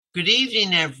Good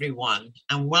evening, everyone,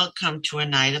 and welcome to a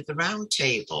night at the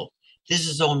Roundtable. This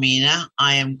is Omena.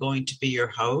 I am going to be your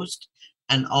host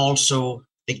and also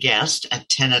the guest. At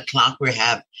 10 o'clock,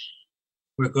 we're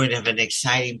going to have an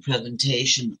exciting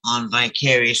presentation on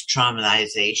vicarious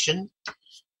traumatization.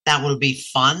 That will be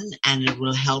fun, and it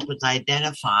will help us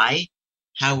identify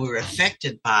how we're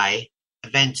affected by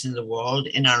events in the world,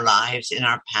 in our lives, in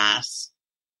our past,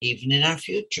 even in our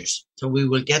futures. So we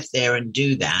will get there and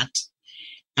do that.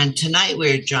 And tonight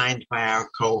we're joined by our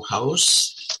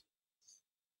co-host,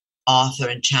 author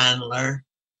and channeler,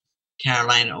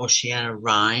 Caroline Oceana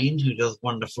Rhine, who does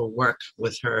wonderful work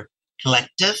with her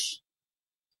collective.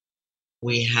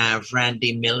 We have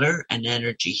Randy Miller, an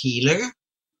energy healer.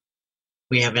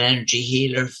 We have an energy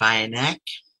healer, Vinayak.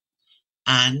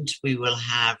 And we will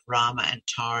have Rama and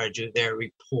Tara do their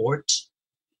report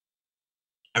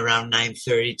around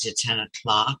 9:30 to 10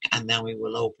 o'clock, and then we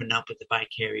will open up with the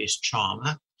vicarious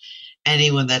trauma.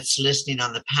 Anyone that's listening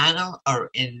on the panel or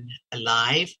in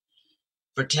live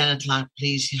for 10 o'clock,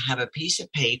 please have a piece of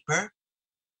paper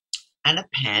and a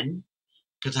pen,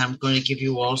 because I'm going to give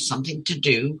you all something to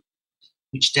do,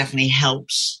 which definitely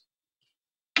helps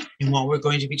in what we're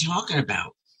going to be talking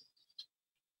about.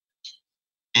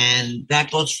 And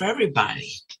that goes for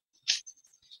everybody.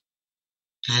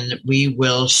 And we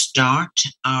will start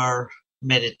our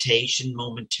meditation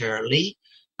momentarily.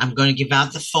 I'm going to give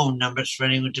out the phone numbers for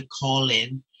anyone to call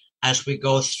in as we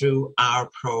go through our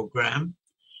program,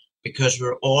 because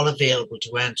we're all available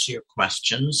to answer your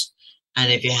questions.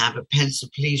 And if you have a pencil,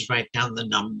 please write down the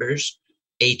numbers: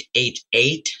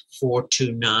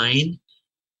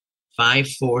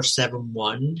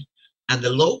 888-429-5471. And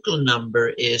the local number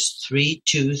is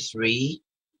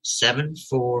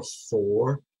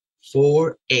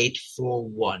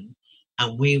 323-744-4841.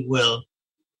 And we will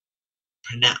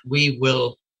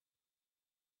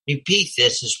repeat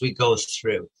this as we go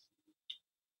through.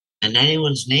 And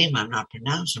anyone's name I'm not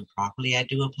pronouncing properly, I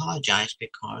do apologize,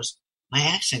 because my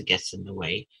accent gets in the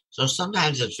way. So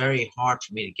sometimes it's very hard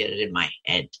for me to get it in my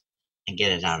head and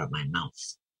get it out of my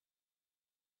mouth.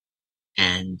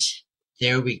 And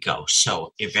there we go.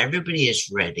 So if everybody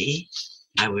is ready,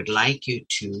 I would like you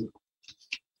to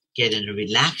get in a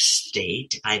relaxed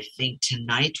state. I think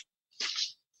tonight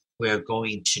we're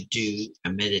going to do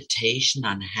a meditation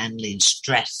on handling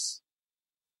stress.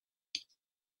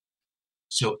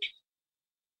 So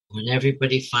when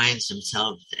everybody finds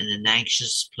themselves in an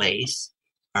anxious place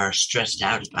or stressed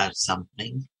out about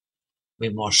something, we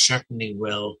most certainly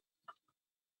will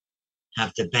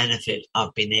have the benefit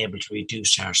of being able to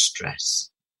reduce our stress.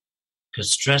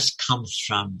 Because stress comes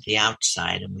from the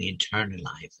outside and we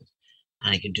internalize it,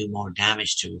 and it can do more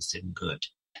damage to us than good.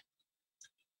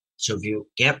 So if you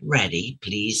get ready,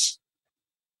 please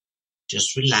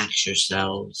just relax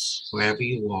yourselves wherever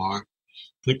you are.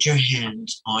 Put your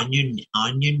hands on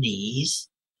your knees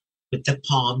with the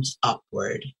palms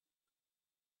upward.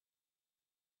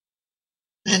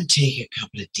 And take a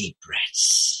couple of deep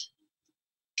breaths,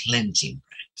 cleansing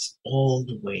breaths, all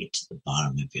the way to the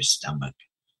bottom of your stomach,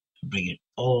 and bring it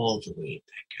all the way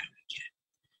back out again.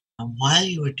 And while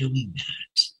you are doing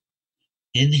that,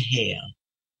 inhale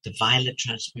the violet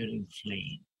transmuting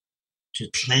flame to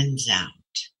cleanse out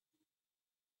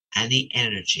any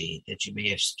energy that you may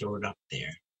have stored up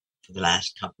there for the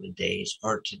last couple of days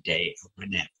or today or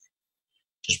whenever.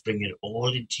 Just bring it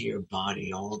all into your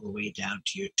body, all the way down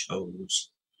to your toes,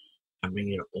 and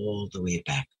bring it all the way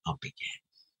back up again.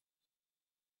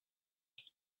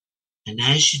 And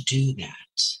as you do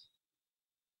that,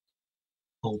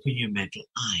 open your mental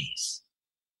eyes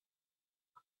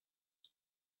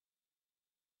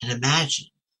and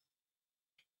imagine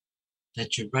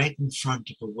that you're right in front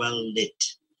of a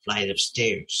well-lit flight of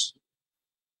stairs.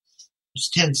 There's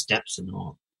 10 steps in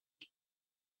all,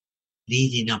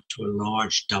 leading up to a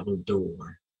large double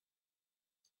door.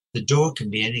 The door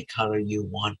can be any color you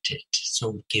want it,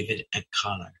 so give it a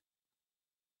color.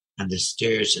 And the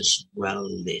stairs is well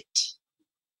lit.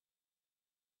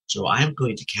 So I'm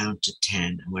going to count to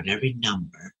 10, and with every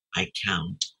number I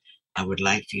count, I would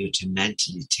like for you to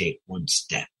mentally take one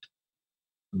step.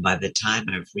 And by the time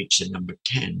I've reached the number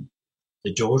 10,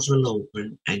 the doors will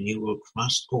open and you will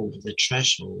cross over the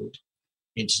threshold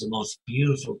into the most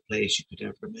beautiful place you could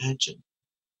ever imagine.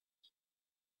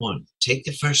 1, take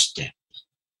the first step.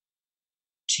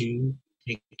 2,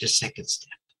 take the second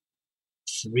step.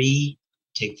 3,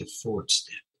 take the fourth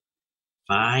step.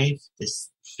 5, the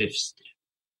fifth step.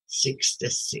 6, the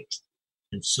sixth,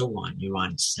 and so on. You're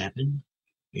on 7,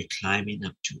 you're climbing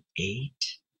up to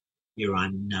 8, you're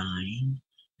on 9,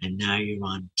 and now you're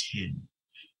on 10.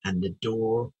 And the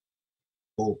door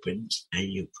opens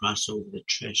and you cross over the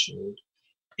threshold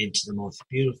into the most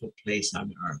beautiful place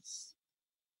on earth.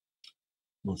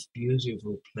 Most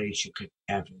beautiful place you could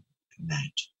ever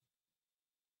imagine.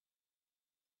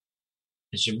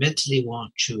 As you mentally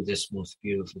walk through this most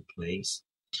beautiful place,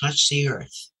 touch the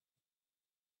earth.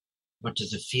 What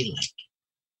does it feel like?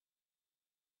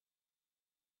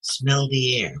 Smell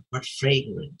the air. What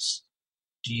fragrance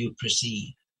do you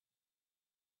perceive?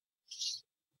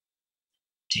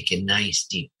 Take a nice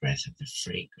deep breath of the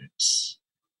fragrance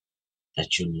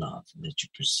that you love and that you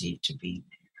perceive to be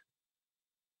there.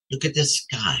 Look at the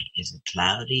sky. Is it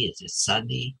cloudy? Is it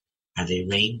sunny? Are they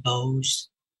rainbows?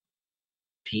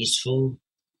 Peaceful?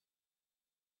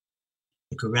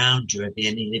 Look around you. Are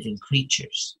there any living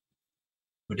creatures?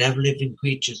 Whatever living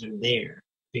creatures are there,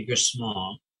 big or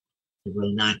small, it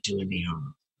will not do any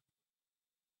harm.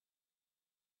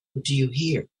 What do you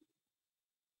hear?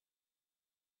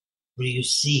 What do you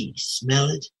see? Smell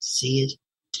it, see it,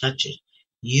 touch it.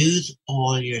 Use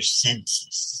all your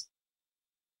senses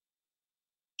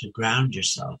to ground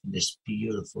yourself in this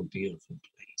beautiful, beautiful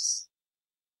place.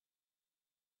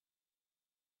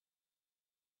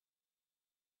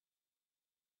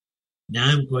 Now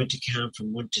I'm going to count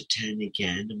from 1 to 10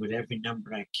 again, and with every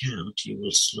number I count, you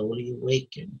will slowly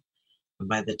awaken. And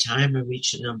by the time I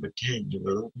reach the number 10, you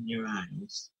will open your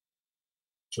eyes,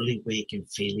 fully awake and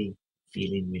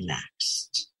feeling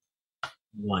relaxed.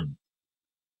 1,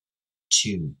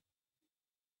 2,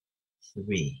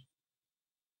 3,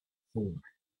 4,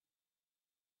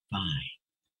 5,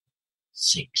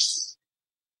 6,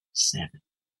 7,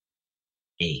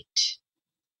 8,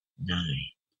 9,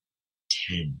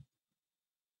 10.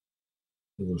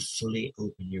 You will fully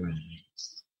open your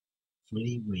eyes,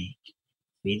 fully awake,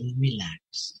 feeling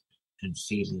relaxed and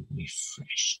feeling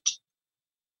refreshed.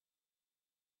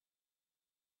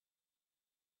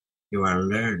 You are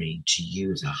learning to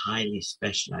use a highly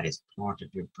specialized part of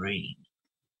your brain.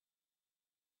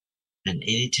 And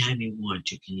anytime you want,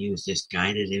 you can use this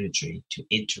guided imagery to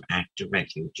interact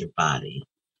directly with your body.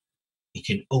 You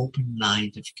can open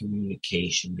lines of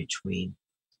communication between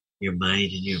your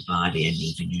mind and your body and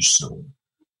even your soul.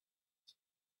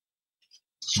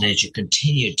 And as you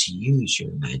continue to use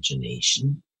your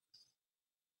imagination,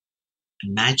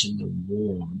 imagine the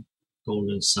warm,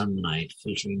 golden sunlight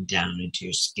filtering down into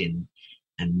your skin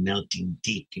and melting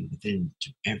deeply within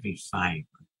to every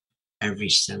fiber, every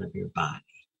cell of your body.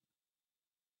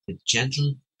 The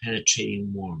gentle,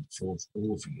 penetrating warmth flows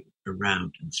over you,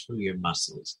 around and through your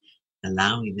muscles,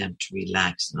 allowing them to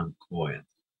relax and uncoil.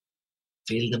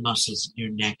 Feel the muscles in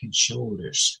your neck and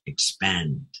shoulders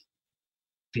expand.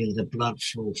 Feel the blood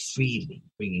flow freely,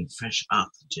 bringing fresh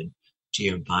oxygen to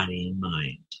your body and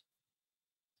mind.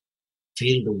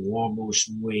 Feel the warm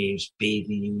ocean waves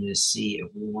bathing you in a sea of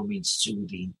warming,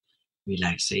 soothing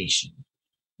relaxation.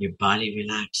 Your body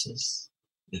relaxes,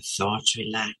 your thoughts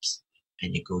relax,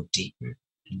 and you go deeper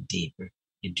and deeper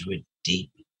into a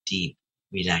deep, deep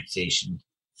relaxation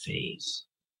phase.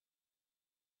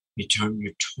 You turn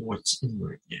your thoughts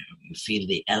inward now. You feel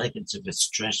the elegance of a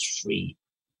stress-free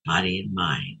body and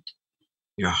mind.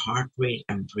 Your heart rate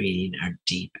and breathing are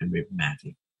deep and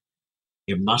rhythmic.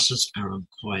 Your muscles are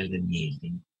uncoiled and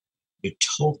yielding. You're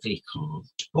totally calm,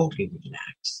 totally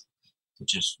relaxed. So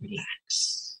just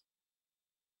relax.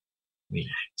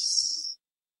 Relax.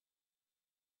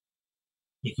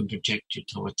 You can project your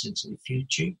thoughts into the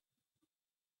future.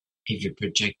 If you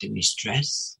project any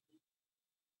stress,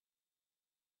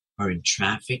 or in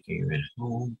traffic, or you're at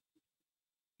home,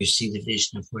 you see the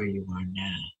vision of where you are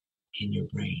now in your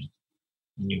brain,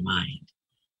 in your mind,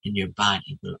 and your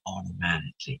body will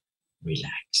automatically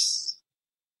relax.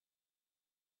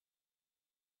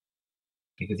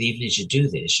 Because even as you do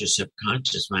this, your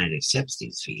subconscious mind accepts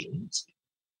these feelings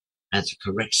as a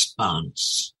correct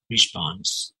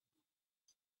response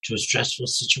to a stressful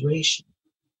situation.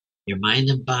 Your mind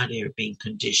and body are being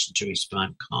conditioned to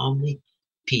respond calmly,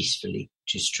 peacefully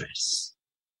to stress.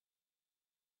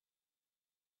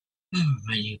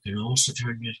 And you can also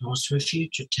turn your thoughts to a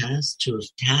future task, to a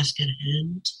task at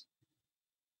hand.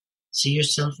 See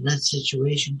yourself in that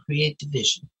situation, create the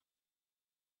vision.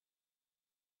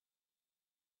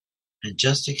 And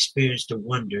just experience the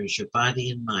wonder as your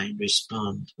body and mind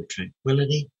respond with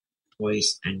tranquility,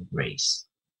 poise, and grace.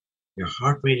 Your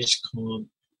heart rate is calm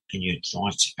and your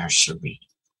thoughts are serene.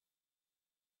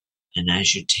 And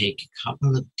as you take a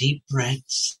couple of deep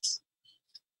breaths,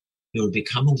 you'll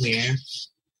become aware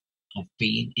of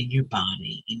being in your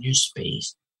body, in your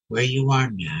space, where you are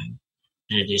now,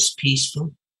 and it is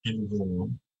peaceful and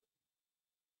warm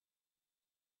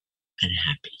and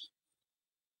happy.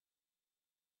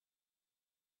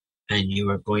 And you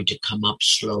are going to come up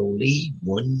slowly.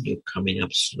 1, you're coming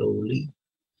up slowly.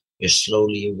 You're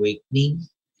slowly awakening.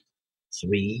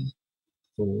 3,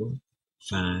 4,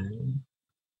 5,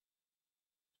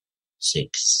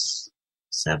 6,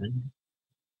 7,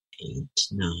 8,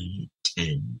 9,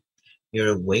 10.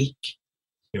 You're awake.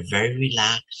 You're very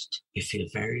relaxed. You feel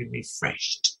very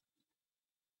refreshed.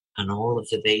 And all of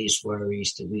the day's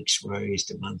worries, the week's worries,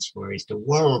 the month's worries, the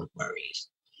world worries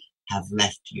have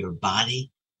left your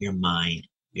body, your mind,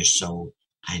 your soul,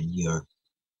 and your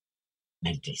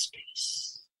mental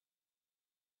space.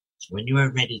 So when you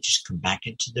are ready, just come back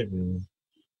into the room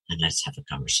and let's have a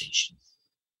conversation.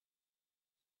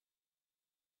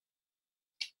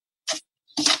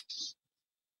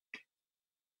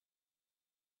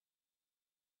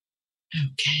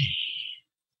 Okay.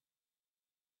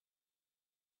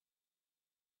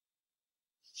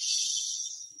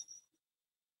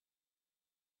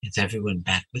 Is everyone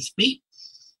back with me?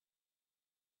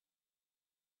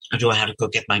 Or do I have to go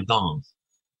get my gong?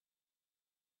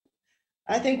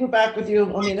 I think we're back with you,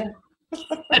 Omena.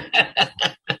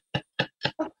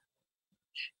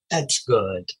 That's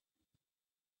good.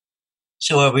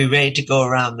 So are we ready to go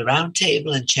around the round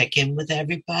table and check in with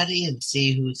everybody and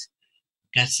see who's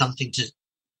got something to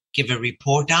give a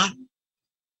report on?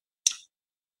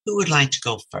 Who would like to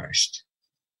go first?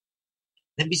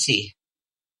 Let me see.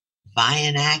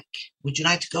 Vinayak, would you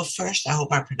like to go first? I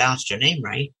hope I pronounced your name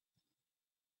right.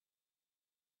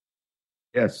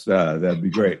 Yes, that'd be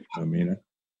great, Omena.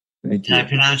 Thank you. Did I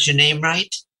pronounce your name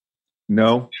right?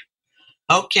 No.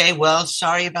 Okay, well,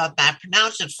 sorry about that.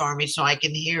 Pronounce it for me so I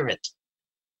can hear it.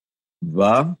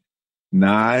 Vinayak.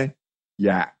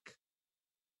 Vinayak.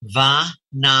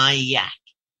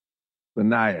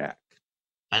 Vinayak.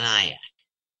 Vinayak.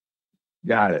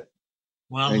 Got it.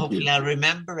 Well, Thank hopefully you. I'll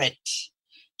remember it.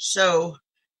 So,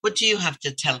 what do you have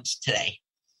to tell us today?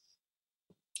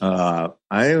 I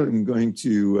am going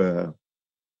to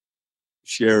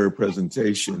share a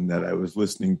presentation that I was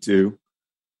listening to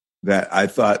that I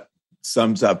thought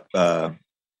sums up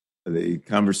the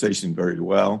conversation very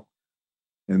well.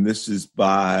 And this is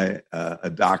by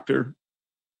a doctor.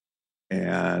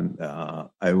 And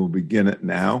I will begin it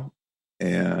now.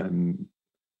 And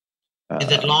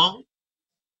Is it long?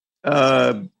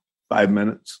 5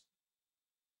 minutes.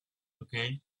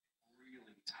 Okay.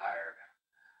 Really tired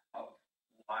of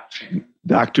watching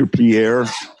Dr. Pierre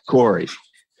Corey.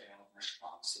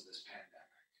 response to this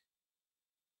pandemic.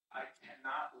 I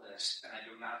cannot list, and I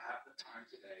do not have the time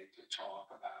today to talk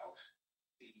about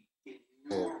the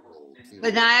innumerable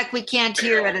Vinayak, we can't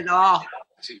hear it at all.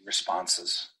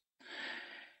 responses.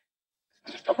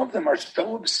 Some of them are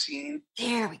so obscene.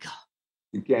 There we go.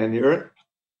 You can't hear it?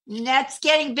 That's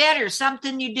getting better.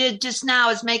 Something you did just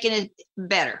now is making it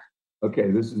better.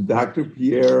 Okay, this is Dr.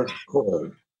 Pierre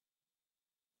Corey.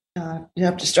 You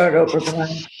have to start over,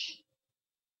 Brian.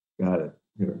 Got it.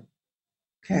 Here.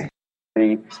 Okay.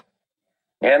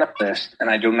 Analyst, and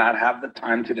I do not have the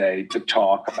time today to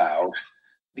talk about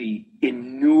the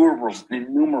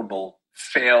innumerable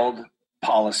failed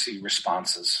policy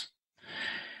responses.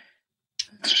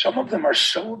 Some of them are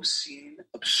so obscene,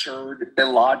 absurd,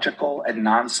 illogical, and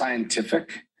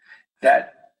non-scientific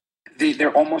that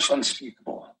they're almost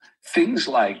unspeakable. Things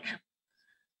like,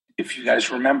 if you guys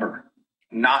remember,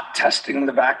 not testing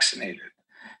the vaccinated.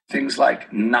 Things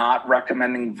like not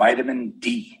recommending vitamin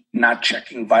D, not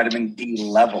checking vitamin D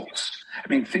levels. I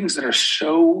mean, things that are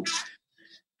so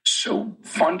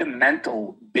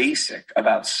fundamental, basic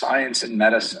about science and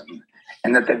medicine,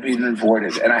 and that they've been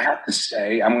avoided. And I have to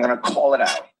say, I'm going to call it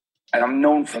out. And I'm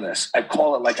known for this. I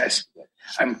call it like I said.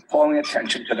 I'm calling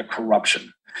attention to the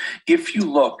corruption. If you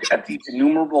look at these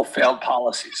innumerable failed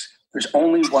policies, there's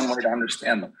only one way to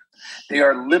understand them. They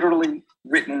are literally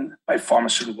written by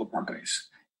pharmaceutical companies.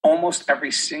 Almost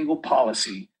every single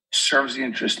policy serves the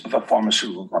interest of a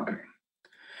pharmaceutical company.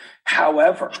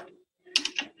 However,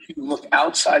 if you look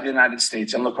outside the United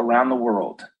States and look around the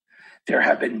world, there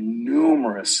have been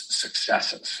numerous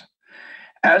successes.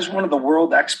 As one of the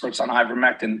world experts on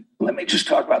ivermectin, let me just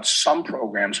talk about some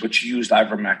programs which used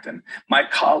ivermectin. My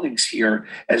colleagues here,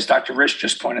 as Dr. Risch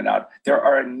just pointed out, there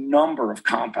are a number of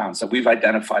compounds that we've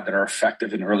identified that are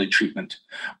effective in early treatment.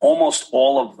 Almost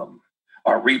all of them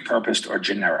are repurposed or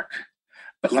generic.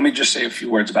 But let me just say a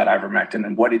few words about ivermectin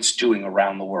and what it's doing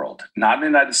around the world. Not in the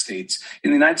United States.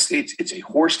 In the United States, it's a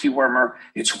horse dewormer,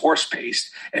 it's horse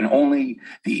paste, and only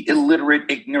the illiterate,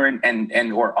 ignorant,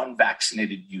 and or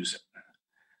unvaccinated use it.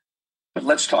 But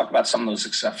let's talk about some of those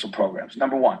successful programs.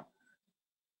 Number one,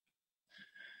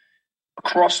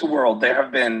 across the world, there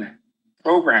have been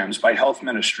programs by health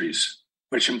ministries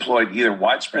which employed either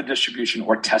widespread distribution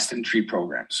or test and treat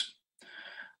programs.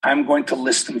 I'm going to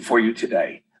list them for you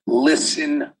today.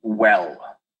 Listen well.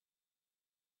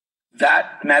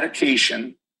 That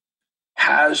medication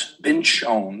has been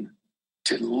shown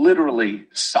to literally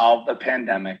solve the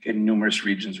pandemic in numerous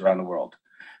regions around the world.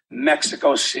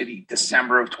 Mexico City,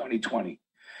 December of 2020.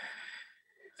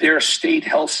 Their state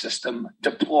health system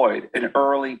deployed an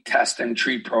early test and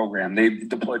treat program. They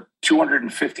deployed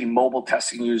 250 mobile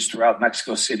testing units throughout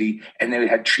Mexico City, and they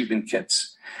had treatment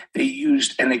kits.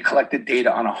 They collected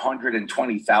data on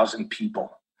 120,000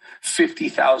 people.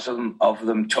 50,000 of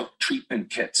them took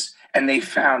treatment kits. And they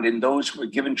found in those who were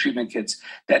given treatment kits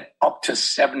that up to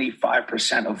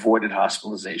 75% avoided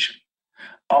hospitalization.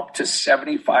 Up to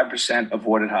 75%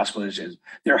 avoided hospitalization.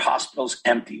 Their hospitals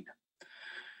emptied.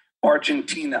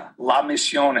 Argentina, La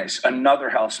Misiones, another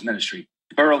health ministry,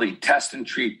 early test and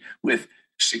treat with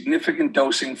significant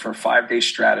dosing for 5-day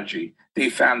strategy. They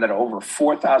found that over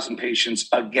 4,000 patients,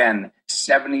 again,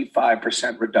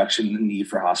 75% reduction in the need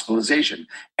for hospitalization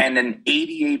and an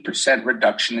 88%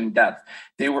 reduction in death.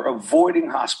 They were avoiding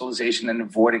hospitalization and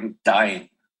avoiding dying.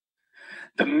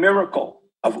 The miracle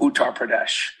of Uttar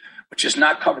Pradesh, which is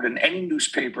not covered in any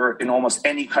newspaper in almost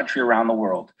any country around the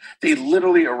world. They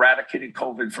literally eradicated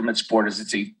COVID from its borders.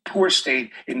 It's a poor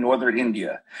state in northern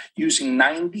India, using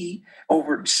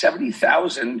over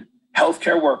 70,000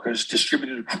 healthcare workers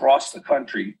distributed across the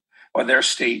country or their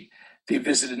state. They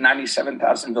visited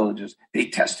 97,000 villages. They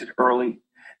tested early.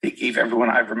 They gave everyone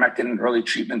ivermectin in early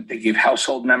treatment. They gave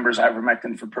household members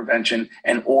ivermectin for prevention,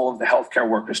 and all of the healthcare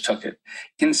workers took it.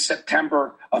 In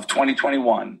September of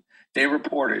 2021, they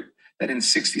reported that in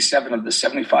 67 of the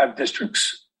 75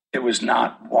 districts, there was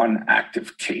not one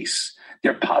active case.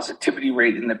 Their positivity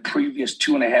rate in the previous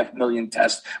 2.5 million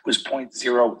tests was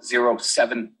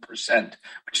 0.007%,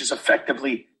 which is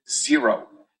effectively zero.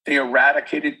 They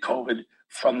eradicated COVID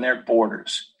from their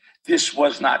borders. This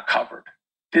was not covered.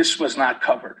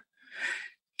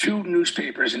 Two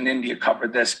newspapers in India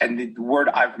covered this, and the word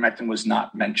ivermectin was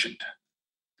not mentioned.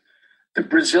 The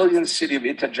Brazilian city of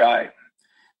Itajaí.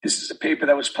 This is a paper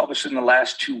that was published in the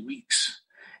last 2 weeks.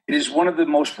 It is one of the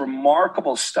most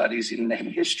remarkable studies in the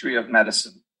history of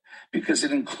medicine because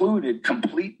it included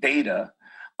complete data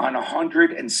on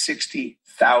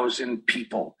 160,000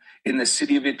 people in the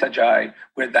city of Itajaí,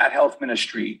 where that health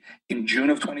ministry in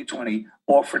June of 2020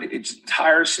 offered its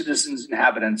entire citizens and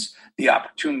inhabitants the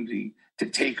opportunity to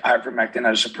take ivermectin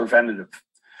as a preventative.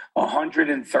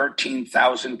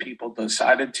 113,000 people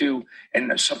decided to,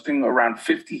 and something around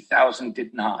 50,000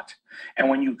 did not. And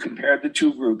when you compare the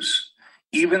two groups,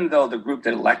 even though the group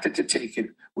that elected to take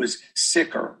it was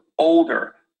sicker,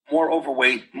 older, more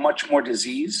overweight, much more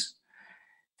disease,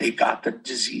 they got the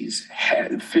disease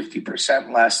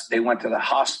 50% less. They went to the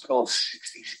hospital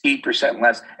 68%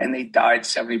 less, and they died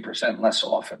 70% less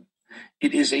often.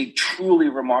 It is a truly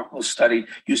remarkable study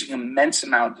using immense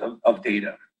amounts of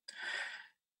data.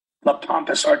 La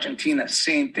Pampas, Argentina,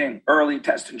 same thing. Early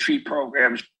test and treat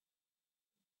programs.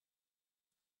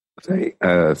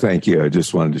 Thank you. I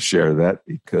just wanted to share that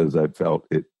because I felt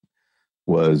it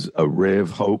was a ray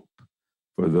of hope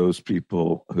for those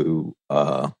people who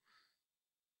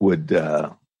would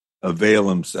avail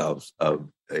themselves of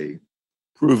a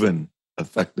proven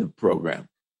effective program.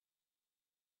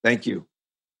 Thank you.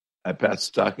 I pass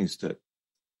the talking stick.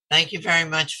 Thank you very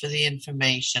much for the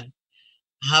information.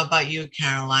 How about you,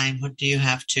 Caroline? What do you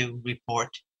have to report?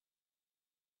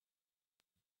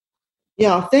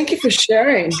 Yeah, thank you for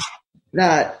sharing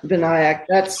that, Vinayak.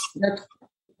 That's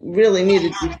really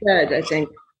needed to be said, I think.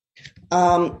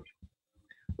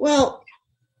 Well,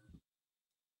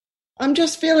 I'm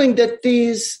just feeling that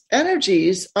these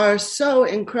energies are so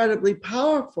incredibly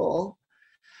powerful.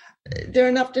 They're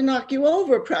enough to knock you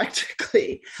over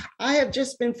practically. I have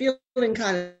just been feeling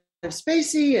kind of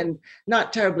spacey and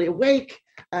not terribly awake.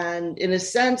 And in a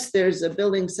sense, there's a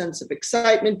building sense of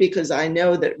excitement because I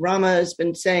know that Rama has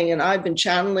been saying, and I've been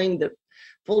channeling, that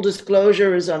full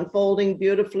disclosure is unfolding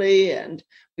beautifully and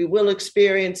we will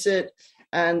experience it.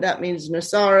 And that means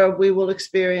Nasara we will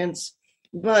experience.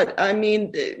 But I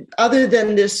mean, other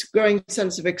than this growing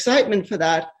sense of excitement for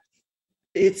that,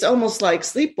 it's almost like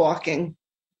sleepwalking.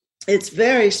 It's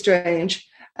very strange.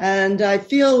 And I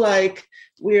feel like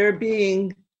we're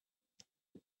being,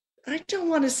 I don't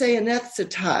want to say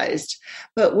anesthetized,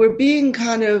 but we're being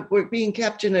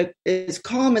kept in as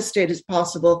calm a state as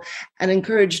possible and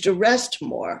encouraged to rest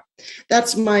more.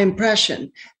 That's my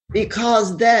impression.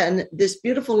 Because then this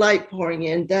beautiful light pouring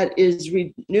in that is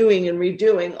renewing and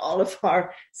redoing all of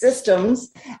our systems,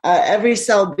 every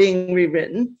cell being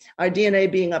rewritten, our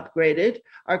DNA being upgraded,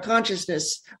 our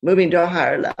consciousness moving to a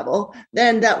higher level,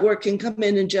 then that work can come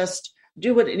in and just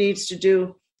do what it needs to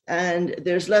do and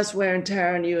there's less wear and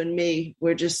tear on you and me.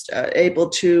 We're just able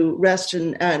to rest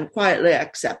and quietly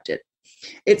accept it.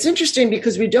 It's interesting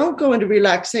because we don't go into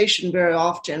relaxation very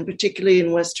often, particularly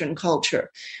in Western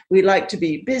culture. We like to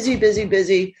be busy, busy,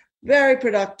 busy, very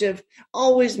productive,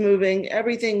 always moving,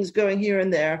 everything's going here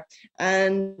and there.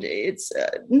 And it's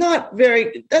that's not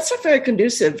very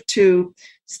conducive to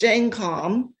staying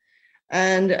calm.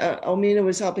 And Omena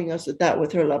was helping us with that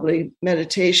with her lovely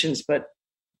meditations. But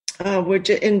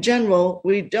in general,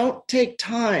 we don't take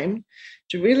time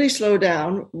to really slow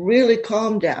down, really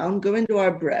calm down, go into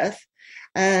our breath,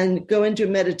 and go into a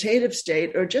meditative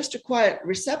state or just a quiet,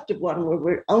 receptive one where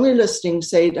we're only listening,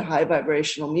 say, to high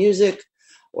vibrational music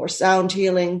or sound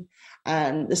healing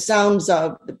and the sounds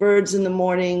of the birds in the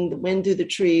morning, the wind through the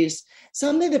trees,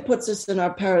 something that puts us in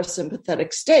our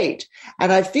parasympathetic state.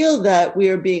 And I feel that we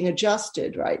are being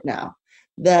adjusted right now,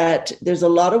 that there's a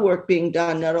lot of work being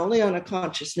done, not only on our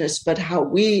consciousness, but how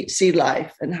we see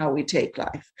life and how we take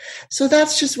life. So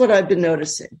that's just what I've been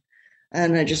noticing.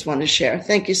 And I just want to share.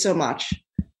 Thank you so much.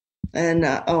 And,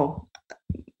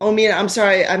 Omena, I'm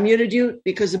sorry, I muted you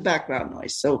because of background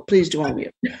noise. So please do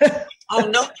unmute. Oh,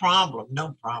 no problem.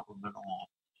 No problem at all.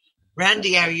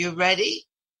 Randy, are you ready?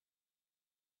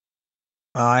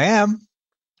 I am.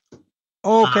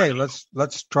 Okay,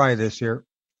 let's try this here.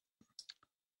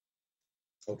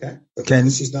 Okay.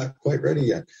 She's not quite ready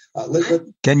yet.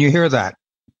 Can you hear that?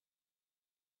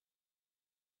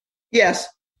 Yes.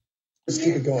 Let's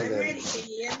keep it going I'm then. ready. Can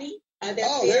you hear me?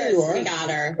 There you are. We got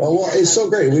her. Oh, well, it's so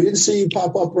great. We didn't see you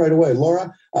pop up right away.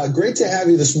 Laura, great to have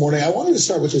you this morning. I wanted to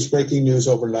start with this breaking news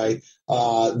overnight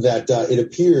that it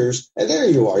appears, and there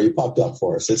you are. You popped up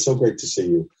for us. It's so great to see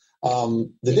you.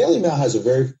 The Daily Mail has a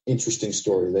very interesting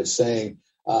story that's saying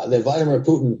that Vladimir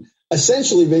Putin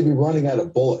essentially may be running out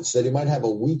of bullets, that he might have a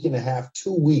week and a half,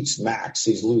 2 weeks max.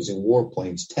 He's losing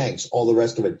warplanes, tanks, all the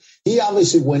rest of it. He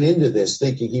obviously went into this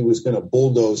thinking he was going to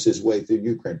bulldoze his way through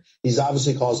Ukraine. He's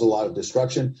obviously caused a lot of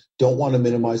destruction. Don't want to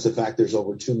minimize the fact there's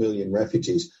over 2 million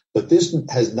refugees, but this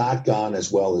has not gone as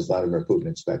well as Vladimir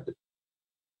Putin expected.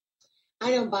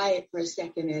 I don't buy it for a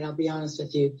second, and I'll be honest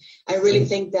with you. I really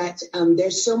think that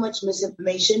there's so much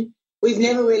misinformation. We've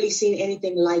never really seen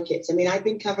anything like it. I mean, I've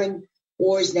been covering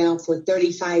wars now for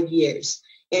 35 years,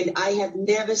 and I have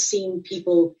never seen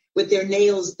people with their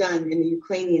nails done in the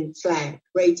Ukrainian flag,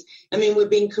 right? I mean, we're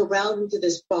being corralled into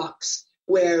this box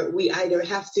where we either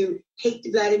have to hate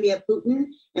Vladimir Putin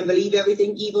and believe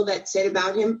everything evil that's said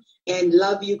about him and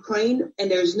love Ukraine,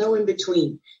 and there's no in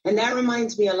between. And that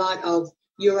reminds me a lot of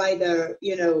you're either,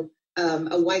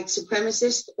 a white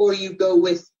supremacist or you go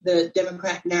with the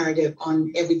Democrat narrative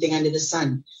on everything under the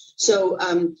sun. So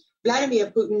Vladimir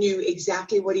Putin knew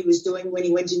exactly what he was doing when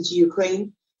he went into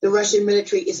Ukraine. The Russian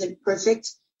military isn't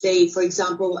perfect. They, for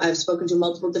example, I've spoken to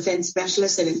multiple defense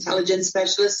specialists and intelligence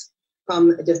specialists from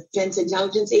the Defense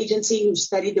Intelligence Agency who've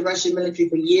studied the Russian military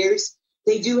for years.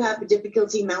 They do have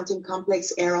difficulty mounting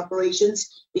complex air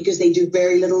operations because they do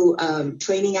very little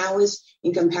training hours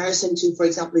in comparison to, for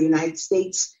example, the United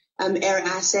States air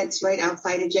assets, right, our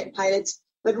fighter jet pilots.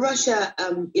 But Russia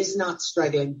is not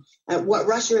struggling. What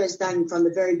Russia has done from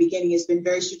the very beginning has been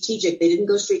very strategic. They didn't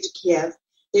go straight to Kiev.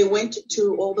 They went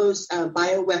to all those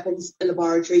bioweapons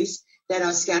laboratories that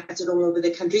are scattered all over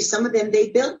the country. Some of them they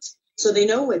built, so they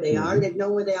know where they are. They've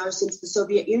known where they are since the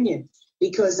Soviet Union,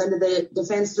 because under the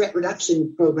Defense Threat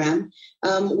Reduction Program,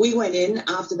 we went in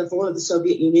after the fall of the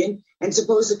Soviet Union and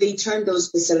supposedly turned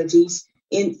those facilities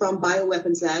from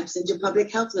bioweapons labs into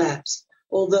public health labs.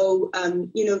 Although,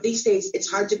 these days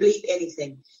it's hard to believe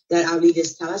anything that our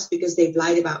leaders tell us because they've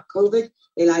lied about COVID,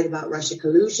 they lied about Russia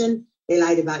collusion, they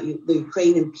lied about the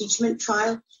Ukraine impeachment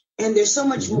trial. And there's so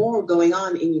much more going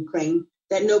on in Ukraine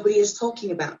that nobody is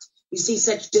talking about. You see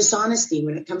such dishonesty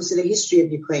when it comes to the history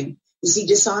of Ukraine. You see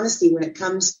dishonesty when it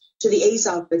comes to the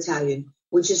Azov Battalion,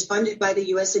 which is funded by the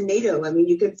U.S. and NATO. I mean,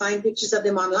 you can find pictures of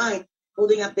them online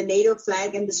holding up the NATO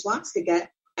flag and the swastika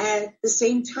at the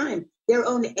same time. Their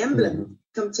own emblem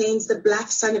contains the black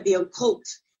sun of the occult,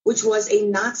 which was a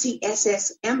Nazi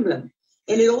SS emblem.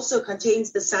 And it also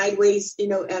contains the sideways,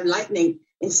 lightning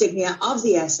insignia of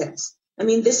the SS. I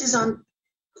mean, this is on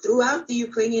throughout the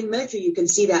Ukrainian military. You can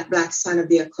see that black sun of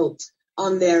the occult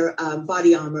on their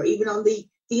body armor, even on the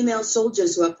female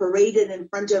soldiers who are paraded in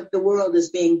front of the world as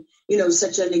being,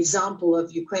 such an example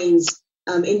of Ukraine's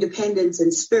independence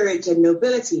and spirit and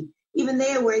nobility. Even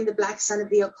they are wearing the black sun of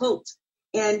the occult.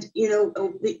 And,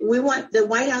 the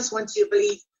White House wants you to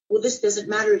believe, well, this doesn't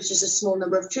matter. It's just a small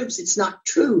number of troops. It's not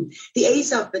true. The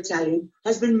Azov Battalion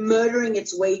has been murdering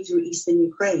its way through eastern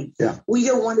Ukraine. Yeah. We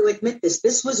don't want to admit this.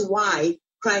 This was why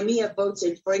Crimea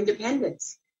voted for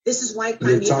independence. This is why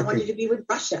Crimea wanted to be with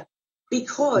Russia,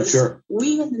 because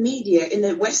we in the media, in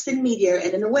the Western media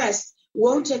and in the West,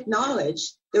 won't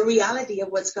acknowledge the reality of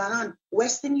what's gone on.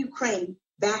 Western Ukraine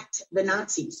backed the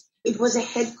Nazis. It was a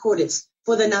headquarters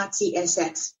for the Nazi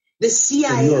SS. The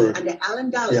CIA under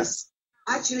Alan Dulles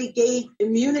actually gave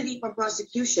immunity from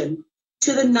prosecution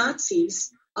to the Nazis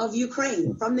of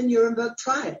Ukraine from the Nuremberg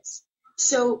trials.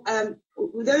 So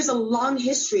there's a long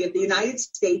history of the United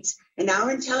States and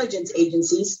our intelligence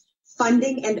agencies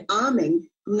funding and arming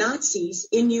Nazis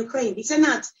in Ukraine. These are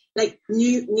not like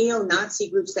new neo-Nazi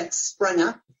groups that sprung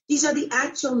up. These are the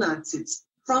actual Nazis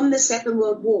from the Second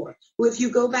World War, who, if you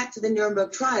go back to the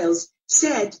Nuremberg trials,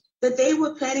 said that they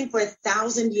were planning for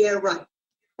 1,000-year Reich.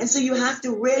 And so you have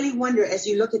to really wonder as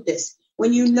you look at this,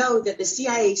 when you know that the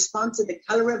CIA sponsored the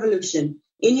color revolution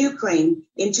in Ukraine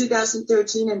in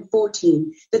 2013 and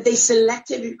 14, that they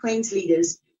selected Ukraine's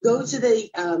leaders, go to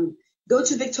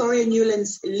Victoria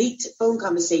Nuland's leaked phone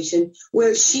conversation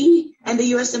where she and the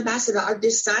U.S. ambassador are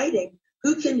deciding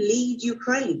who can lead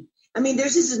Ukraine. I mean,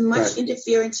 there's as much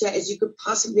interference here as you could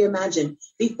possibly imagine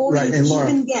before you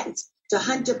even get to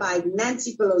Hunter Biden,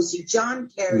 Nancy Pelosi, John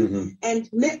Kerry, and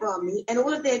Mitt Romney, and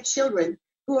all of their children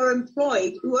who are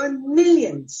employed, who earn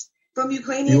millions from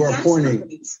Ukrainian gas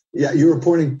companies. Yeah, you were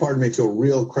pointing, pardon me, to a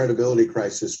real credibility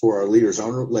crisis for our leaders. I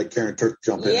want to let Karen Turk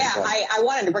jump in. Yeah, I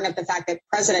wanted to bring up the fact that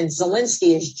President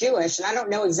Zelensky is Jewish, and I don't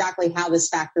know exactly how this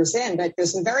factors in, but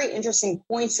there's some very interesting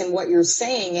points in what you're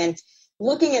saying. And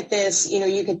looking at this,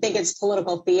 you could think it's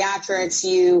political theatrics.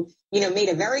 You made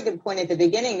a very good point at the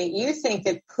beginning that you think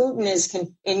that Putin is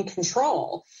in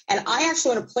control. And I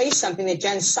actually want to play something that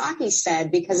Jen Psaki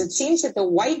said, because it seems that the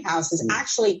White House is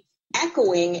actually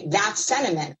echoing that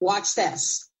sentiment. Watch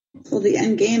this. Well, the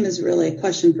end game is really a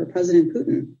question for President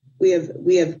Putin. We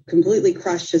have completely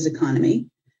crushed his economy.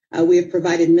 We have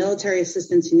provided military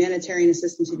assistance, humanitarian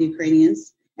assistance to the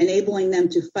Ukrainians, enabling them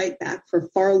to fight back for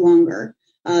far longer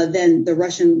than the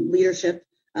Russian leadership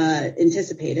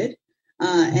anticipated.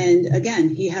 And again,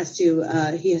 he has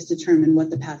to determine what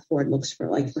the path forward looks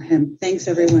like for him. Thanks,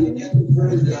 everyone.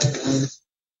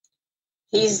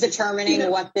 He's determining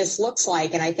what this looks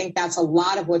like. And I think that's a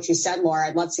lot of what you said, Laura.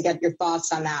 I'd love to get your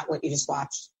thoughts on that, what you just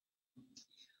watched.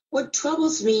 What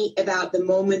troubles me about the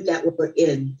moment that we're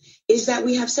in is that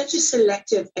we have such a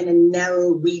selective and a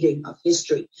narrow reading of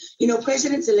history.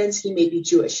 President Zelensky may be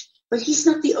Jewish, but he's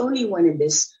not the only one in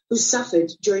this who suffered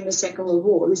during the Second World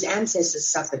War, whose ancestors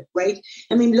suffered, right?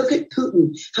 I mean, look at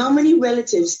Putin. How many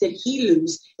relatives did he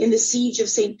lose in the siege of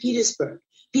St. Petersburg?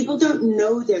 People don't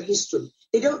know their history.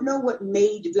 They don't know what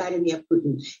made Vladimir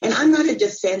Putin. And I'm not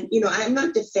I'm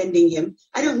not defending him.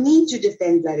 I don't need to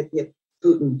defend Vladimir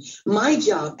Putin. My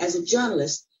job as a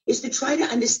journalist is to try to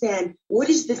understand what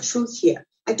is the truth here.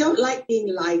 I don't like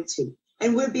being lied to.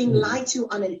 And we're being lied to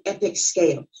on an epic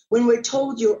scale. When we're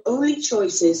told your only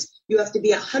choice is you have to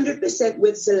be 100%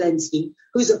 with Zelensky,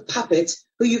 who's a puppet,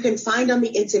 who you can find on the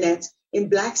internet in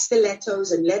black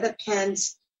stilettos and leather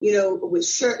pants, with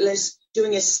shirtless,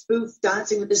 doing a spoof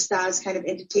Dancing with the Stars kind of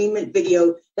entertainment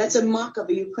video. That's a mock of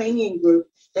a Ukrainian group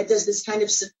that does this kind of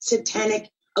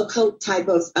satanic occult type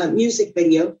of music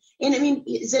video. And I mean,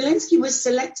 Zelensky was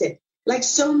selected like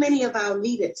so many of our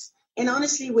leaders. And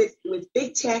honestly, with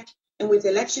big tech and with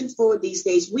elections forward these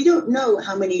days, we don't know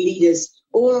how many leaders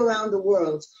all around the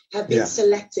world have been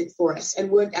selected for us and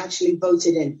weren't actually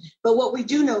voted in. But what we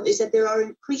do know is that there are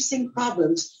increasing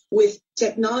problems with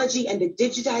technology and the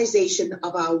digitization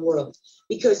of our world.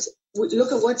 Because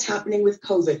look at what's happening with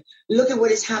COVID. Look at what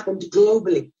has happened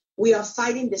globally. We are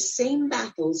fighting the same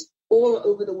battles all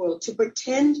over the world. To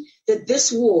pretend that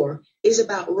this war is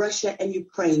about Russia and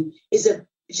Ukraine is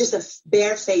just a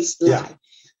barefaced lie.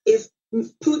 If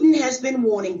Putin has been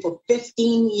warning for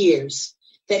 15 years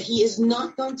that he is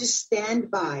not going to stand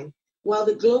by while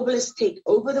the globalists take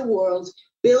over the world,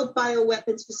 build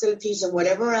bioweapons facilities and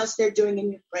whatever else they're doing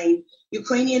in Ukraine,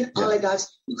 Ukrainian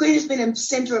oligarchs. Ukraine has been a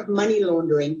center of money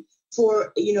laundering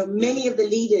for, many of the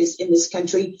leaders in this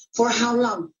country. For how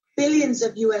long? Billions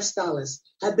of US dollars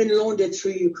have been laundered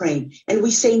through Ukraine, and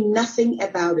we say nothing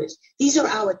about it. These are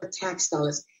our tax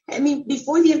dollars. I mean,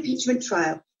 before the impeachment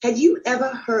trial, had you ever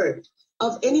heard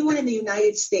of anyone in the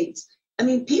United States? I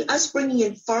mean, us bringing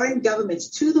in foreign governments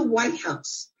to the White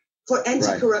House for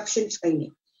anti-corruption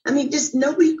training. I mean, does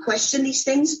nobody question these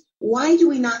things? Why do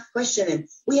we not question them?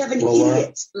 We have an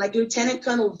idiot like Lieutenant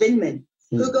Colonel Vindman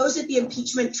who goes at the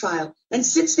impeachment trial and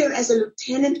sits there as a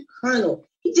lieutenant colonel.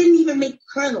 He didn't even make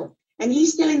colonel. And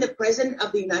he's telling the president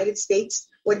of the United States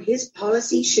what his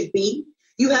policy should be.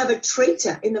 You have a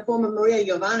traitor in the form of Maria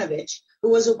Yovanovitch, who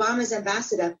was Obama's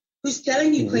ambassador, who's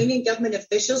telling Ukrainian government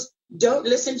officials, don't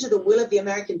listen to the will of the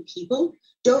American people,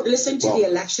 don't listen to the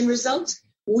election results.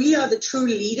 We are the true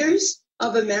leaders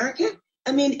of America.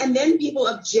 I mean, and then people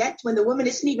object when the woman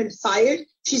isn't even fired.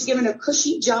 She's given a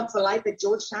cushy job for life at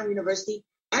Georgetown University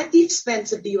at the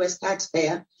expense of the U.S.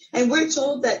 taxpayer. And we're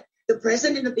told that the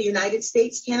president of the United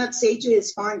States cannot say to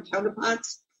his foreign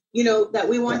counterparts, that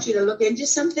we want you to look into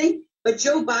something. But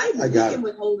Joe Biden, he can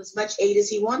withhold as much aid as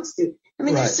he wants to. I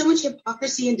mean, there's so much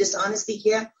hypocrisy and dishonesty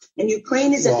here. And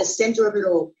Ukraine is at the center of it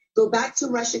all. Go back to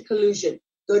Russia collusion.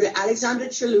 Go to Alexander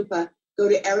Chalupa. Go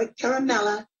to Eric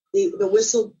Caramella, the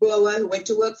whistleblower who went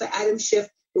to work for Adam Schiff,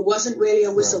 who wasn't really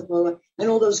a whistleblower, and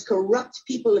all those corrupt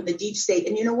people in the deep state.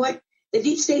 And you know what? The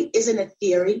deep state isn't a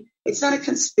theory. It's not a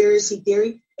conspiracy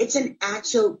theory. It's an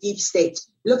actual deep state.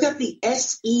 Look up the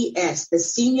SES, the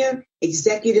Senior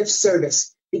Executive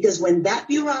Service, because when that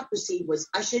bureaucracy was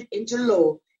ushered into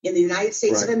law in the United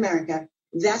States of America,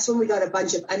 that's when we got a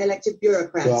bunch of unelected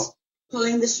bureaucrats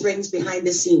pulling the strings behind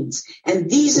the scenes. And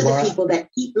these are the people that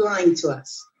keep lying to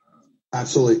us.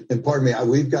 Absolutely. And pardon me,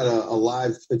 we've got a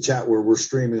live chat where we're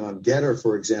streaming on Getter,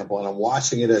 for example, and I'm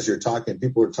watching it as you're talking.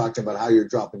 People are talking about how you're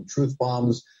dropping truth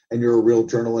bombs and you're a real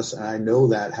journalist. And I know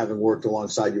that, having worked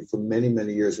alongside you for many,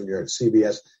 many years when you're at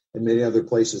CBS and many other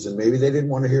places. And maybe they didn't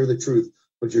want to hear the truth,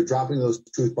 but you're dropping those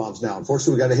truth bombs now.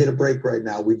 Unfortunately, we got to hit a break right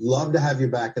now. We'd love to have you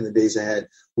back in the days ahead.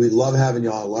 We'd love having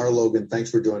you on. Lara Logan,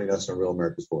 thanks for joining us on Real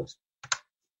America's Voice.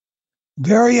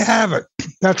 There you have it.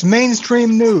 That's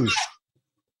mainstream news.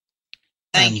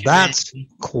 And that's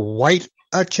quite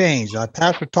a change. I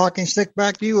pass the talking stick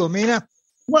back to you, Omena.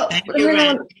 Well,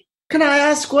 can I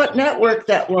ask what network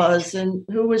that was and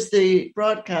who was the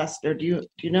broadcaster? Do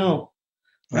you know?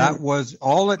 That was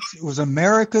all. It was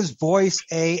America's Voice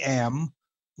AM,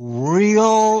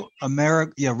 Real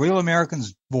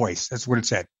American's Voice. That's what it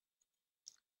said.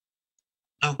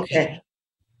 Okay.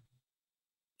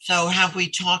 So have we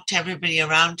talked to everybody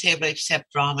around table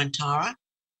except Rama and Tara?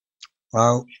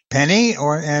 Penny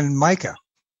and Micah.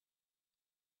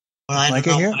 Well, I Micah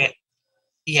don't know. here?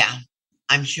 Yeah,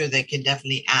 I'm sure they can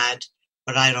definitely add,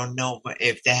 but I don't know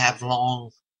if they have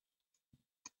long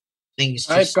things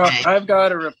to say. I've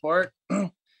got a report.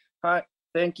 Hi,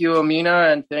 thank you,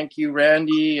 Omena, and thank you,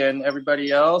 Randy, and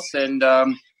everybody else. And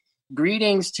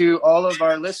greetings to all of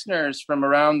our listeners from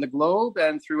around the globe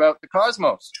and throughout the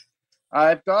cosmos.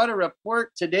 I've got a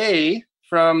report today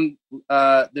from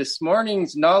this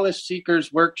morning's Knowledge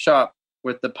Seekers Workshop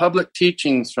with the public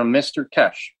teachings from Mr.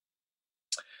 Kesh.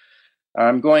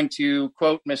 I'm going to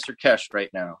quote Mr. Kesh right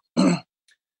now.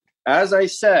 As I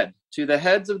said, to the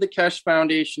heads of the Kesh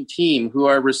Foundation team who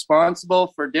are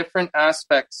responsible for different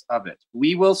aspects of it,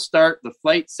 we will start the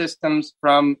flight systems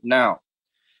from now.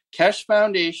 Kesh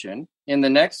Foundation, in the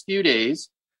next few days,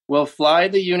 will fly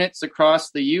the units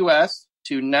across the U.S.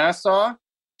 to Nassau,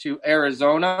 to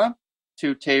Arizona,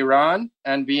 to Tehran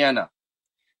and Vienna.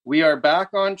 We are back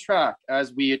on track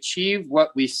as we achieve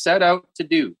what we set out to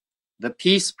do, the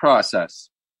peace process.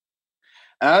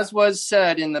 As was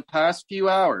said in the past few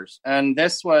hours, and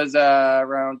this was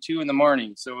around 2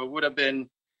 a.m, so it would have been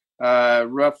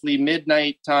roughly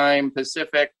midnight time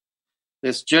Pacific.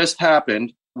 This just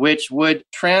happened, which would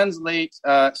translate,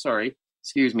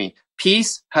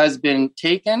 peace has been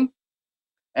taken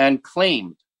and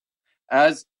claimed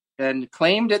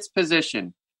its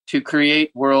position to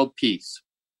create world peace.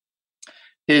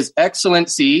 His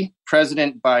Excellency,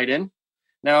 President Biden.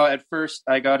 Now, at first,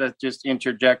 I got to just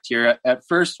interject here. At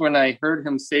first, when I heard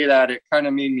him say that, it kind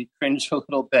of made me cringe a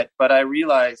little bit, but I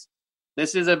realized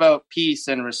this is about peace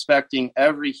and respecting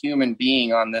every human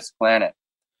being on this planet.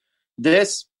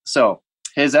 His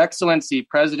Excellency,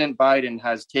 President Biden,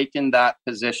 has taken that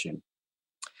position,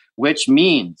 which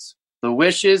means the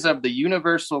wishes of the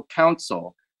Universal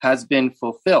Council has been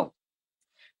fulfilled.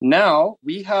 Now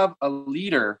we have a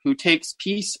leader who takes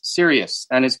peace serious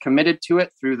and is committed to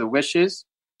it through the wishes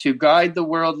to guide the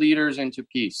world leaders into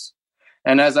peace.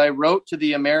 And as I wrote to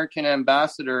the American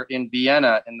ambassador in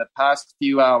Vienna in the past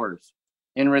few hours,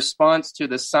 in response to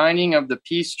the signing of the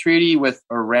peace treaty with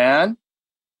Iran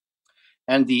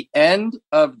and the end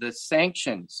of the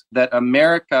sanctions that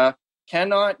America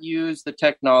cannot use the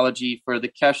technology for the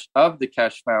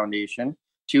Kesh Foundation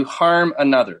to harm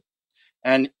another.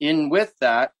 And with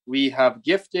that, we have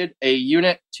gifted a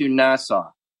unit to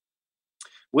Nassau,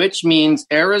 which means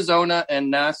Arizona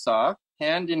and Nassau,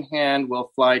 hand in hand,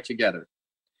 will fly together.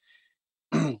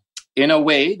 In a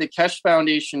way, the Kesh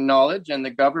Foundation knowledge and the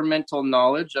governmental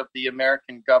knowledge of the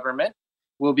American government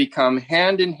will become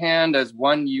hand in hand as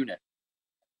one unit.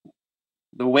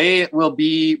 The way it will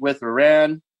be with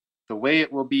Iran, the way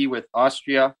it will be with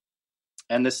Austria,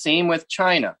 and the same with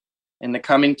China, in the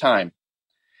coming time.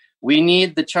 We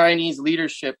need the Chinese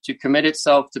leadership to commit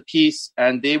itself to peace,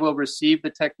 and they will receive the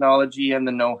technology and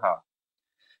the know-how,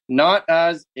 not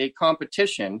as a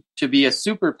competition to be a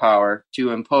superpower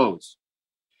to impose.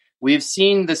 We've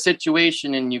seen the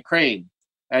situation in Ukraine,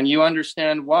 and you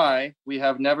understand why we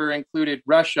have never included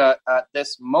Russia at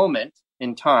this moment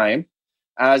in time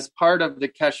as part of the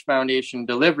Keshe Foundation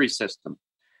delivery system,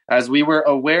 as we were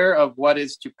aware of what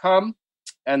is to come,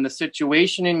 and the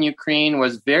situation in Ukraine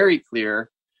was very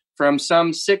clear from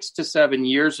some 6 to 7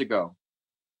 years ago.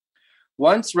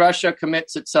 Once Russia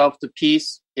commits itself to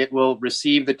peace, it will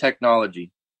receive the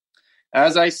technology.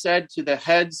 As I said to the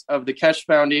heads of the Keshe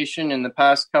Foundation in the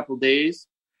past couple days,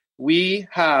 we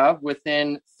have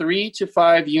within 3 to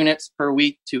 5 units per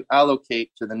week to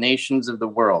allocate to the nations of the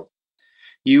world.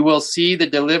 You will see the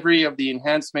delivery of the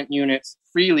enhancement units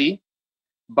freely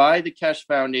by the Keshe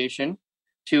Foundation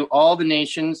to all the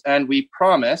nations, and we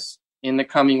promise in the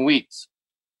coming weeks.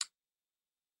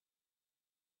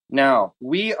 Now,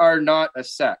 we are not a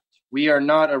sect. We are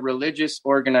not a religious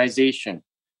organization.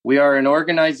 We are an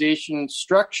organization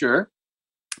structure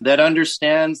that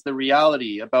understands the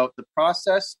reality about the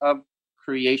process of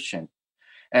creation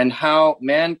and how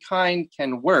mankind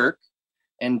can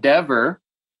endeavor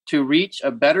to reach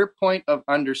a better point of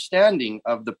understanding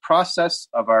of the process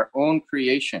of our own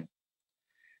creation.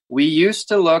 We used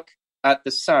to look at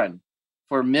the sun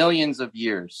for millions of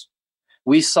years.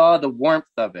 We saw the warmth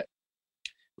of it.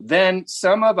 Then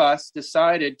some of us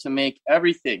decided to make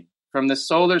everything from the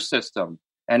solar system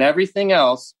and everything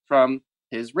else from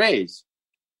his rays.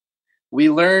 We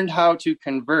learned how to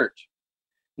convert.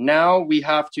 Now we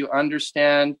have to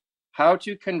understand how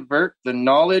to convert the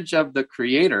knowledge of the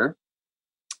Creator,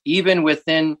 even with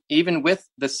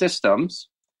the systems,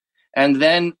 and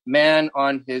then man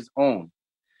on his own,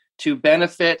 to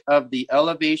benefit of the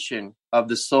elevation of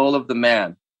the soul of the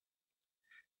man.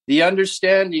 The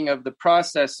understanding of the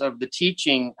process of the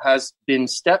teaching has been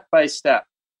step by step,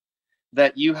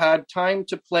 that you had time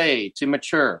to play, to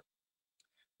mature.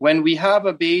 When we have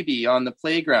a baby on the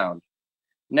playground,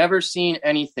 never seen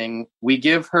anything, we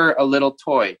give her a little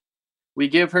toy. We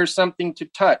give her something to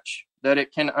touch, that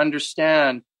it can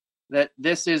understand that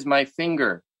this is my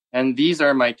finger and these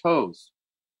are my toes.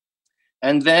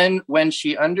 And then when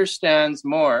she understands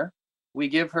more, we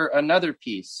give her another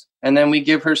piece, and then we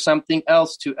give her something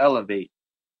else to elevate.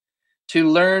 To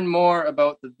learn more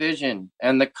about the vision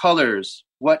and the colors,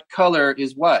 what color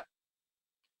is what,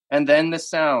 and then the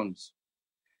sounds.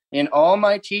 In all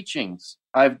my teachings,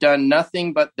 I've done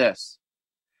nothing but this.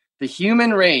 The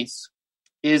human race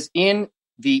is in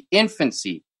the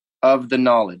infancy of the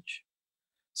knowledge.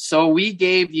 So we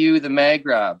gave you the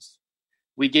magravs.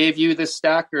 We gave you the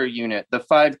stacker unit, the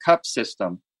 5-cup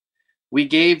system. We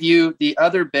gave you the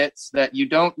other bits that you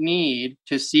don't need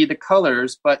to see the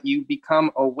colors, but you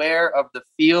become aware of the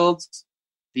fields,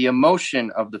 the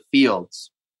emotion of the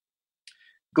fields.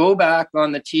 Go back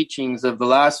on the teachings of the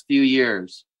last few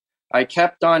years. I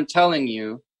kept on telling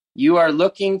you, you are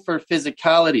looking for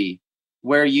physicality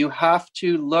where you have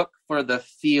to look for the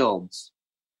fields.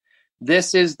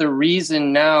 This is the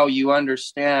reason now you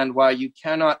understand why you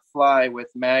cannot fly with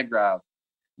Magrav,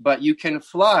 but you can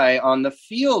fly on the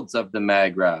fields of the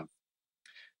Magrav.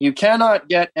 You cannot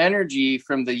get energy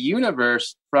from the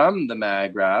universe from the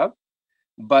Magrav,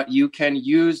 but you can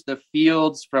use the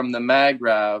fields from the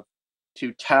Magrav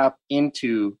to tap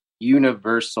into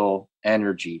universal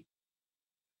energy.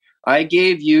 I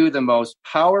gave you the most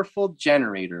powerful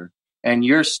generator, and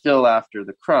you're still after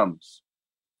the crumbs.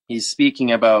 He's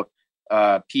speaking about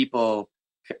people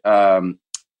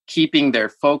keeping their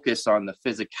focus on the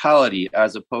physicality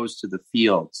as opposed to the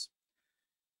fields.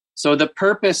 So the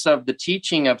purpose of the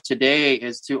teaching of today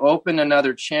is to open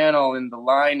another channel in the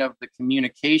line of the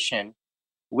communication,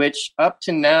 which up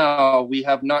to now we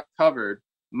have not covered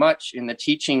much in the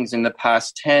teachings in the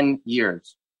past 10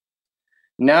 years.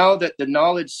 Now that the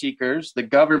knowledge seekers, the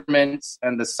governments,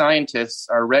 and the scientists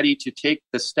are ready to take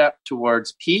the step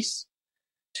towards peace,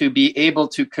 to be able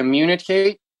to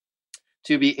communicate,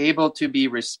 to be able to be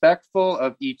respectful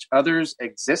of each other's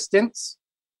existence,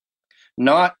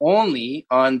 not only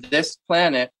on this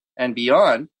planet and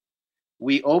beyond,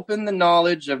 we open the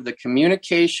knowledge of the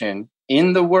communication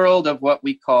in the world of what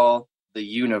we call the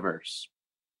universe.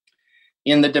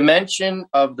 In the dimension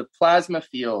of the plasma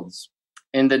fields,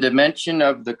 in the dimension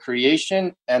of the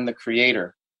creation and the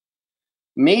creator.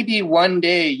 Maybe one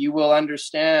day you will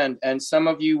understand, and some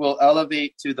of you will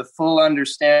elevate to the full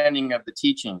understanding of the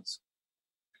teachings.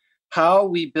 How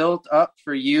we built up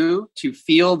for you to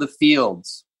feel the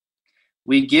fields.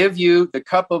 We give you the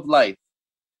cup of life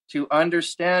To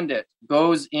understand it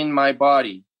goes in my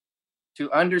body.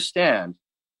 To understand,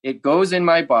 it goes in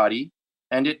my body,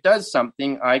 and it does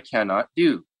something I cannot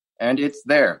do, and it's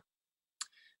there.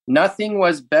 Nothing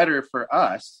was better for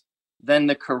us than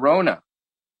the corona,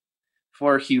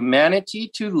 for humanity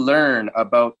to learn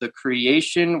about the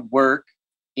creation work,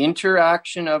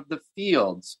 interaction of the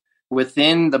fields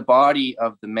within the body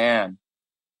of the man.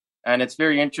 And it's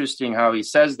very interesting how he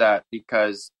says that,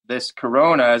 because this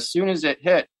corona, as soon as it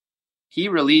hit, he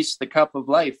released the cup of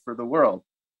life for the world.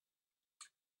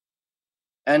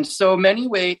 And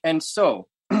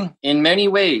in many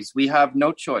ways, we have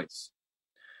no choice.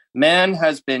 Man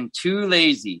has been too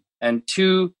lazy and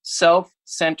too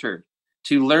self-centered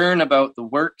to learn about the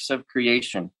works of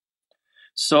creation.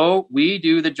 So we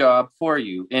do the job for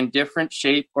you in different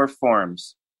shape or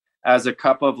forms, as a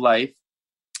cup of life,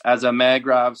 as a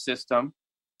Magrav system,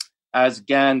 as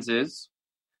Ganses,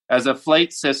 as a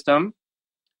flight system,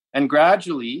 and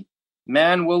gradually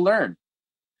man will learn.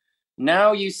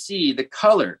 Now you see the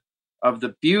color of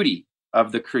the beauty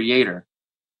of the Creator.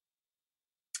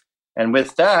 And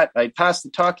with that, I pass the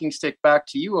talking stick back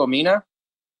to you, Omena.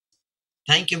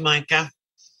 Thank you, Micah,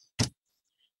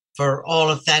 for all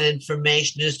of that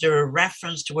information. Is there a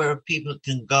reference to where people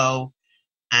can go?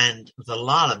 And with a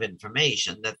lot of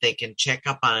information that they can check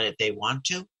up on it if they want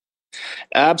to.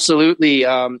 Absolutely.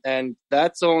 And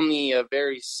that's only a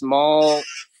very small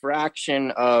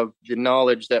fraction of the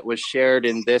knowledge that was shared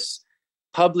in this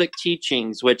public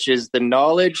teachings, which is the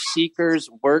Knowledge Seekers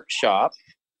Workshop,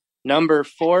 number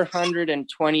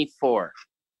 424.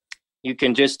 You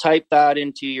can just type that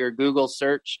into your Google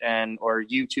search or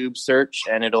YouTube search,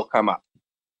 and it'll come up.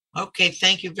 Okay,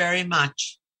 thank you very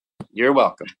much. You're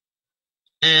welcome.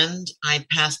 And I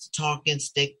pass the talking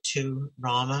stick to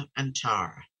Rama and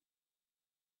Tara.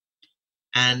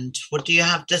 And what do you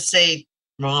have to say,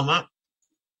 Rama?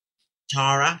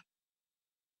 Tara?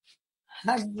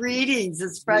 Greetings,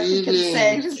 as Frankie can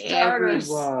say to starters.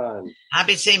 Everyone.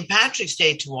 Happy St. Patrick's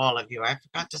Day to all of you. I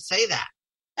forgot to say that.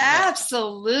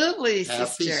 Absolutely, Happy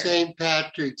sister. St.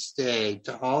 Patrick's Day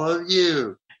to all of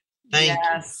you. Thank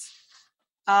you.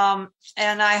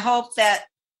 And I hope that,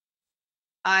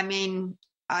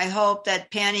 I hope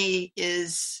that Penny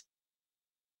is,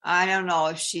 I don't know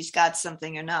if she's got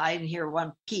something or not. I didn't hear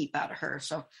one peep out of her.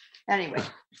 So anyway.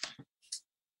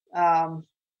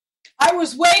 I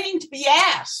was waiting to be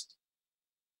asked.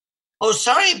 Oh,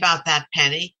 sorry about that,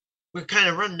 Penny. We're kind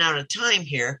of running out of time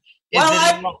here.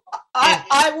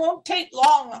 I won't take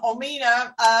long,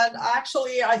 Omena.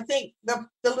 Actually, I think the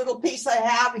little piece I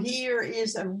have here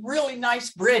is a really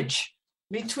nice bridge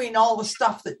between all the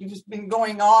stuff that has been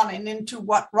going on and into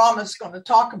what Rama's going to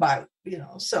talk about,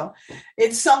 So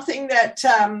it's something that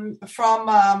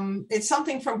it's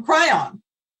something from Cryon.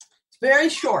 It's very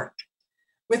short.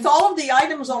 With all of the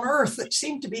items on Earth that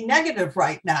seem to be negative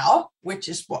right now, which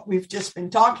is what we've just been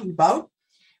talking about,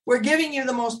 we're giving you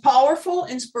the most powerful,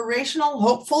 inspirational,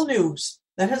 hopeful news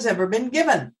that has ever been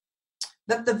given.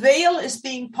 That the veil is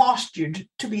being postured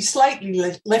to be slightly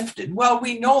lifted. Well,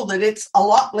 we know that it's a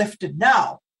lot lifted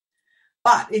now,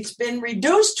 but it's been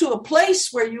reduced to a place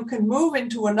where you can move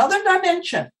into another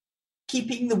dimension,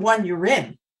 keeping the one you're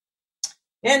in.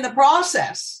 In the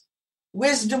process,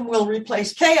 wisdom will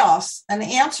replace chaos, and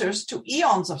answers to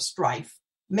eons of strife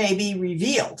may be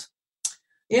revealed.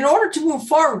 In order to move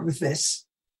forward with this,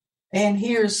 and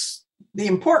here's the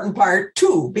important part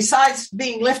too, besides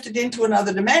being lifted into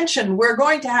another dimension, we're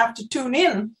going to have to tune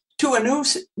in to a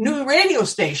new radio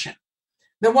station,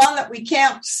 the one that we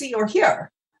can't see or hear,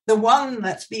 the one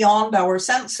that's beyond our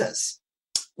senses.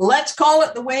 Let's call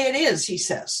it the way it is, he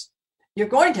says. You're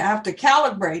going to have to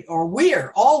calibrate, or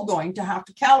we're all going to have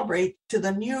to calibrate to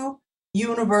the new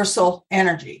universal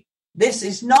energy. This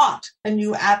is not a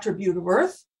new attribute of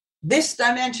Earth. This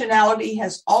dimensionality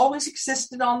has always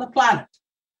existed on the planet,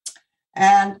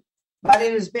 but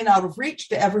it has been out of reach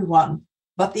to everyone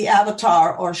but the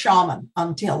avatar or shaman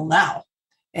until now.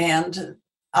 And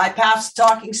I pass the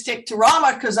talking stick to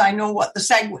Rama because I know what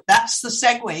that's the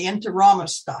segue into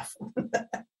Rama's stuff.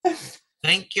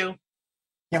 Thank you.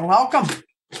 You're welcome.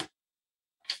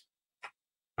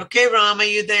 Okay, Rama,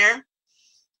 you there?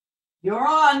 You're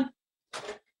on.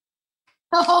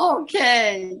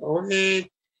 Okay. Okay.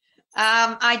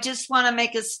 I just want to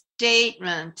make a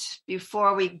statement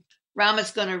before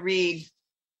Rama's going to read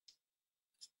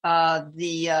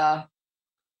the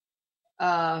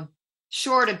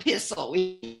short epistle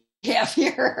we have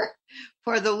here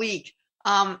for the week,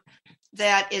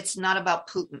 that it's not about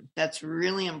Putin. That's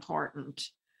really important.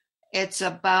 It's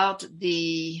about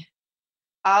the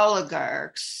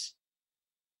oligarchs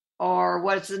or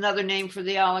what's another name for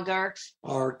the oligarchs?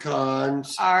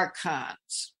 Archons.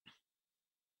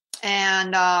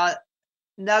 And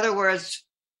in other words,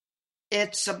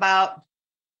 it's about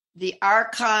the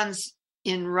archons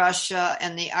in Russia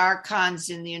and the archons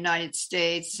in the United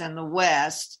States and the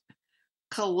West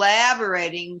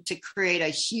collaborating to create a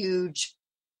huge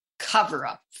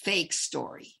cover-up, fake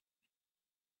story.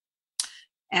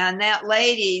 And that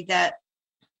lady that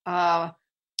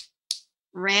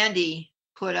Randy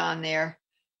put on there,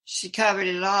 she covered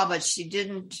it all, but she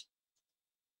didn't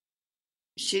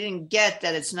get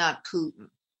that it's not Putin.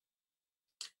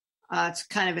 It's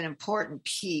kind of an important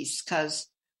piece because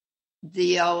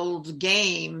the old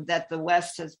game that the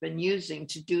West has been using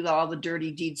to do all the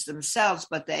dirty deeds themselves,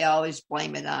 but they always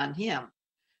blame it on him.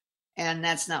 And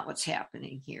that's not what's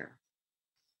happening here.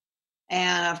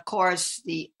 And of course,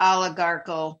 the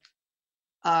oligarchical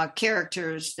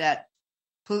characters that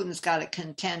Putin's got to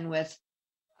contend with,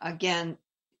 again,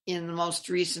 in the most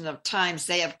recent of times,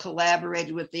 they have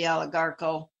collaborated with the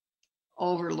oligarchical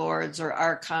overlords or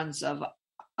archons of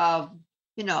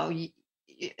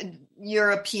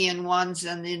European ones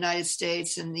and the United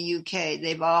States and the UK.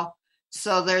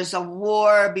 So there's a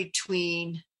war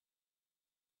between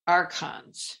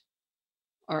archons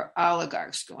or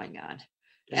oligarchs going on.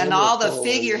 And all the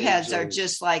figureheads are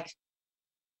just like,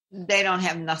 they don't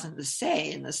have nothing to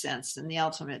say in the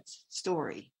ultimate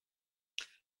story.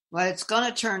 But it's going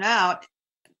to turn out,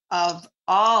 of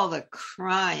all the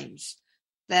crimes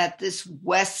that this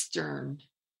Western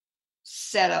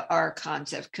set of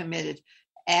archons have committed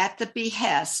at the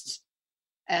behest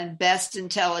and best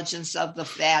intelligence of the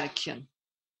Vatican.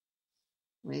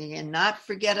 We cannot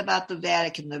forget about the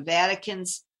Vatican. The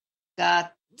Vatican's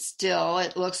got still,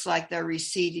 it looks like they're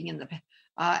receding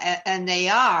and they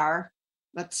are,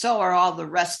 but so are all the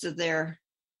rest of their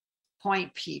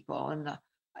point people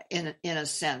in a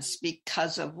sense,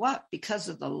 because of what? Because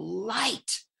of the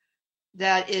light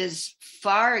that is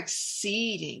far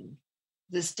exceeding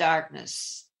this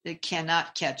darkness. It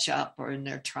cannot catch up, or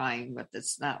they're trying, but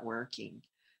it's not working.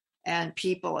 And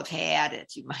people have had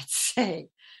it, you might say.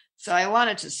 So I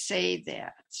wanted to say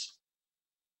that.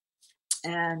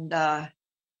 And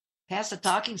pass the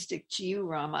talking stick to you,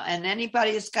 Rama. And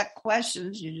anybody that's got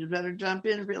questions, you better jump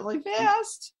in really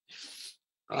fast.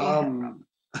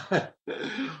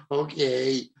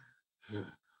 Okay.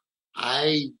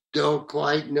 I don't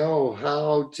quite know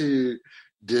how to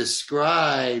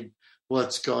describe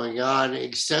what's going on,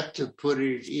 except to put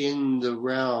it in the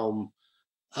realm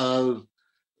of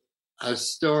a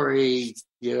story,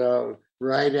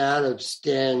 right out of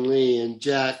Stan Lee and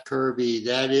Jack Kirby.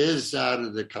 That is out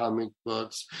of the comic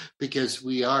books, because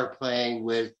we are playing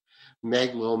with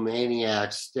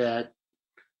megalomaniacs that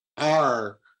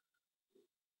are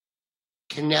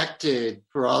connected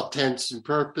for all intents and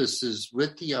purposes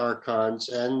with the archons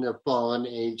and the fallen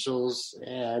angels,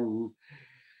 and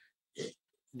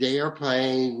they are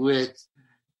playing with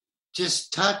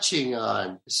just touching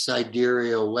on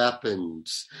sidereal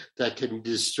weapons that can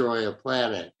destroy a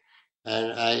planet.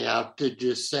 And I have to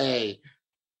just say,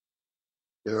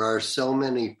 there are so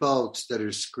many folks that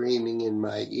are screaming in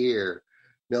my ear,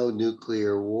 no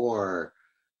nuclear war.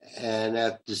 And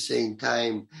at the same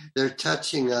time, they're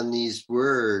touching on these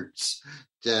words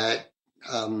that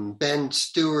Ben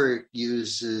Stewart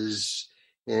uses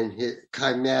in his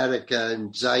Chimatica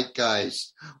and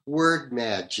Zeitgeist, word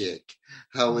magic,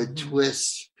 how it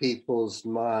twists people's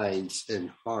minds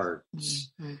and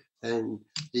hearts. And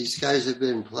these guys have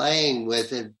been playing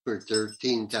with it for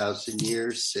 13,000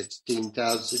 years,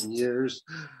 16,000 years.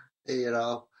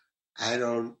 I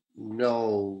don't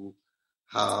know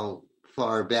how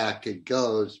far back it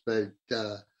goes, but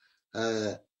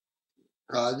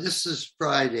this is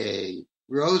Friday.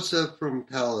 Rosa from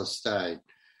Palestine.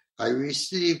 I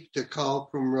received a call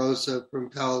from Rosa from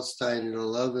Palestine at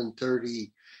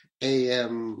 11:30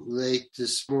 a.m. late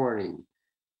this morning.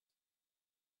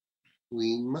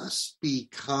 We must be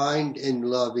kind and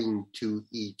loving to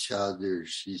each other,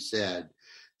 she said.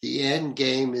 The end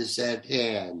game is at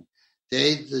hand.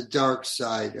 They, the dark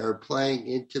side, are playing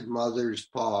into Mother's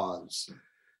paws.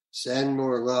 Send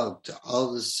more love to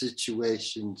all the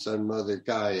situations on Mother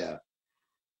Gaia.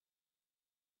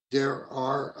 There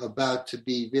are about to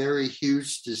be very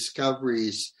huge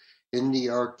discoveries in the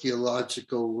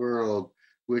archaeological world,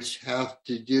 which have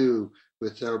to do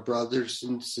with our brothers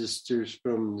and sisters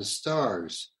from the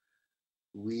stars.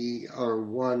 We are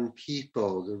one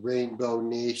people, the rainbow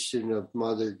nation of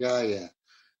Mother Gaia.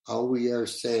 All we are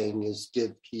saying is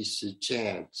give peace a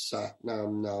chance. Sat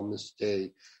Nam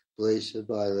Namaste, blaze of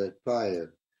violet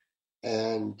fire.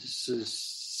 And this is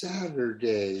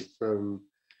Saturday from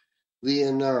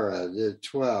Leonora, the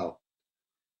 12th.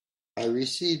 I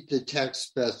received the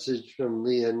text message from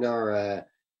Leonora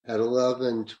at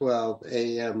 11:12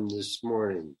 a.m. this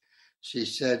morning. She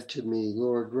said to me,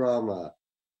 Lord Rama,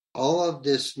 all of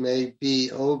this may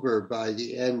be over by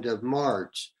the end of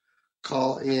March.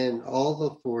 Call in all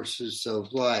the forces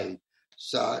of light.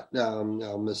 Sat Nam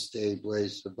Namaste,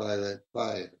 blaze the violet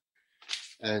fire.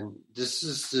 And this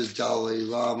is the Dalai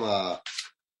Lama.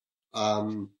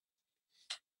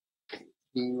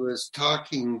 He was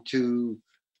talking to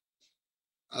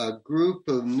a group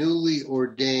of newly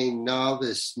ordained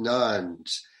novice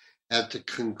nuns at the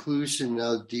conclusion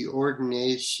of the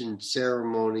ordination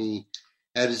ceremony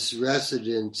at his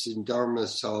residence in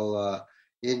Dharamsala,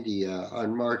 India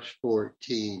on March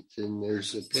 14th. And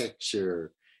there's a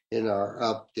picture in our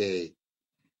update.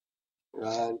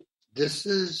 This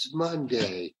is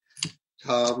Monday,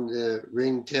 Tom the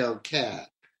Ringtail Cat.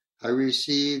 I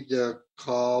received a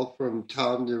call from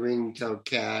Tom the Ringtail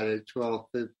Cat at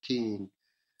 12:15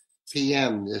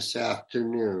 p.m. this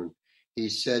afternoon. He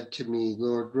said to me,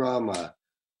 Lord Rama,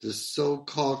 the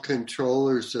so-called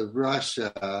controllers of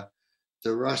Russia,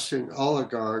 the Russian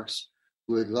oligarchs,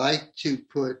 would like to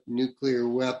put nuclear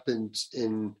weapons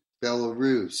in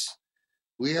Belarus.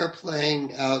 We are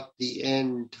playing out the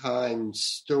end time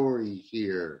story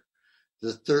here.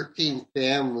 The 13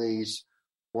 families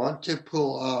want to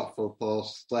pull off a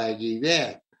false flag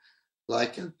event,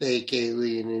 like a fake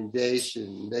alien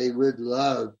invasion. They would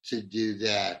love to do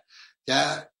that.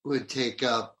 That would take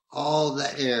up all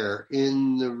the air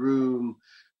in the room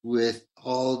with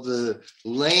all the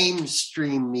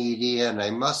lamestream media, and I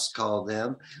must call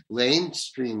them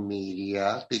lamestream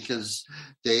media because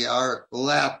they are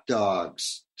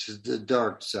lapdogs to the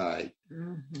dark side.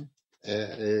 Mm-hmm.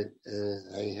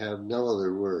 I have no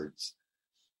other words.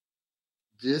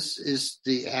 This is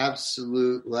the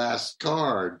absolute last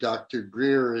card. Dr.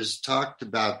 Greer has talked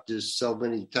about this so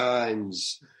many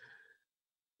times.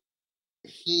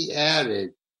 He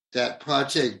added that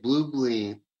Project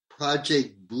Bluebeam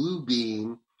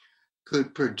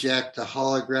could project a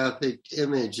holographic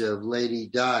image of Lady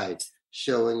Di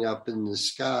showing up in the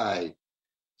sky.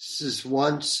 This is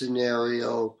one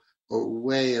scenario or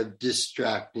way of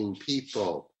distracting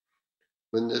people.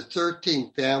 When the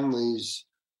 13 families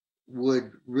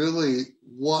would really,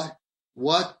 what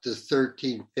the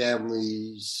 13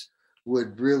 families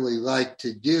would really like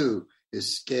to do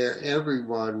is scare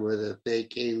everyone with a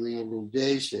fake alien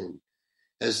invasion.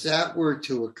 As that were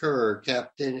to occur,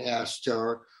 Captain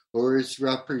Ashtar or his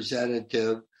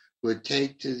representative would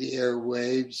take to the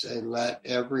airwaves and let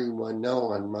everyone know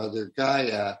on Mother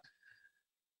Gaia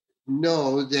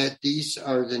know that these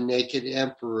are the naked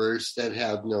emperors that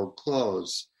have no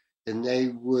clothes, and they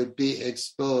would be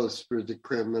exposed for the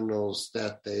criminals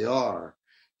that they are.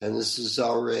 And this is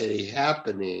already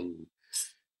happening.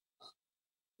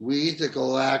 We, the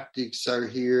Galactics, are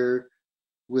here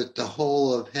with the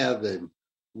whole of heaven.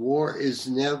 War is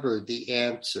never the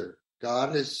answer.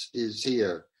 Goddess is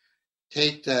here.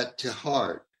 Take that to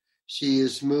heart. She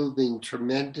is moving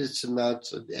tremendous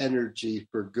amounts of energy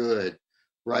for good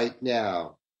right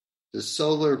now. The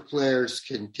solar flares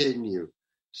continue.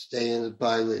 Stay in the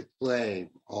violet flame.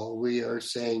 All we are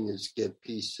saying is give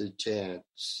peace a chance.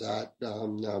 Sat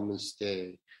Nam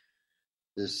Namaste.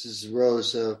 This is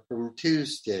Rosa from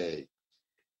Tuesday.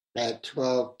 At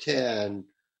 12:10,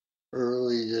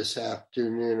 early this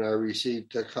afternoon, I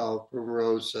received a call from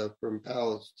Rosa from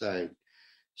Palestine.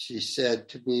 She said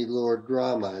to me, Lord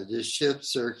Rama, the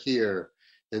ships are here,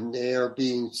 and they are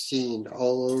being seen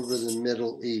all over the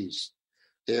Middle East.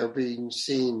 They are being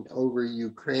seen over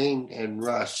Ukraine and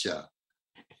Russia.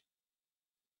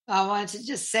 I wanted to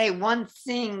just say one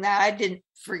thing that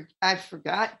I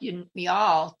forgot we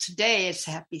all. Today is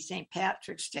Happy St.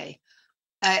 Patrick's Day.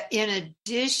 In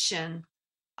addition,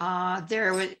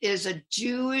 there is a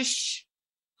Jewish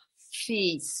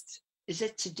feast. Is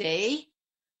it today?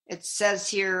 It says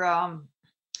here,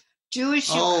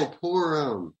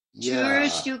 Purim. Yeah.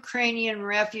 Jewish Ukrainian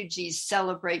refugees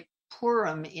celebrate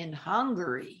Purim in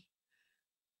Hungary.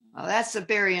 Well, that's a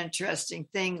very interesting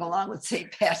thing along with St.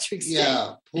 Patrick's Day.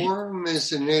 Yeah, Purim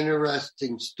is an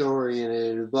interesting story, and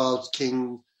it involves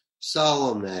King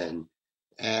Solomon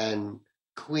and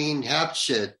Queen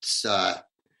Hatshepsut.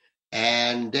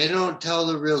 And they don't tell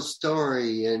the real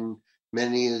story in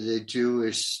many of the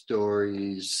Jewish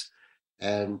stories.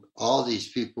 And all these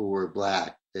people were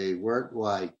black. They weren't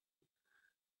white.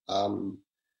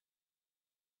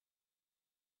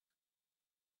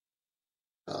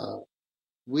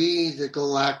 We, the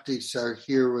Galactics, are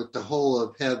here with the whole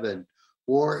of heaven.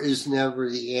 War is never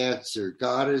the answer.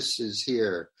 Goddess is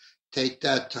here. Take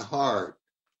that to heart.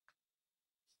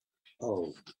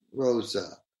 Oh,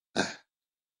 Rosa.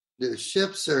 The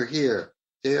ships are here.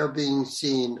 They are being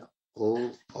seen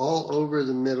all over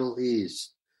the Middle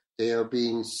East. They are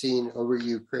being seen over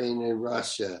Ukraine and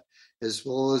Russia, as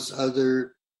well as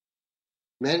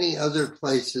many other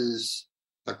places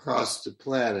across the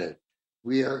planet.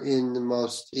 We are in the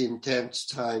most intense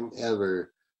time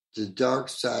ever. The dark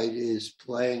side is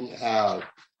playing out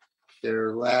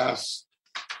their last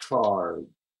card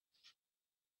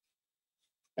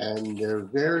and their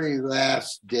very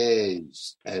last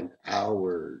days and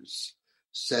hours.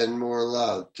 Send more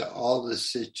love to all the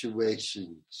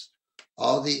situations.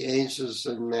 All the angels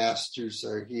and masters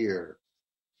are here.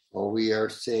 All we are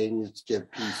saying is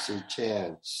give peace a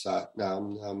chance. Sat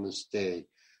Nam Namaste.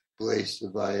 Blaze the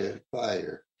violet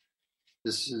fire.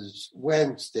 This is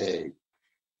Wednesday.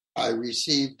 I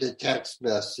received a text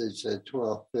message at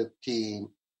 12:15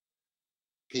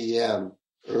 p.m.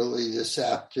 early this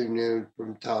afternoon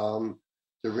from Tom,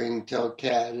 the ringtail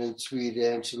cat, and Sweet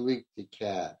Angelique the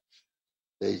cat.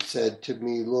 They said to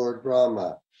me, Lord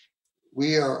Rama,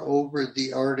 we are over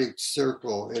the Arctic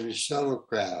Circle in a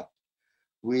shuttlecraft.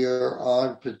 We are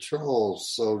on patrol,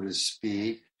 so to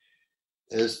speak,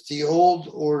 as the old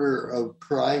order of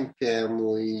crime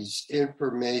families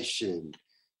information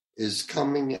is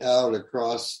coming out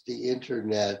across the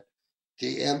internet.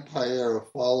 The empire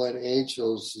of fallen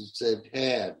angels is at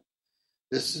hand.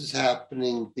 This is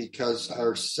happening because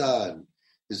our sun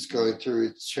is going through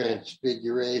its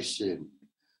transfiguration.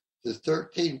 The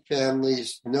 13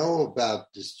 families know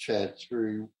about this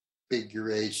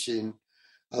transfiguration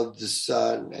of the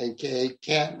sun, and they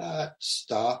cannot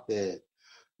stop it,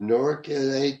 nor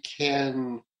can they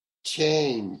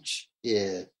change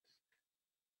it,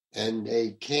 and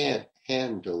they can't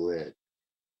handle it.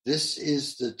 This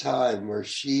is the time where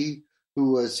she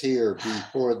who was here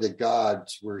before the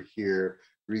gods were here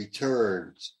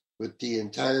returns with the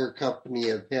entire company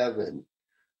of heaven.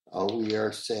 All we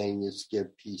are saying is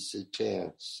give peace a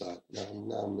chance. Satnam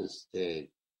Namaste.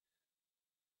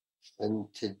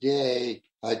 And today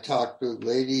I talked with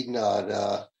Lady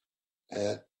Nada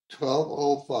at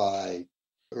 12:05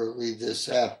 early this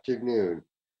afternoon.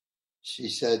 She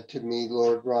said to me,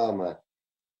 Lord Rama,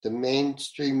 the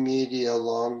mainstream media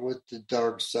along with the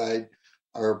dark side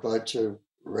are a bunch of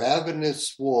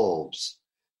ravenous wolves.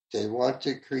 They want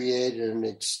to create an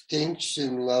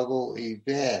extinction level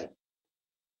event.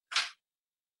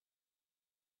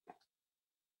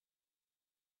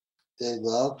 They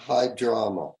love high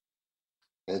drama.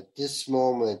 At this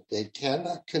moment, they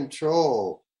cannot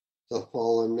control the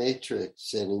fallen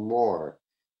matrix anymore.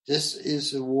 This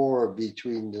is a war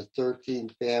between the 13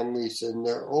 families and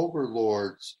their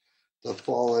overlords, the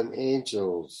fallen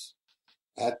angels.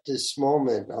 At this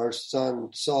moment, our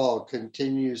son Saul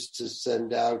continues to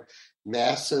send out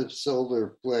massive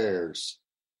solar flares.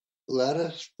 Let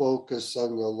us focus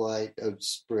on the light of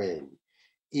spring,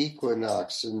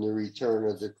 equinox, and the return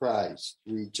of the Christ.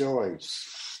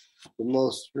 Rejoice. The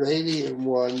most radiant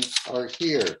ones are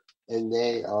here, and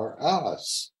they are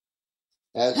us.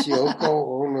 As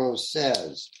Yoko Ono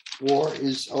says, war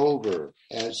is over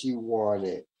as you want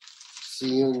it.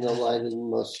 See you in the light of the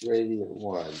most radiant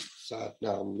one.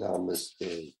 Satnam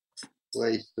Namaste.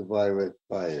 Blaze the violet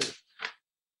fire.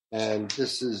 And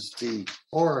this is the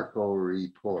Oracle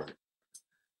report.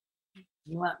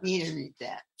 You want me to read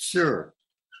that? Sure.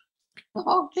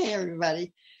 Okay,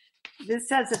 everybody. This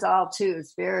says it all, too.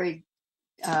 It's very...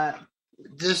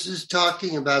 This is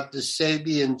talking about the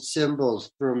Sabian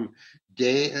symbols from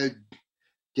Dane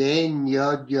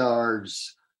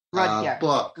Rudyard's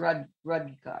book.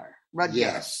 Rudgar.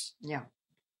 Yes. Yeah.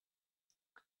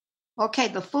 Okay,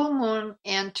 the full moon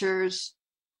enters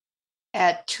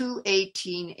at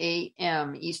 2:18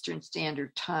 a.m. Eastern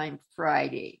Standard Time,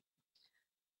 Friday.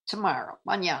 Tomorrow,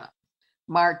 mañana,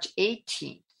 March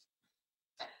 18th,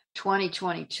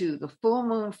 2022. The full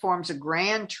moon forms a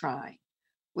grand trine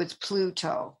with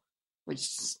Pluto, which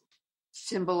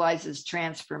symbolizes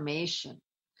transformation,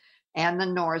 and the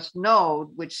North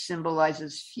Node, which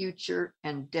symbolizes future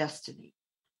and destiny.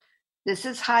 This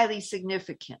is highly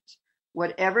significant.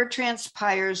 Whatever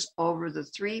transpires over the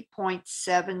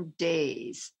 3.7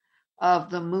 days of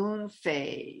the moon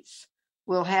phase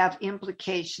will have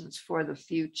implications for the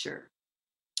future.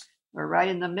 We're right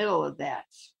in the middle of that.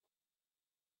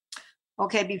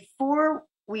 Okay, before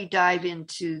we dive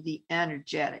into the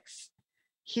energetics,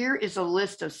 here is a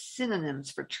list of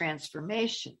synonyms for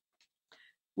transformation.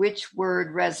 Which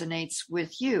word resonates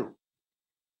with you?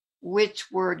 Which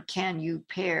word can you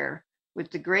pair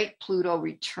with the great Pluto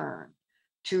return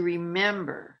to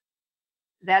remember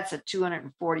that's a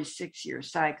 246-year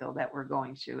cycle that we're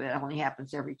going through. It only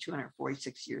happens every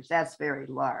 246 years. That's a very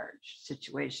large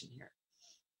situation here.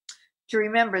 To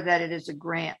remember that it is a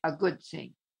good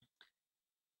thing.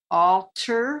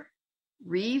 Alter,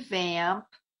 revamp,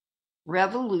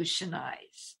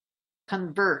 revolutionize,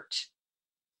 convert,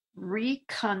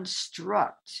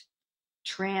 reconstruct,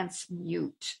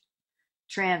 transmute,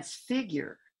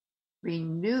 transfigure,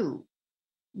 renew,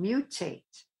 mutate,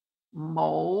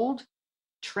 mold,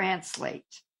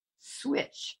 translate,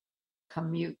 switch,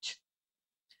 commute.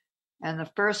 And the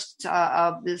first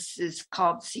of this is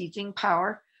called seizing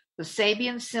power. The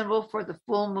Sabian symbol for the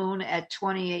full moon at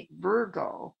 28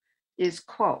 Virgo is,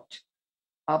 quote,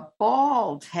 a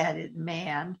bald-headed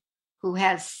man who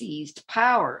has seized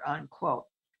power, unquote.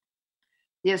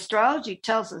 The astrology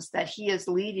tells us that he is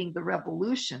leading the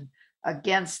revolution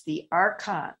against the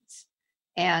archons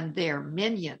and their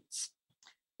minions.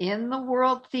 In the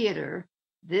world theater,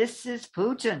 this is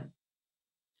Putin.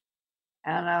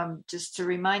 And just to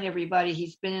remind everybody,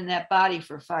 he's been in that body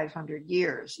for 500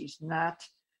 years. He's not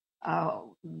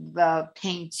the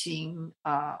painting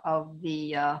of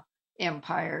the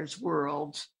empire's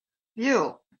world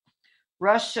view.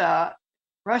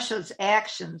 Russia's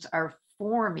actions are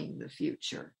forming the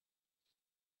future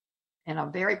in a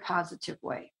very positive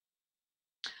way.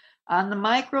 On the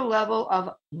micro level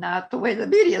of, not the way the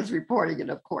media is reporting it,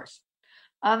 of course,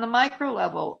 on the micro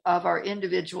level of our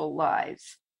individual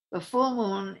lives, the full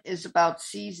moon is about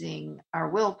seizing our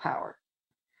willpower.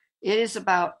 It is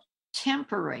about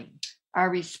tempering our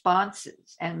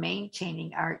responses and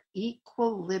maintaining our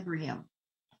equilibrium.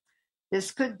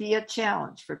 This could be a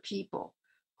challenge for people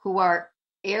who are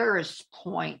Eris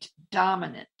point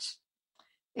dominant.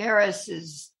 Eris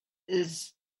is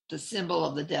the symbol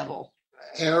of the devil.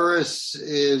 Eris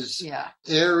is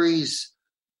Aries'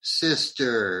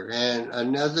 sister, and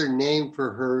another name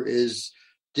for her is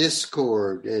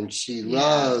discord, and she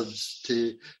loves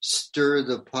to stir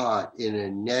the pot in a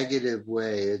negative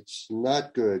way. It's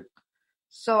not good.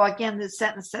 So again, this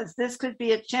sentence says this could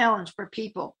be a challenge for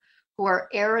people who are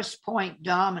Eris point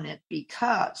dominant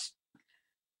because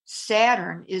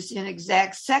Saturn is in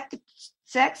exact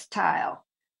sextile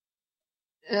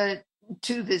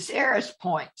to this Eris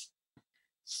point.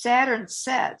 Saturn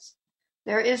says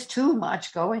there is too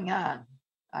much going on.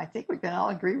 I think we can all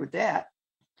agree with that.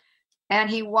 And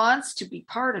he wants to be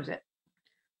part of it.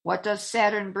 What does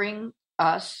Saturn bring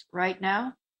us right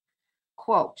now?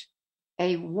 Quote,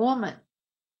 a woman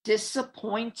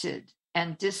disappointed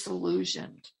and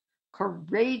disillusioned,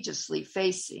 courageously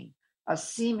facing a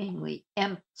seemingly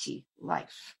empty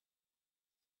life.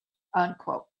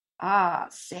 Unquote. Ah,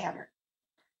 Saturn.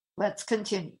 Let's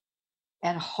continue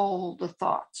and hold the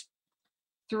thought.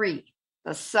 3,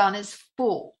 the sun is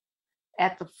full.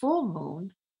 At the full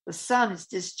moon, the sun is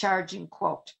discharging,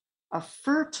 quote, a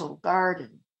fertile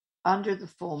garden under the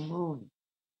full moon.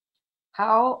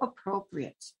 How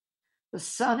appropriate. The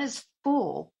sun is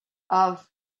full of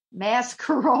mass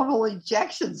coronal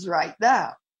ejections right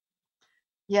now.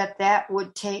 Yet that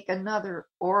would take another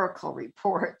oracle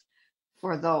report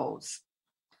for those.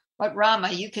 But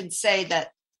Rama, you can say that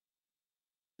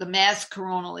the mass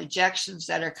coronal ejections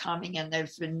that are coming, and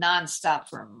they've been nonstop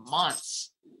for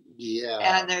months. Yeah.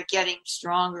 And they're getting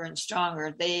stronger and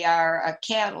stronger. They are a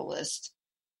catalyst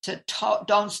to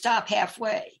don't stop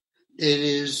halfway. It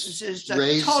is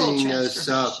raising us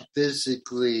up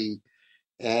physically,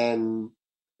 and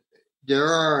there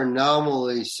are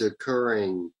anomalies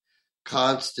occurring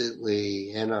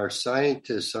constantly, and our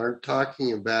scientists aren't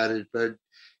talking about it, but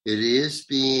it is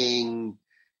being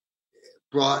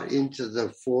brought into the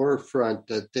forefront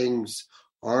that things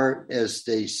aren't as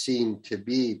they seem to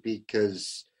be,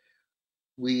 because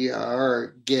we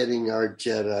are getting our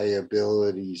Jedi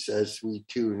abilities as we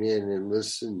tune in and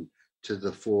listen to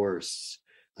the Force.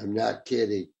 I'm not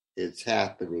kidding. It's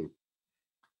happening.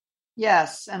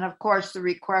 Yes. And of course, the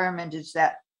requirement is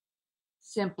that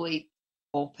simply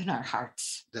open our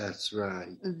hearts. That's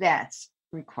right. That's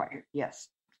required. Yes.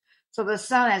 So the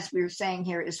sun, as we were saying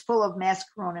here, is full of mass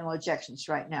coronal ejections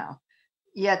right now.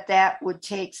 Yet that would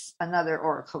take another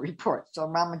oracle report. So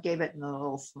Rama gave it in a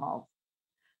little small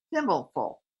symbol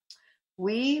full.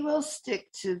 We will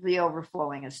stick to the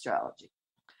overflowing astrology.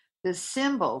 The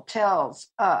symbol tells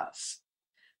us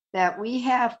that we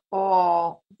have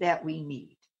all that we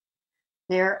need.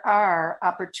 There are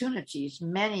opportunities,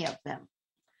 many of them,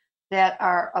 that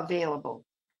are available.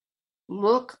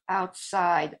 Look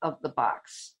outside of the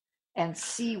box and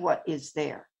see what is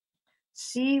there.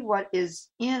 See what is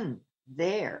in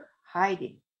there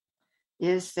hiding.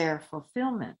 Is there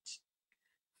fulfillment?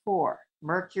 4,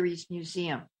 Mercury's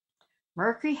Museum.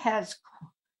 Mercury has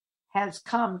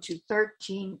come to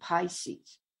 13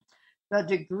 Pisces, the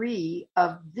degree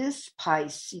of this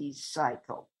Pisces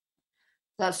cycle.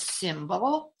 The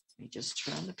symbol, let me just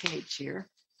turn the page here.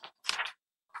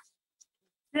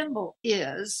 Symbol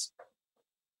is,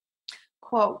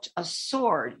 quote, a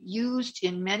sword used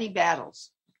in many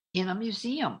battles in a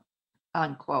museum,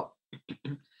 unquote.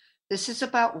 This is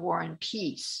about war and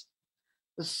peace.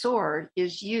 The sword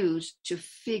is used to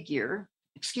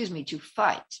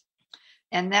fight,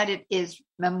 and that it is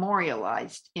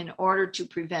memorialized in order to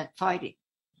prevent fighting.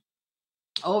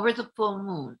 Over the full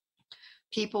moon,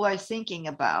 people are thinking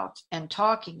about and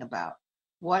talking about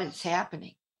what is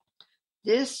happening.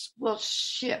 This will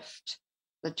shift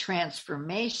the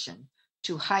transformation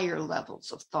to higher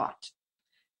levels of thought.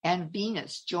 And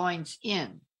Venus joins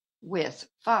in with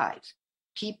 5.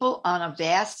 People on a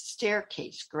vast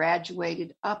staircase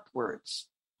graduated upwards.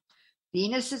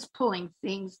 Venus is pulling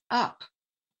things up.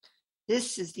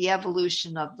 This is the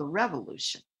evolution of the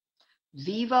revolution.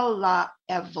 Viva la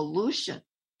evolution.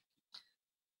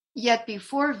 Yet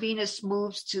before Venus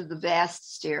moves to the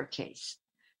vast staircase,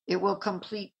 it will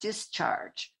complete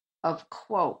discharge of,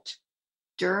 quote,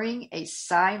 during a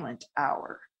silent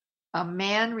hour, a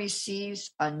man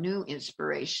receives a new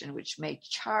inspiration which may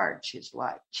change his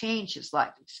life,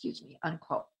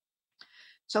 unquote.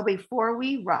 So before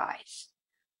we rise,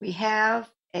 we have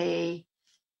a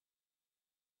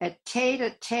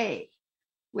tete-a-tete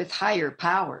with higher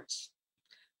powers.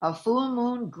 A full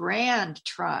moon grand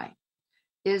trine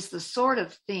is the sort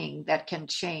of thing that can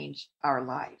change our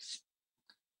lives.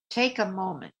 Take a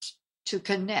moment to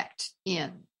connect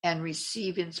in and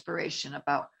receive inspiration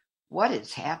about what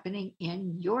is happening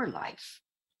in your life.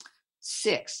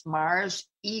 6, Mars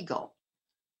Eagle.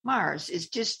 Mars is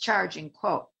discharging,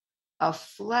 quote, a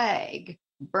flag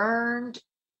turned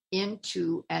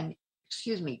into an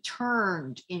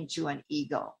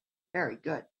eagle. Very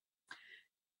good.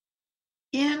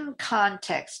 In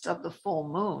context of the full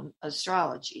moon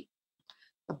astrology,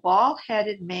 the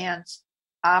bald-headed man's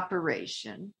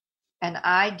operation, an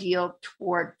ideal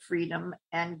toward freedom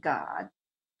and God,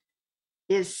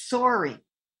 is soaring.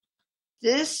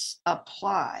 This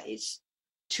applies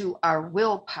to our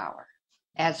willpower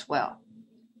as well.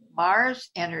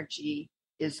 Mars energy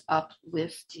is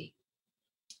uplifting.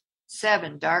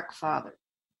 7, Dark Father.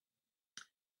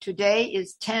 Today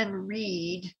is 10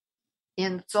 Reed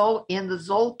in the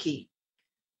Zolki.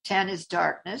 10 is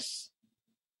darkness,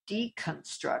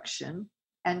 deconstruction,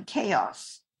 and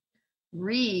chaos.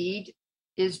 Reed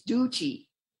is duty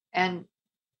and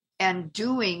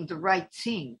doing the right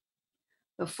thing.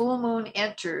 The full moon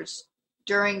enters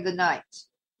during the night,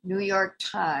 New York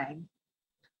time,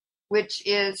 which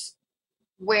is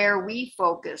where we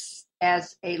focus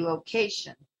as a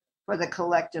location for the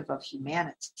collective of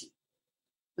humanity.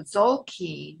 The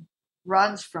Zolkeen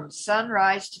runs from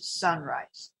sunrise to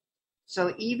sunrise.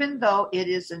 So even though it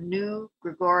is a new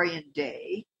Gregorian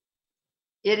day,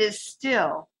 it is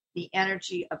still the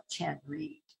energy of 10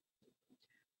 Reed.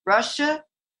 Russia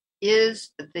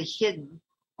is the hidden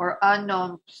or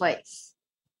unknown place.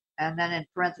 And then in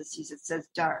parentheses, it says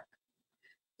dark.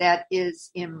 That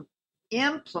is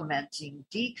implementing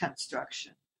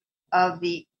deconstruction of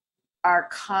the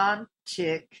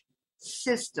archontic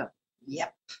system.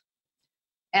 Yep.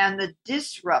 And the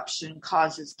disruption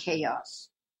causes chaos.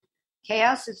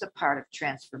 Chaos is a part of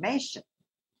transformation.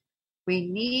 We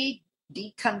need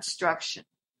deconstruction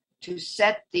to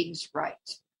set things right.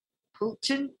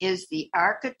 Putin is the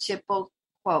archetypal,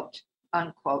 quote,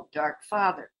 unquote, Dark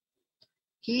Father.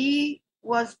 He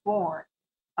was born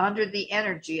under the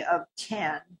energy of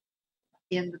 10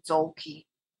 in the Zolki.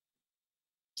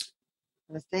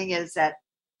 The thing is that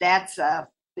that's a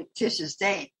fictitious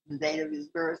date, the date of his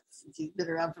birth, since he's been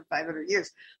around for 500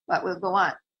 years. But we'll go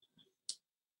on.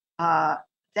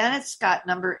 Then it's got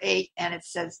number 8, and it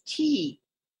says T.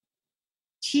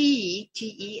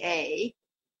 T-E-A,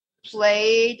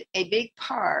 played a big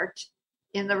part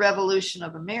in the Revolution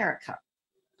of America.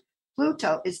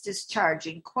 Pluto is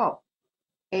discharging, quote,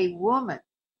 a woman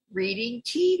reading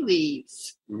tea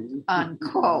leaves,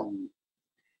 unquote.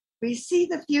 We see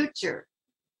the future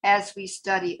as we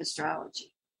study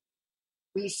astrology.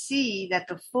 We see that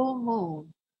the full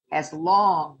moon has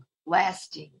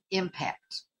long-lasting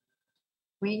impact.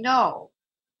 We know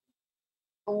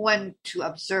when to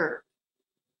observe,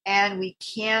 and we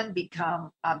can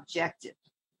become objective,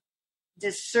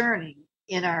 discerning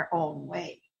in our own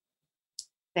way.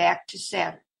 Back to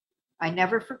Saturn. I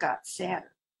never forgot Saturn,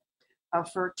 a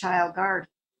fertile garden,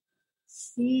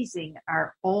 seizing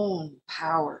our own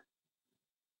power.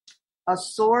 A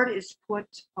sword is put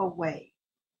away.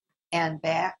 and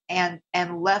back and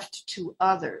left to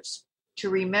others to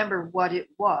remember what it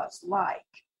was like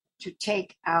to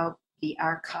take out the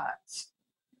archons.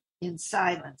 In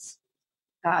silence,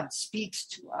 God speaks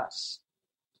to us.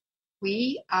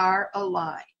 We are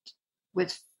aligned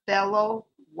with fellow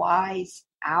wise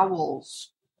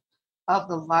owls of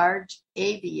the large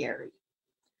aviary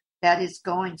that is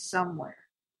going somewhere.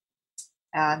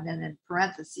 And then in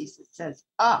parentheses it says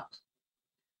up.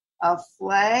 A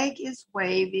flag is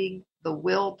waving the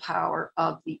willpower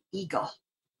of the eagle.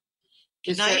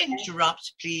 Can I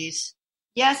interrupt, please?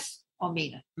 Yes,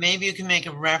 Omena. Maybe you can make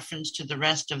a reference to the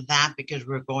rest of that because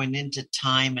we're going into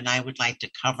time and I would like to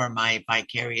cover my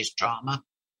vicarious trauma.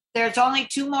 There's only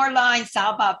 2 more lines.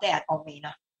 How about that,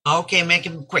 Omena? Okay, make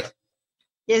them quick.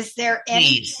 Is there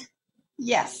Please.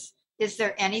 Yes. Is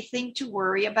there anything to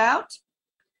worry about?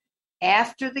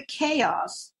 After the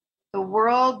chaos, the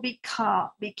world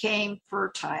became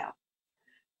fertile.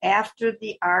 After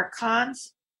the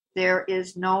archons, there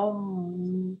is no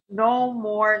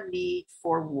more need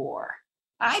for war.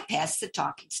 I pass the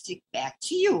talking stick back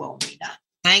to you, Omena.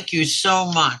 Thank you so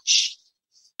much.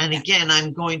 And again,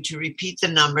 I'm going to repeat the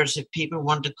numbers if people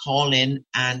want to call in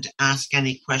and ask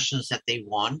any questions that they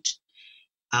want.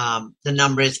 The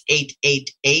number is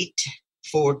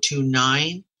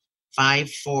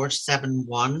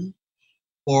 888-429-5471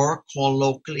 or call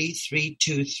locally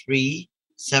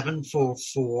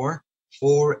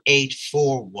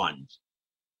 323-744-4841.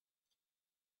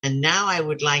 And now I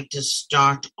would like to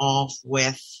start off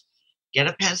with, get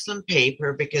a pencil and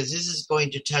paper because this is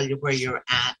going to tell you where you're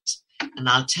at. And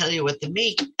I'll tell you what by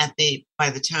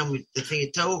the time the thing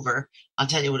is over, I'll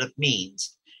tell you what it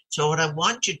means. So what I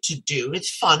want you to do,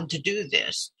 it's fun to do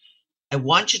this. I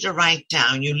want you to write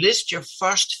down, you list your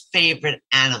first favorite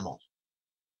animal.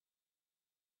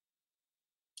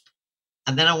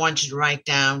 And then I want you to write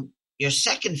down your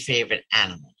second favorite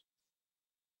animal.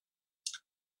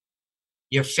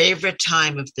 Your favorite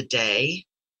time of the day.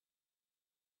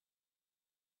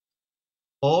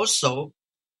 Also,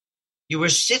 you were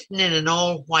sitting in an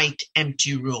all-white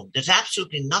empty room. There's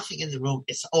absolutely nothing in the room.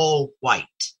 It's all white.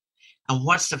 And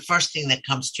what's the first thing that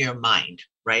comes to your mind?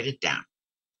 Write it down.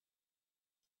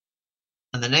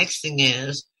 And the next thing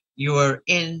is, you are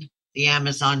in the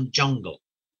Amazon jungle.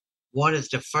 What is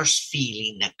the first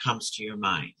feeling that comes to your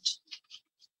mind?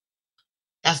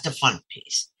 That's the fun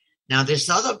piece. Now, this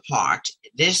other part,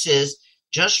 this is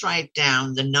just write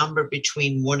down the number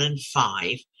between 1 and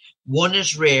 5. 1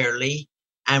 is rarely,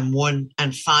 and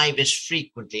 5 is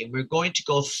frequently. And we're going to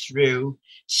go through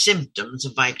symptoms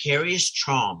of vicarious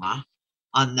trauma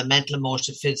on the mental,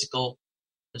 emotional, physical,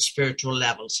 and spiritual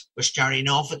levels. We're starting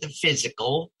off with the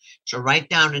physical. So write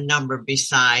down a number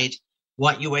beside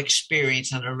what you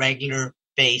experience on a regular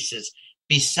basis,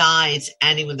 besides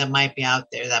anyone that might be out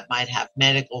there that might have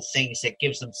medical things that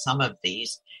gives them some of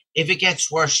these. If it gets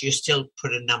worse, you still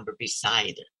put a number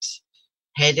beside it.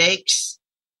 Headaches,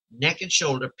 neck and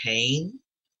shoulder pain,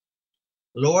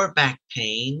 lower back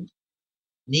pain,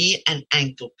 knee and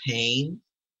ankle pain,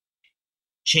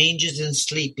 changes in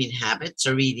sleeping habits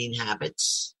or eating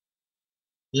habits,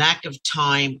 lack of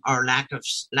time or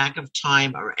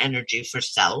energy for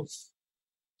self,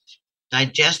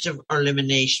 digestive or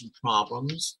elimination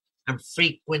problems, and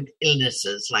frequent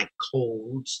illnesses like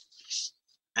colds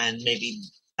and maybe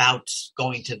bouts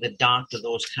going to the doctor,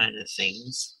 those kind of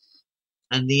things.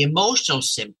 And the emotional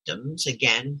symptoms,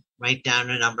 again, write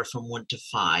down a number from 1 to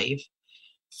 5.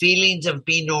 Feelings of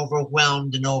being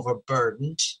overwhelmed and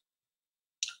overburdened.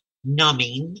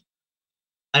 Numbing.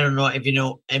 I don't know if you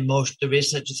know there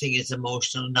is such a thing as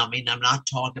emotional numbing. I'm not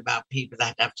talking about people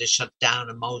that have to shut down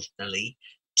emotionally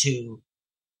to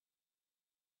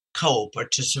cope or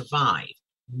to survive.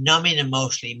 Numbing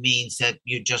emotionally means that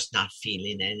you're just not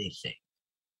feeling anything.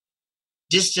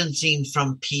 Distancing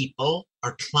from people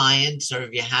or clients, or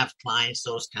if you have clients,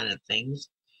 those kind of things.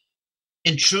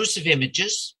 Intrusive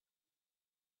images.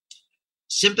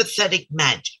 Sympathetic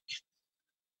magic.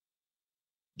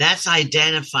 That's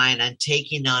identifying and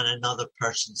taking on another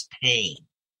person's pain.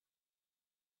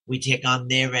 We take on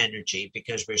their energy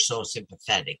because we're so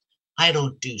sympathetic. I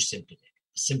don't do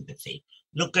sympathy.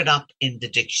 Look it up in the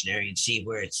dictionary and see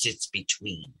where it sits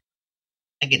between.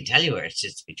 I can tell you where it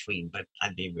sits between, but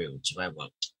I'd be rude, so I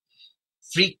won't.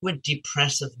 Frequent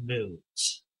depressive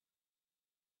moods.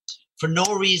 For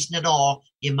no reason at all,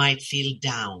 you might feel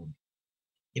down.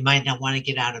 You might not want to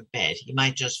get out of bed. You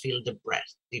might just feel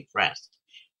depressed.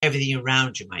 Everything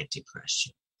around you might depress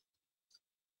you.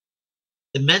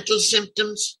 The mental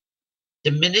symptoms,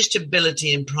 diminished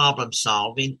ability in problem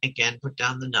solving. Again, put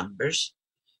down the numbers.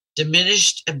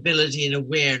 Diminished ability and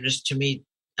awareness to meet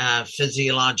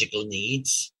physiological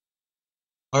needs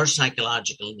or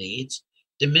psychological needs,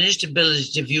 diminished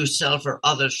ability to view self or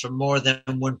others from more than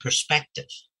one perspective,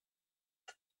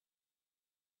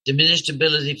 diminished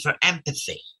ability for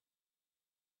empathy,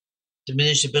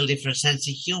 diminished ability for a sense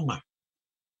of humor.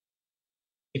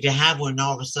 If you have one,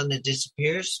 all of a sudden it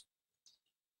disappears,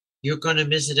 you're going to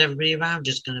miss it. Everybody around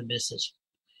is going to miss it.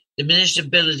 Diminished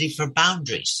ability for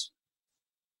boundaries,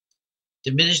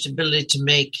 diminished ability to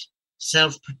make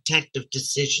self-protective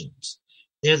decisions.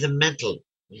 They're the mental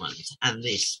ones. And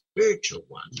the spiritual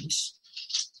ones,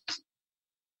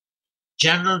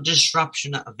 general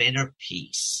disruption of inner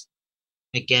peace.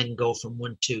 Again, go from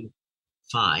 1 to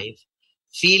 5.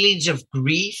 Feelings of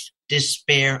grief,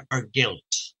 despair, or guilt.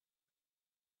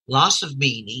 Loss of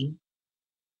meaning,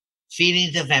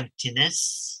 feelings of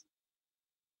emptiness,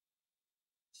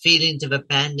 feelings of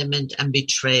abandonment and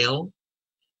betrayal,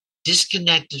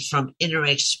 disconnected from inner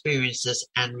experiences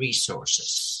and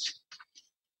resources.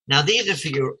 Now, these are for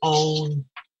your own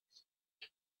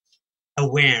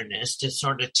awareness to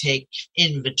sort of take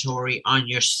inventory on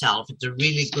yourself. It's a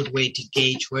really good way to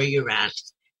gauge where you're at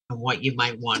and what you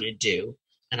might want to do.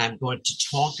 And I'm going to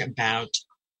talk about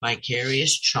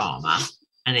vicarious trauma.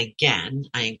 And again,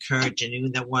 I encourage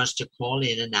anyone that wants to call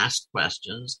in and ask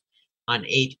questions on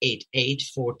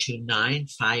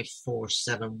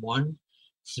 888-429-5471,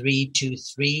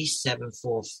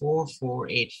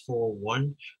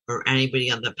 323-744-4841, or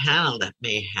anybody on the panel that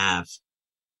may have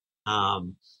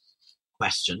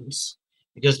questions.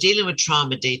 Because dealing with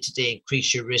trauma day to day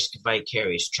increase your risk of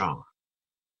vicarious trauma.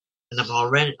 And I've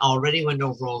already went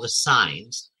over all the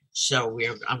signs, so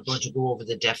I'm going to go over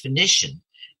the definition.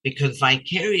 Because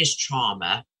vicarious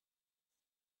trauma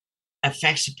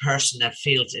affects a person that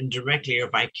feels indirectly or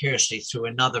vicariously through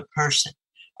another person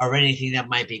or anything that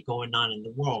might be going on in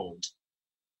the world.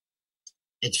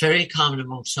 It's very common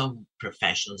among some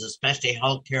professionals, especially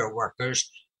healthcare workers,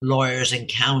 lawyers, and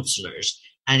counselors,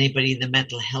 anybody in the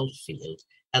mental health field,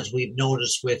 as we've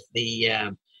noticed with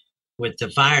the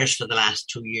virus for the last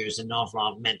 2 years. An awful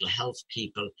lot of mental health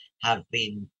people have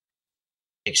been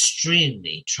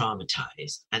extremely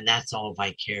traumatized, and that's all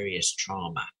vicarious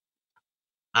trauma.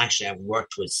 Actually, I've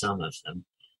worked with some of them,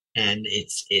 and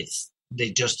it's they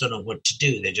just don't know what to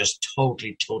do. They're just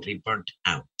totally burnt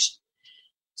out.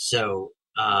 So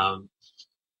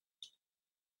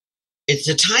it's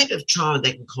a type of trauma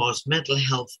that can cause mental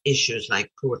health issues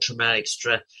like post-traumatic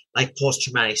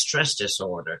stress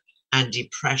disorder and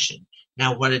depression.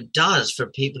 Now, what it does for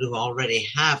people who already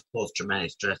have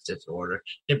post-traumatic stress disorder,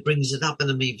 it brings it up in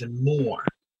them even more.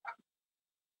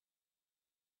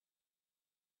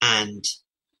 And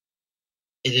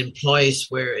it employs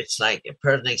where it's like a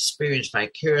person experienced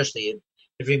vicariously.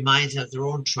 It reminds them of their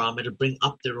own trauma. It'll bring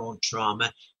up their own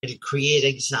trauma. It'll create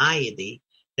anxiety.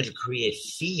 It'll create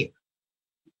fear.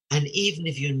 And even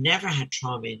if you never had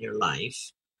trauma in your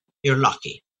life, you're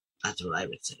lucky. That's what I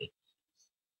would say.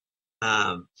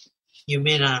 You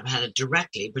may not have had it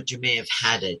directly, but you may have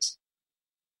had it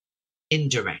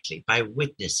indirectly by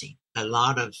witnessing. A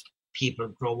lot of people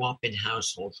grow up in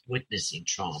households witnessing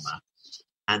trauma,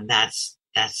 and that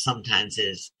sometimes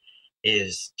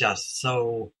is just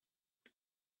so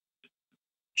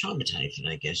traumatizing,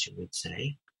 I guess you would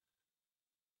say.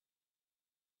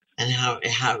 And how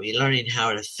you're learning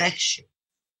how it affects you.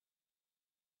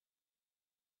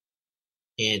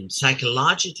 And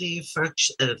psychologically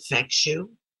it affects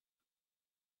you,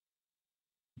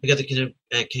 because it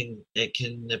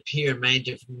can appear in many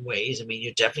different ways. I mean,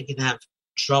 you definitely can have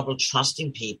trouble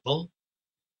trusting people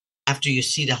after you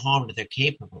see the harm that they're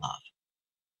capable of.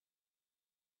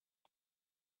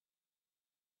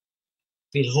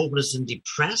 Feel hopeless and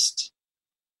depressed,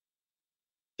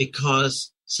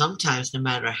 because sometimes no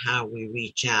matter how we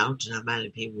reach out and how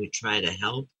many people we try to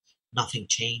help, nothing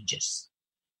changes.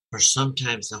 Or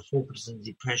sometimes the hopelessness and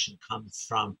depression comes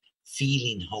from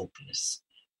feeling hopeless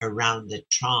around the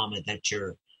trauma that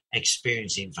you're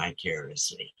experiencing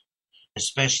vicariously,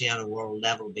 especially on a world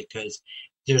level, because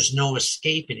there's no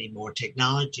escape anymore.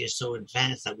 Technology is so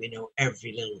advanced that we know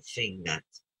every little thing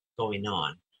that's going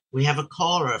on. We have a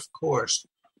caller, of course.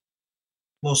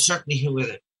 Most certainly, who is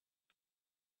it?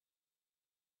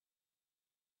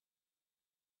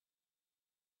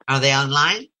 Are they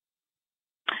online?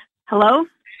 Hello?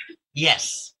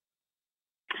 Yes.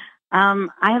 I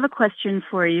have a question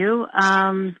for you.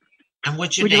 And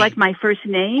what's your name? Would you like my first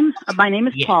name? My name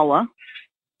is Paula.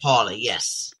 Paula,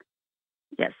 yes.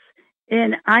 Yes.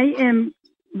 And I am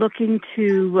looking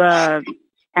to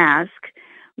ask,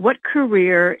 what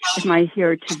career am I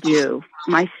here to do?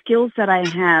 My skills that I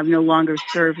have no longer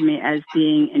serve me as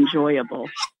being enjoyable.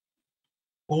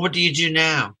 Well, what do you do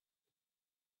now?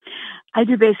 I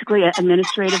do basically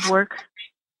administrative work.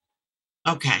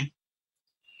 Okay.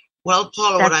 Well,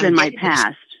 Paula, that's been my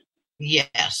past.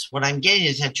 Yes. What I'm getting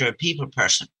is that you're a people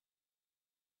person.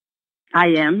 I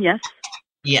am, yes.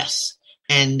 Yes.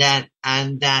 And that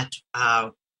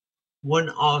one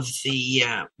of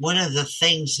the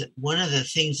things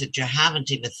that you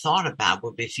haven't even thought about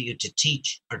would be for you to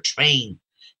teach or training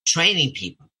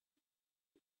people.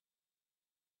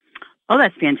 Oh,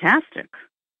 that's fantastic.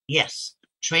 Yes,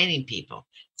 training people.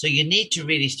 So you need to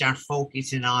really start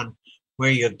focusing on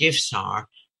where your gifts are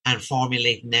and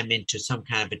formulating them into some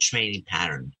kind of a training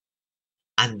pattern,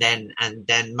 and then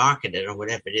market it or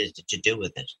whatever it is that you do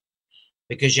with it.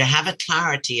 Because you have a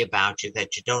clarity about you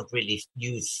that you don't really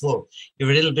use full.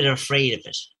 You're a little bit afraid of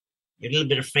it. You're a little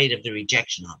bit afraid of the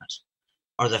rejection of it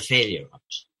or the failure of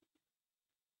it.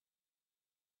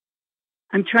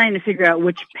 I'm trying to figure out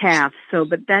which path.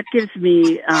 But that gives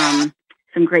me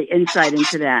some great insight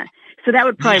into that. So that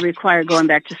would probably require going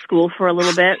back to school for a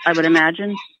little bit, I would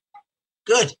imagine.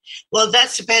 Good. Well,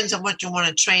 that depends on what you want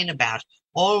to train about.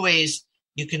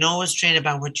 You can always train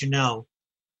about what you know.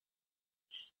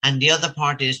 And the other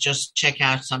part is just check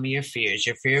out some of your fears,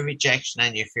 your fear of rejection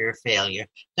and your fear of failure.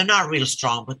 They're not real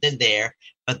strong, but they're there.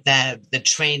 But the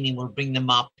training will bring them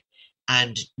up.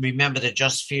 And remember, they're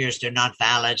just fears. They're not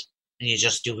valid. And you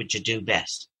just do what you do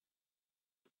best.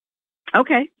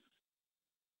 Okay.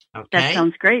 That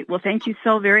sounds great. Well, thank you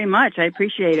so very much. I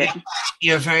appreciate it.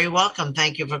 You're very welcome.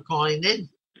 Thank you for calling in.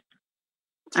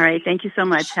 All right. Thank you so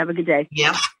much. Have a good day.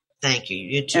 Yep. Thank you.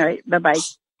 You too. All right. Bye-bye.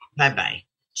 Bye-bye.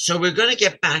 So we're going to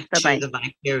get back to the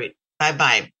vicarious.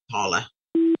 Bye-bye, Paula.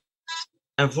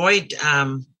 We're going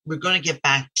to get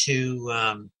back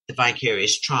to the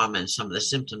vicarious trauma and some of the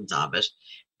symptoms of it.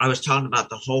 I was talking about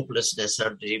the hopelessness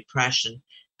of the depression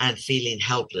and feeling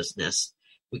helplessness.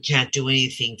 We can't do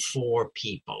anything for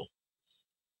people.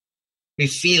 We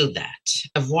feel that.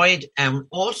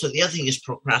 Also, the other thing is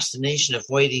procrastination,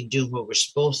 avoiding doing what we're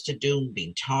supposed to do,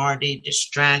 being tardy,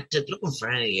 distracted, looking for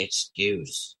any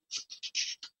excuse.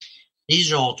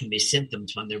 These all can be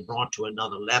symptoms when they're brought to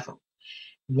another level.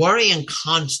 Worrying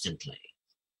constantly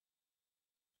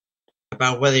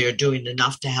about whether you're doing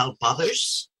enough to help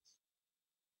others.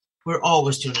 We're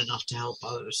always doing enough to help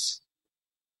others.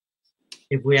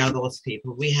 If we are those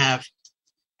people. We have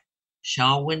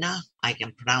Shawina. I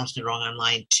can pronounce it wrong on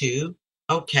line 2.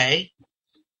 Okay.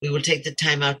 We will take the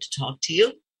time out to talk to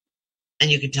you,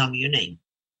 and you can tell me your name.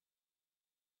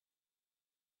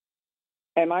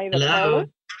 Am I the Hello? caller?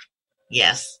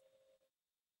 Yes.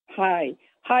 Hi,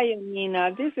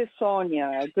 Omena. This is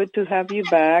Sonia. Good to have you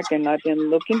back, and I've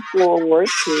been looking forward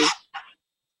to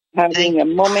having a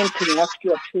moment to ask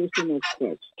you a personal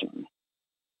question.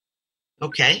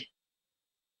 Okay.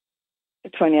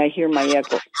 It's funny, I hear my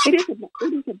echo. It is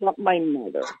about my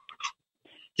mother.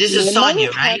 This is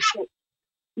Sonia, right?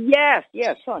 Yes,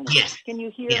 Sonia. Yes. Can you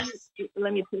hear me?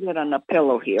 Let me put it on a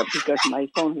pillow here because my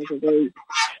phone has a very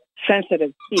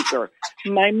sensitive speaker.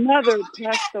 My mother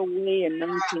passed away in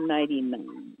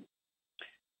 1999.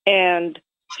 And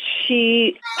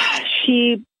she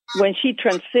when she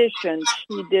transitioned,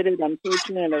 she did it,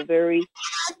 unfortunately, in a very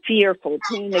fearful,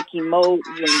 panicky mode.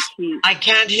 I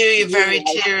can't hear you very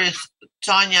clearly.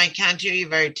 Sonia, I can't hear you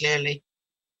very clearly.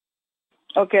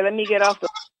 Okay, let me get off the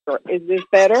floor. Is this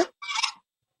better?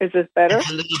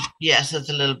 Yes, it's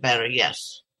a little better,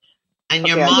 yes. And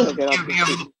your mom,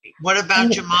 what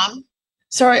about your mom?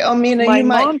 Sorry, Omena, my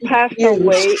mom passed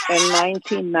away in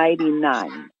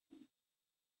 1999.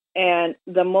 And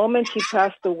the moment she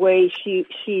passed away, she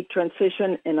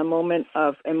transitioned in a moment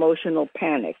of emotional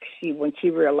panic. When she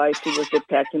realized she was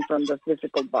detaching from the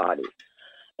physical body.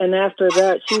 And after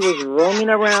that, she was roaming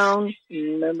around.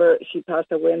 Remember, she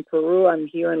passed away in Peru. I'm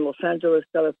here in Los Angeles,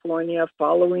 California,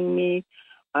 following me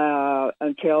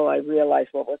until I realized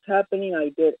what was happening.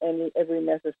 I did every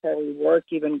necessary work,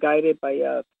 even guided by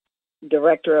a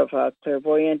director of a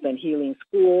clairvoyant and healing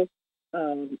school.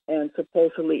 And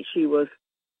supposedly she was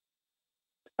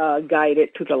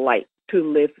guided to the light,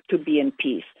 to live, to be in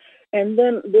peace. And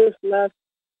then this last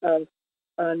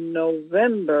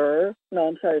February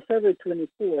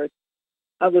 24th,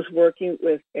 I was working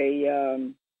with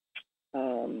a,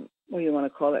 what do you want to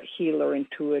call it, healer,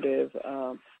 intuitive,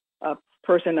 a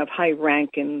person of high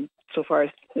rank in so far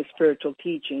as his spiritual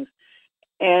teachings.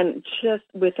 And just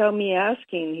without me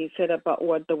asking, he said about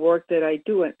what the work that I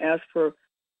do and asked for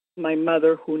my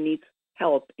mother who needs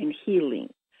help in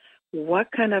healing.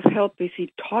 What kind of help is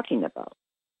he talking about?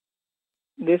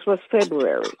 This was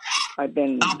February. I've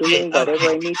been doing whatever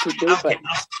I need to do, but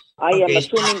I am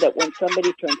assuming that when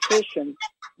somebody transitions,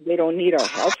 they don't need our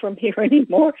help from here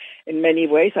anymore. In many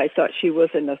ways, I thought she was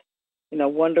in a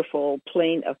wonderful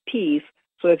plane of peace.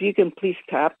 So if you can please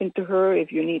tap into her,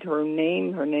 if you need her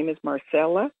name is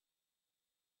Marcella.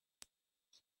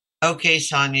 Okay,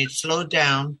 Sonia, slow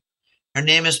down. Her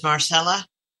name is Marcella?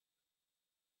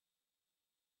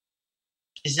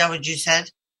 Is that what you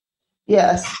said?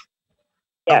 Yes.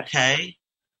 Okay.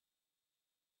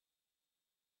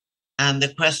 And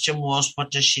the question was, what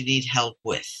does she need help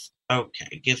with?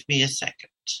 Okay, give me a second.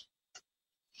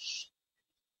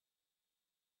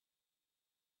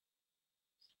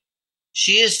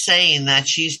 She is saying that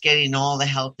she's getting all the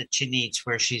help that she needs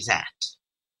where she's at.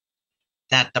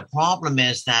 That the problem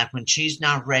is that when she's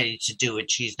not ready to do it,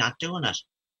 she's not doing it.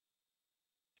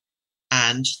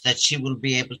 And that she will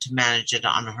be able to manage it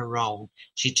on her own.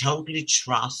 She totally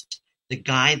trusts the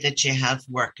guy that she has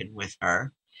working with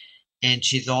her. And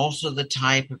she's also the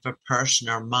type of a person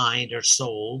or mind or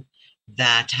soul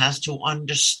that has to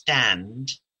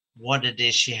understand what it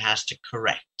is she has to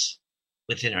correct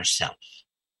within herself.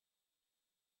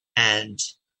 And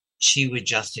she would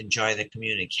just enjoy the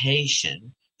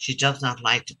communication. She does not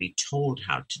like to be told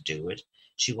how to do it.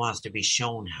 She wants to be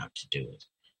shown how to do it.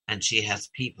 And she has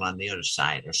people on the other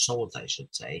side, or souls, I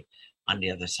should say, on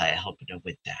the other side helping her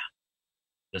with that.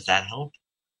 Does that help?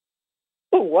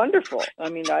 Oh, wonderful. I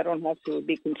mean, I don't have to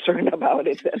be concerned about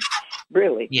it then.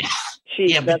 Really. Yes.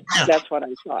 That's what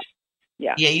I thought.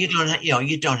 Yeah. Yeah, you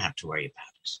don't have to worry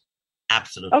about it.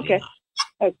 Absolutely not.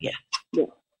 Okay. Yeah.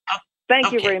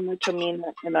 Thank you very much,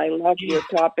 Omena. And I love your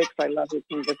topics. I love your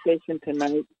conversation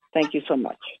tonight. Thank you so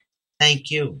much. Thank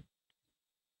you.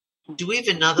 Do we have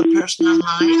another person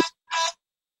online?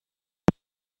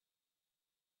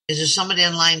 Is there somebody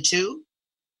online too?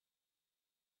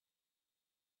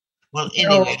 Well,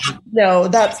 anyway. No,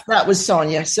 that was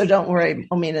Sonia. So don't worry,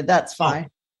 Omena. That's fine.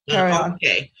 Carry on.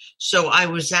 Okay. So I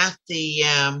was at the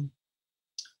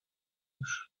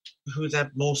who's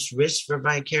at most risk for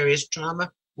vicarious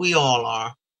trauma. We all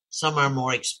are. Some are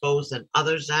more exposed than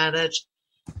others at it.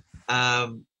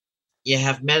 You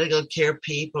have medical care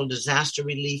people, disaster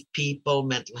relief people,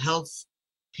 mental health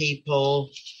people,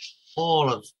 all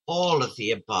of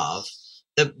the above.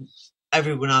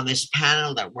 Everyone on this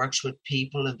panel that works with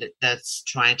people and that's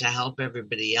trying to help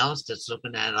everybody else, that's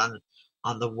looking at it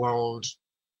on the world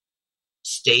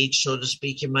stage, so to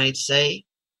speak, you might say.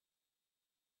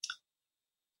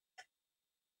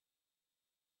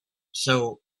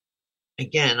 So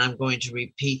again, I'm going to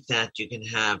repeat that you can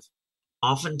have,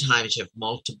 oftentimes you have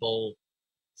multiple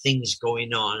things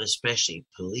going on, especially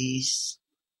police.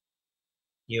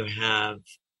 You have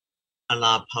a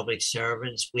lot of public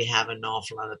servants. We have an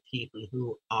awful lot of people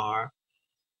who are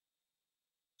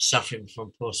suffering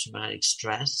from post-traumatic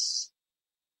stress.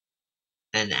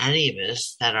 And any of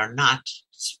us that are not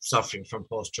suffering from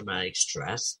post-traumatic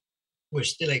stress, we're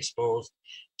still exposed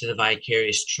to the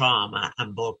vicarious trauma,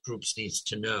 and both groups needs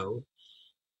to know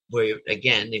where,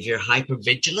 again, if you're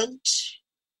hypervigilant,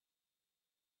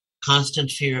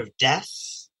 constant fear of death,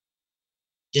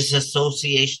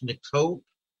 disassociation to cope,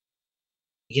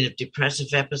 you can have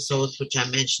depressive episodes, which I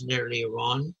mentioned earlier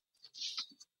on,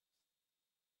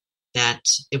 that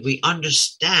if we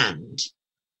understand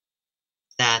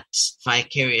that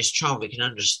vicarious trauma, we can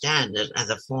understand it as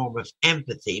a form of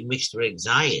empathy mixed with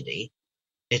anxiety.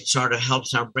 It sort of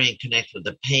helps our brain connect with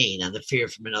the pain and the fear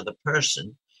from another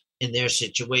person in their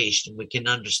situation. We can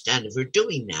understand if we're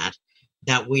doing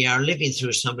that we are living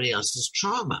through somebody else's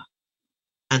trauma.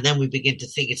 And then we begin to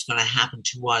think it's going to happen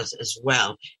to us as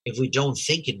well. If we don't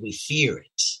think it, we fear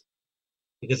it.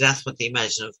 Because that's what the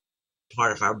imaginative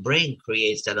part of our brain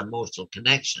creates, that emotional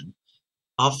connection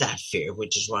of that fear,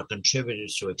 which is what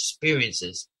contributes to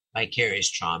experiences vicarious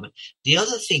trauma. The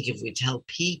other thing, if we tell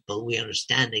people we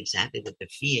understand exactly what they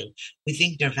feel, we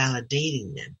think they're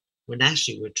validating them, when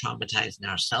actually we're traumatizing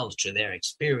ourselves through their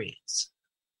experience.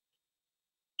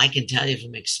 I can tell you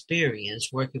from experience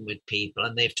working with people,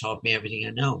 and they've taught me everything I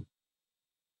know.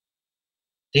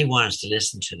 They want us to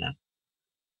listen to them.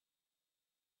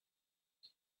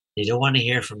 They don't want to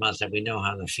hear from us that we know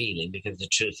how they're feeling, because the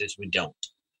truth is we don't.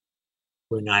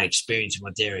 We're not experiencing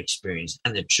what they're experiencing.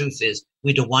 And the truth is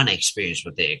we don't want to experience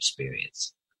what they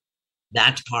experience.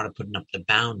 That's part of putting up the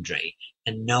boundary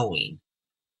and knowing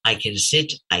I can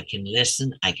sit, I can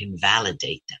listen, I can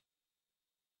validate them.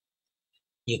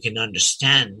 You can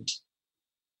understand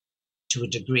to a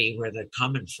degree where they're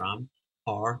coming from,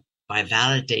 or by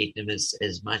validating them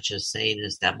as much as saying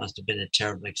as that must have been a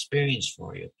terrible experience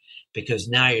for you, because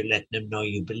now you're letting them know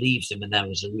you believe them and that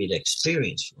was a real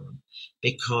experience for them.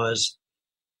 Because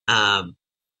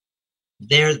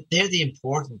They're the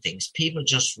important things. People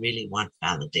just really want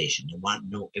validation. They want to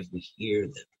know if we hear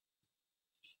them.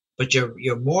 But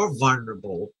you're more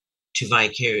vulnerable to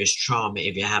vicarious trauma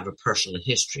if you have a personal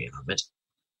history of it.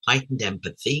 Heightened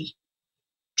empathy,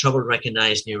 trouble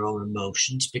recognizing your own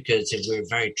emotions, because if we're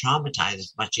very traumatized,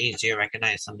 it's much easier to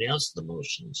recognize somebody else's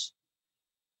emotions.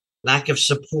 Lack of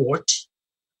support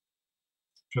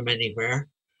from anywhere,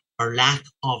 or lack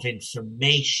of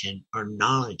information or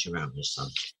knowledge around the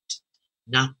subject.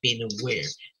 Not being aware.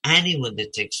 Anyone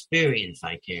that's experienced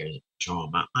vicarious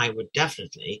trauma, I would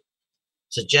definitely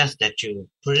suggest that you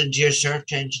put it into your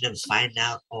search engine and find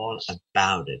out all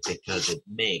about it, because it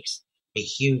makes a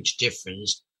huge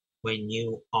difference when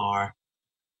you are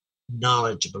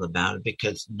knowledgeable about it,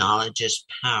 because knowledge is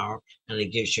power, and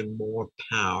it gives you more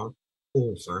power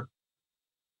over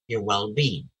your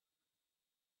well-being.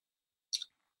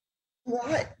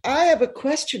 Well, I have a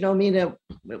question, Omena,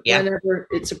 whenever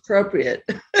it's appropriate.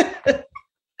 Go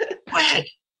ahead.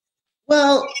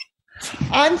 Well,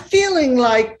 I'm feeling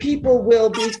like people will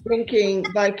be thinking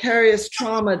vicarious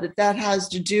trauma, that has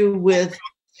to do with,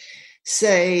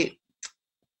 say,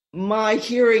 my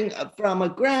hearing from a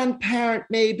grandparent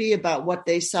maybe about what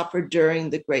they suffered during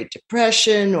the Great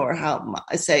Depression, or how,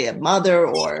 say, a mother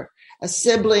or a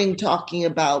sibling talking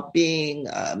about being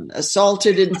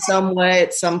assaulted in some way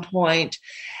at some point.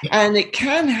 And it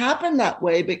can happen that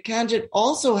way, but can't it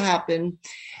also happen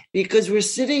because we're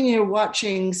sitting here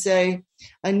watching, say,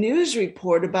 a news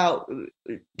report about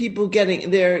people getting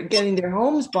their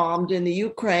homes bombed in the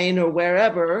Ukraine or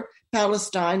wherever,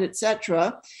 Palestine,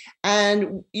 etc.,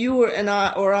 and you and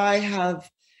I have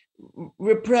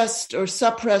repressed or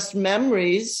suppressed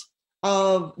memories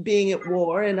of being at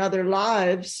war in other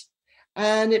lives,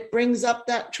 and it brings up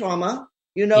that trauma.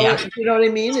 You know what I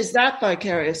mean? Is that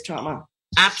vicarious trauma?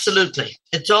 Absolutely.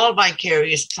 It's all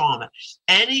vicarious trauma.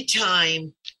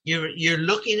 Anytime you're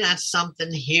looking at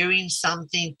something, hearing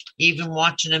something, even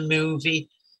watching a movie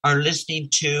or listening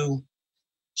to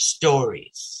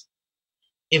stories,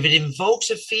 if it invokes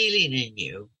a feeling in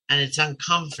you and it's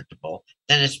uncomfortable,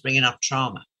 then it's bringing up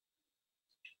trauma.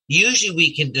 Usually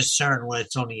we can discern when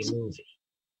it's only a movie.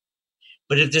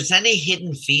 But if there's any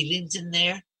hidden feelings in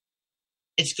there,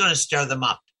 it's going to stir them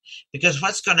up. Because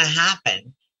what's going to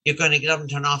happen, you're going to get up and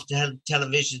turn off the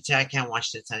television and say, I can't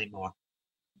watch this anymore.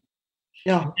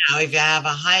 Yeah. Now, if you have a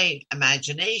high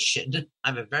imagination, I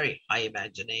have a very high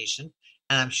imagination,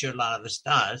 and I'm sure a lot of us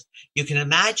does, you can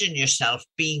imagine yourself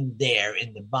being there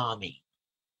in the bombing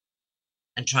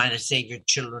and trying to save your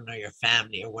children or your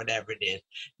family or whatever it is.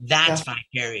 That's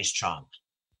vicarious trauma.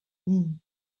 Mm.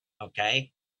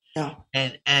 Okay? Yeah.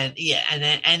 And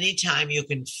then anytime you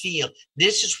can feel,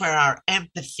 this is where our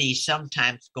empathy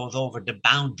sometimes goes over the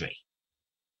boundary.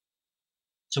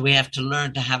 So we have to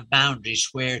learn to have boundaries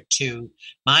where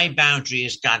my boundary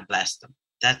is God bless them.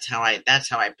 That's how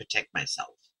I protect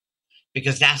myself,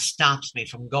 because that stops me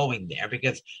from going there,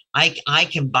 because I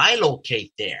can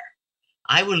bilocate there.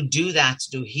 I will do that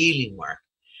to do healing work.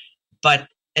 But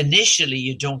initially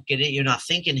you don't get it. You're not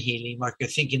thinking healing work. You're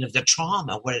thinking of the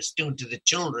trauma, what it's doing to the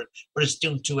children, what it's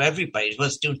doing to everybody, what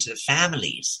it's doing to the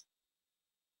families.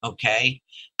 Okay.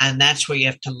 And that's where you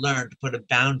have to learn to put a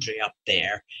boundary up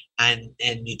there, and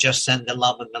you just send the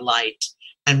love and the light.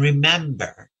 And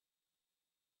remember,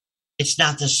 it's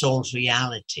not the soul's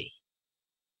reality.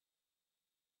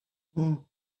 Mm.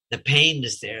 The pain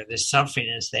is there, the suffering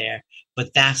is there,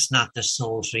 but that's not the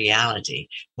soul's reality.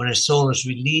 When a soul is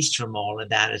released from all of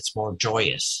that, it's more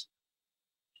joyous.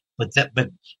 But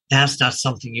that's not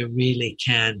something you really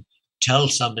can tell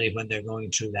somebody when they're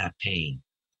going through that pain.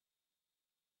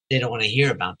 They don't want to hear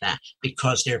about that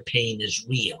because their pain is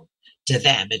real. To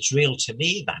them, it's real to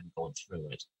me if I'm going through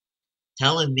it.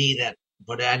 Telling me that,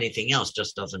 but anything else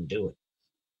just doesn't do it.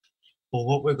 But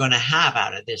what we're going to have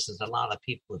out of this is a lot of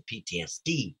people with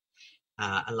PTSD.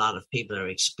 A lot of people are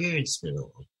experiencing it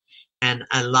all. And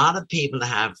a lot of people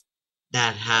that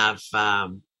have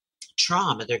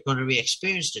trauma, they're going to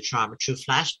re-experience the trauma through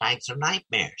flashbacks or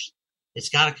nightmares. It's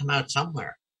got to come out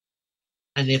somewhere.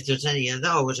 And if there's any of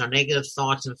those or negative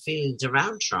thoughts and feelings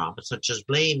around trauma, such as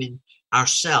blaming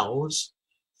ourselves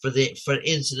for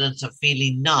incidents of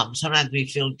feeling numb, sometimes we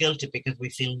feel guilty because we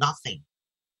feel nothing.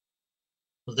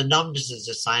 Well, the numbness is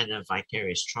a sign of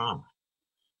vicarious trauma.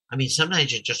 I mean,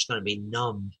 sometimes you're just going to be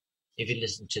numb if you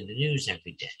listen to the news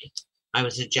every day. I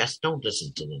would suggest don't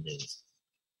listen to the news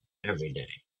every day.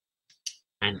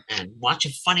 And watch a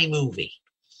funny movie.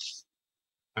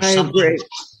 Or I agree.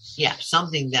 Yeah,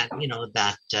 something that,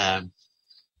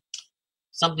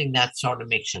 something that sort of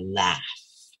makes you laugh.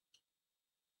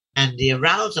 And the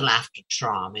arousal after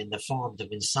trauma in the forms of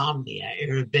insomnia,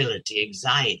 irritability,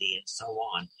 anxiety, and so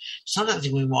on. Sometimes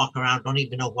we walk around, don't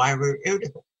even know why we're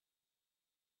irritable.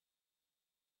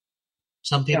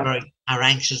 Some people are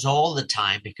anxious all the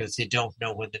time because they don't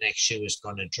know when the next shoe is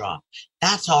going to drop.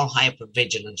 That's all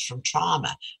hypervigilance from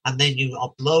trauma. And then you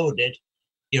upload it,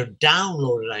 you're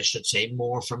downloaded, I should say,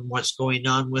 more from what's going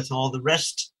on with all the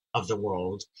rest of the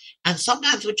world. And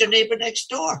sometimes with your neighbor next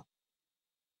door.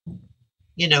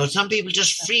 You know, some people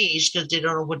just freeze because they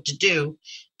don't know what to do.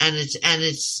 And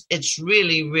it's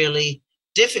really, really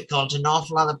difficult. An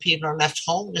awful lot of people are left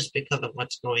homeless because of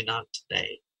what's going on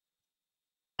today.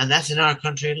 And that's in our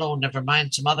country alone, never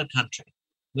mind some other country.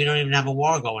 We don't even have a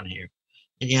war going here.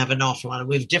 And you have an awful lot of,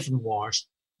 we have different wars,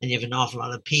 and you have an awful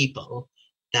lot of people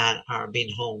that are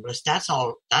being homeless. That's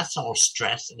all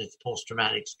stress, and it's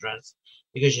post-traumatic stress,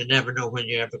 because you never know when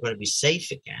you're ever going to be safe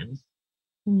again.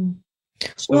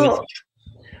 So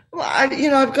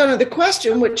I've gone to the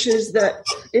question, which is that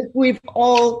if we've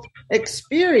all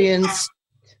experienced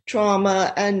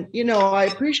trauma, and I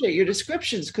appreciate your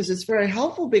descriptions because it's very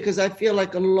helpful, because I feel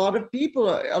like a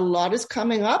lot is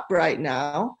coming up right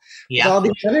now. Yeah. All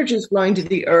these energies flowing to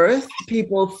the earth,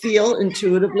 people feel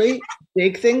intuitively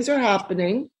big things are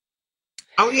happening.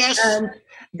 Oh, yes. And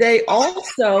they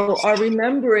also are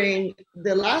remembering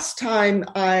the last time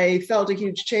I felt a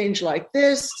huge change like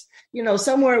this.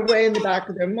 Somewhere way in the back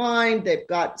of their mind, they've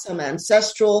got some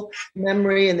ancestral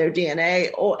memory in their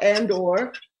DNA or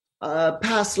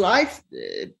past life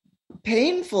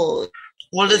painful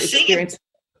experience.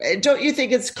 Don't you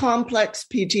think it's complex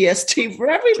PTSD for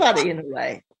everybody in a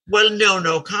way? Well,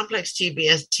 no. Complex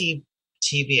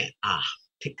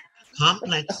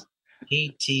complex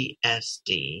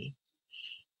PTSD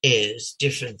is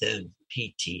different than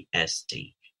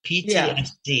PTSD.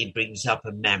 PTSD brings up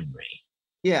a memory.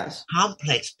 Yes.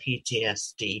 Complex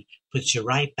PTSD puts you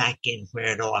right back in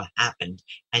where it all happened,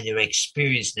 and you're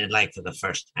experiencing it like for the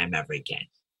first time ever again.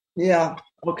 Yeah.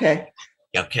 Okay.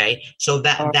 So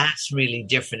that's really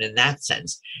different in that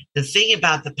sense. The thing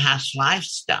about the past life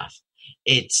stuff,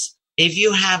 it's if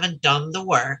you haven't done the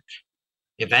work,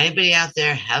 if anybody out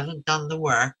there hasn't done the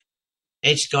work,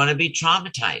 it's going to be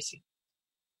traumatizing.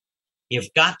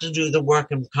 You've got to do the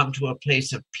work and come to a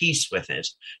place of peace with it,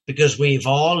 because we've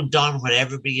all done what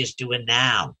everybody is doing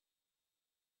now.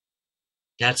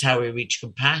 That's how we reach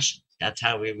compassion. That's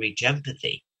how we reach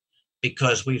empathy,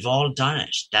 because we've all done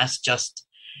it. That's just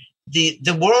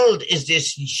the world is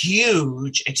this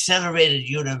huge accelerated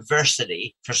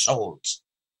university for souls.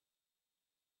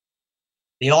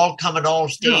 They all come at all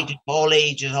stages, all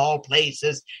ages, all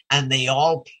places, and they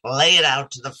all play it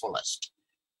out to the fullest,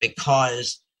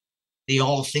 because they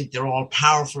all think they're all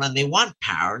powerful and they want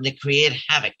power, and they create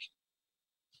havoc.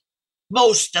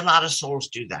 A lot of souls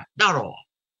do that. Not all,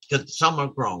 because some are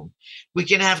grown. We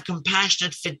can have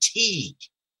compassionate fatigue.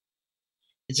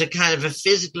 It's a kind of a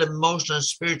physical, emotional, and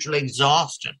spiritual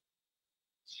exhaustion.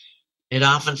 It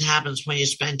often happens when you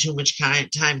spend too much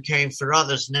time caring for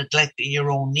others and neglecting your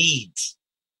own needs,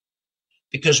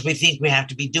 because we think we have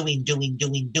to be doing,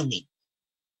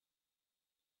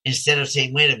 instead of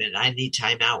saying, wait a minute, I need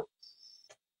time out.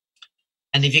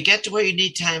 And if you get to where you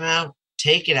need time out,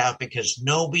 take it out, because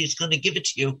nobody's going to give it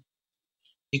to you.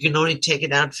 You can only take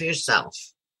it out for yourself.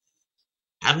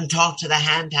 Have them talk to the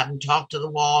hand, have them talk to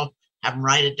the wall, have them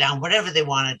write it down, whatever they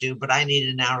want to do, but I need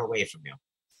an hour away from you.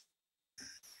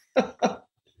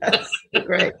 That's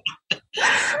great.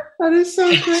 That is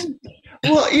so great.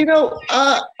 Well,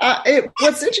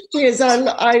 what's interesting is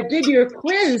I did your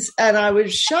quiz, and I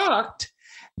was shocked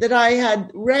that I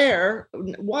had rare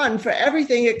one for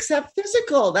everything except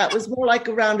physical. That was more like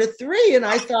around a 3. And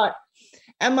I thought,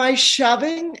 am I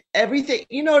shoving everything?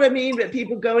 You know what I mean? But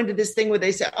people go into this thing where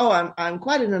they say, oh, I'm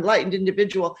quite an enlightened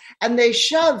individual. And they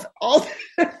shove all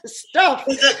the stuff.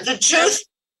 The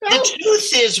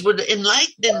truth is, with an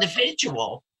enlightened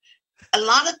individual, a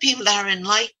lot of people that are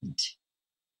enlightened,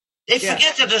 they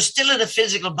forget that they're still in a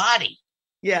physical body.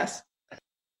 Yes.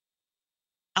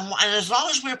 And as long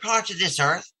as we're part of this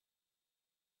earth,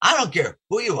 I don't care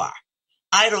who you are.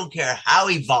 I don't care how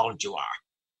evolved you are.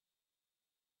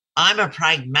 I'm a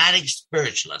pragmatic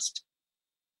spiritualist.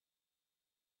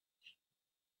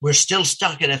 We're still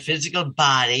stuck in a physical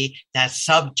body that's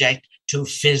subject to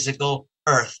physical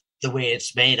earth, the way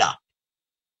it's made up.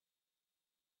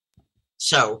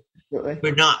 So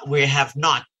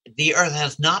the earth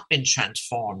has not been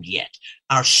transformed yet.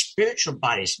 Our spiritual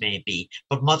bodies may be,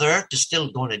 but Mother Earth is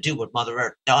still going to do what Mother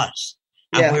Earth does.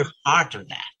 And we're part of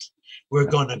that. We're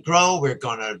going to grow. We're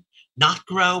going to not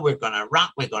grow. We're going to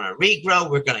rock. We're going to regrow.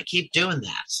 We're going to keep doing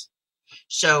that.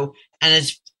 So, and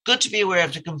good to be aware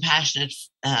of the compassionate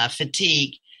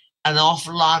fatigue. An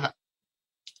awful lot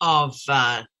of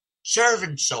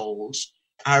servant souls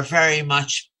are very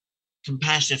much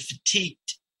compassionate fatigued.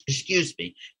 Excuse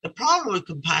me. The problem with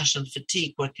compassion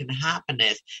fatigue, what can happen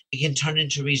is it can turn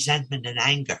into resentment and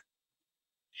anger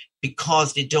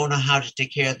because they don't know how to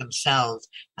take care of themselves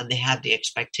and they have the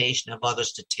expectation of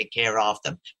others to take care of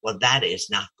them. Well, that is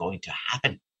not going to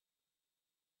happen.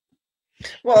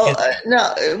 Well,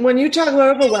 now, when you talk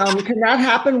about overwhelm, can that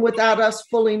happen without us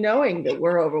fully knowing that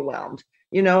we're overwhelmed?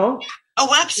 You know?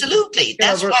 Oh, absolutely.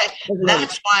 That's why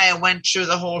I went through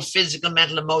the whole physical,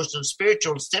 mental, emotional,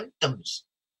 spiritual symptoms.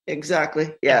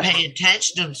 Exactly. Yeah. Pay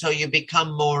attention to them so you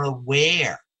become more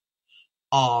aware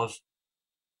of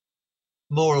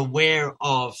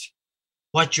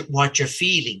what you're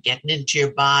feeling, getting into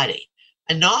your body.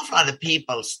 An awful lot of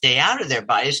people stay out of their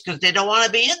bodies because they don't want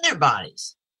to be in their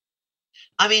bodies.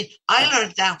 I mean, I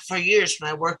learned that for years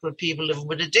when I worked with people living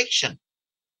with addiction.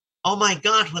 Oh my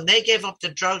God, when they gave up the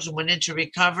drugs and went into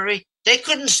recovery, they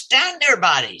couldn't stand their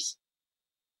bodies.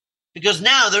 Because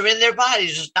now they're in their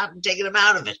bodies, there's nothing taking them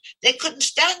out of it. They couldn't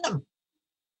stand them.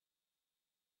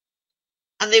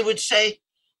 And they would say,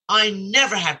 I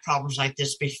never had problems like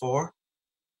this before.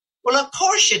 Well, of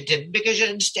course you didn't, because you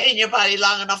didn't stay in your body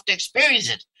long enough to experience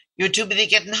it. You were too busy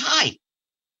getting high.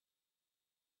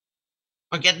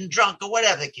 Or getting drunk, or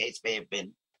whatever the case may have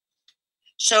been.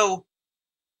 So,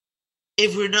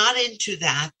 if we're not into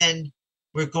that, then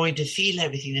we're going to feel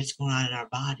everything that's going on in our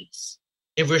bodies.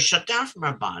 If we're shut down from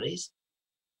our body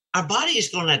is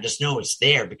going to let us know it's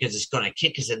there because it's going to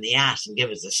kick us in the ass and give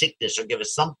us a sickness or give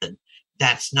us something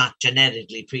that's not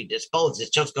genetically predisposed. It's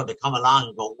just going to come along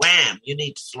and go, wham, you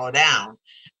need to slow down.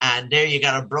 And there you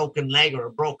got a broken leg or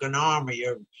a broken arm or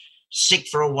you're sick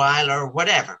for a while or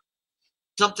whatever.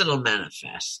 Something will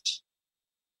manifest.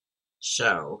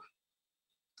 So,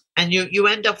 and you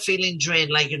end up feeling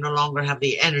drained, like you no longer have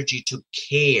the energy to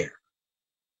care.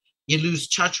 You lose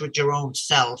touch with your own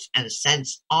self and a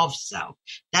sense of self.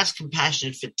 That's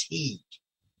compassionate fatigue.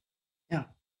 Yeah.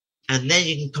 And then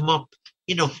you can come up,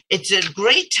 it's a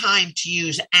great time to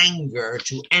use anger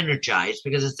to energize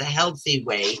because it's a healthy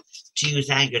way to use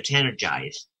anger to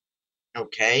energize.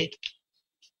 Okay?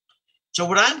 So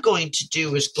what I'm going to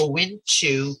do is go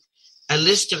into a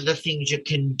list of the things you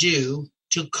can do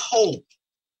to cope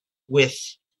with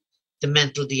the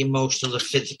mental, the emotional, the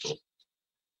physical.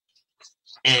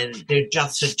 And they're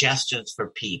just suggestions for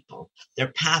people.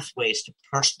 They're pathways to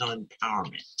personal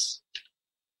empowerment.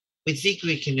 We think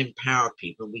we can empower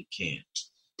people. We can't.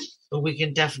 But we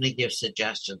can definitely give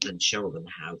suggestions and show them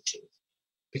how to.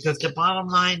 Because the bottom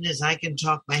line is I can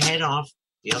talk my head off.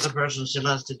 The other person still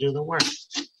has to do the work.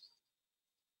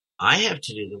 I have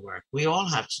to do the work. We all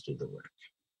have to do the work.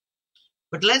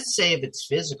 But let's say if it's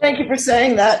physical. Thank you for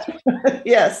saying that.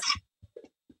 Yes.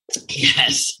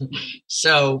 Yes.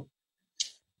 So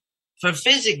for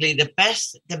physically, the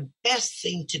best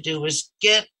thing to do is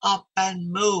get up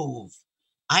and move.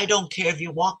 I don't care if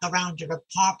you walk around your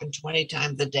apartment 20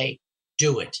 times a day.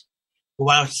 Do it.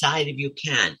 Go outside if you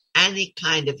can. Any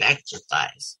kind of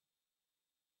exercise.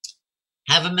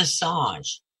 Have a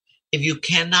massage. If you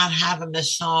cannot have a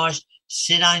massage,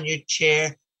 sit on your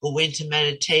chair, go into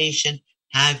meditation,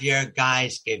 have your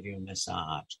guys give you a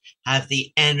massage. Have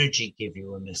the energy give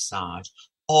you a massage.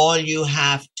 All you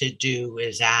have to do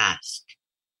is ask.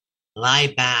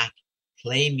 Lie back,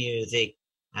 play music,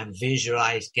 and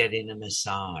visualize getting a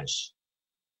massage.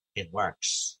 It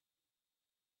works.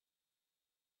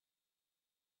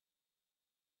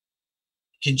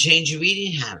 You can change your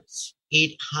eating habits.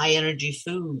 Eat high energy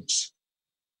foods.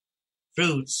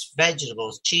 Fruits,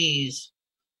 vegetables, cheese,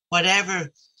 whatever.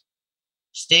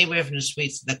 Stay away from the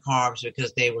sweets and the carbs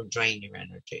because they will drain your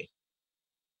energy.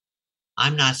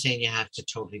 I'm not saying you have to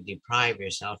totally deprive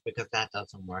yourself because that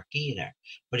doesn't work either.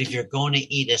 But if you're going to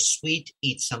eat a sweet,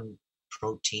 eat some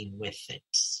protein with it.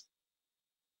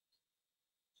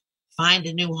 Find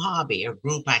a new hobby or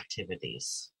group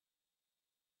activities.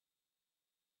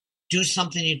 Do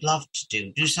something you'd love to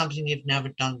do. Do something you've never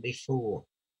done before.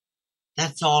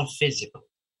 That's all physical.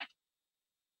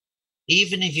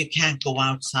 Even if you can't go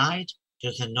outside,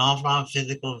 there's an awful lot of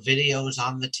physical videos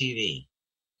on the TV.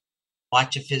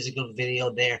 Watch a physical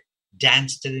video there.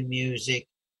 Dance to the music.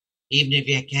 Even if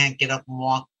you can't get up and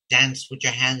walk, dance with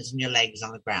your hands and your legs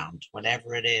on the ground.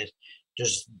 Whatever it is,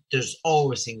 there's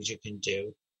always things you can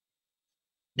do.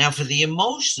 Now, for the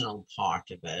emotional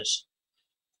part of it,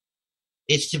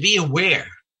 it's to be aware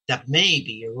that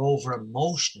maybe you're over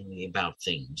emotionally about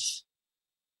things.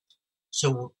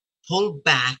 So pull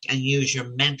back and use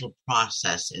your mental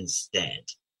process instead,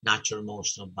 not your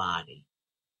emotional body.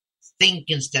 Think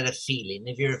instead of feeling.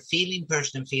 If you're a feeling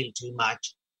person and feel too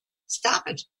much, stop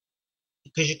it.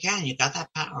 Because you can. You got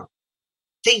that power.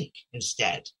 Think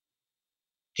instead.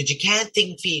 Because you can't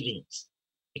think feelings.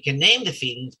 You can name the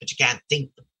feelings, but you can't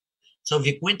think them. So if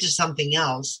you go into something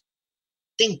else,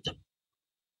 think them.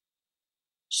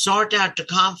 Sort out the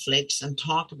conflicts and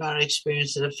talk about an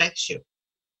experience that affects you.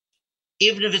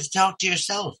 Even if it's talk to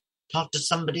yourself, talk to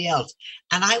somebody else.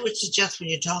 And I would suggest when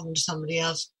you're talking to somebody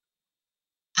else,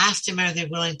 ask them, are they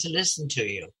willing to listen to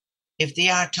you? If they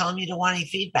are, tell them you don't want any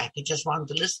feedback. You just want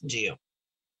them to listen to you.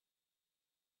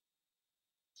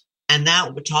 And now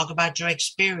we'll talk about your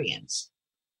experience.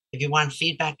 If you want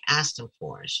feedback, ask them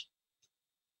for it.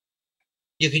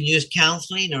 You can use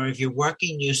counseling, or if you're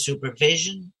working, use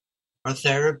supervision or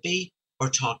therapy, or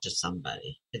talk to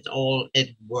somebody.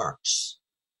 It works.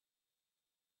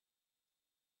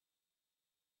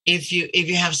 If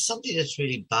you have something that's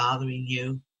really bothering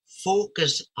you,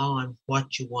 focus on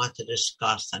what you want to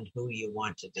discuss and who you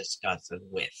want to discuss it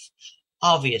with.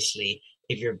 Obviously,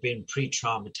 if you're being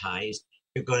pre-traumatized,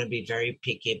 you're going to be very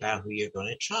picky about who you're going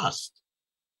to trust.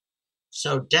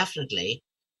 So definitely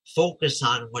focus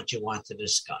on what you want to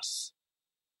discuss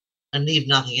and leave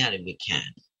nothing out if you can.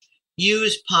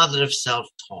 Use positive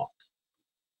self-talk.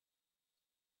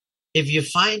 If you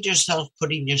find yourself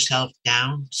putting yourself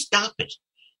down, stop it.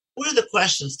 One of the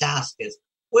questions to ask is,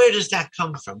 where does that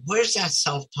come from? Where's that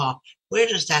self-talk? Where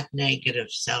does that negative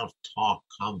self-talk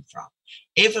come from?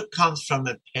 If it comes from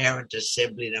a parent, a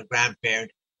sibling, a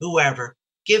grandparent, whoever,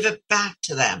 give it back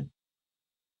to them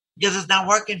because it's not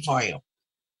working for you.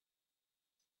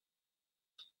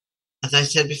 As I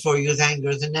said before, use anger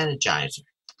as an energizer.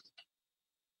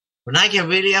 When I get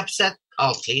really upset,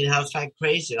 I'll clean house like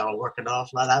crazy. I'll work it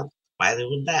off, let out. Why are they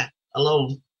doing that?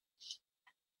 Alone.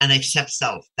 And accept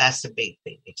self. That's the big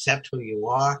thing. Accept who you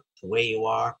are, the way you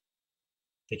are,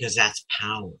 because that's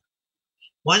power.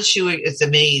 It's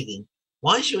amazing.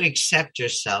 Once you accept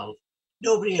yourself,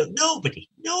 nobody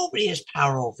has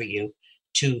power over you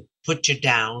to put you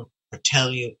down or tell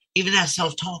you. Even that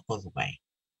self-talk goes away.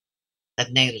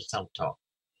 That negative self-talk.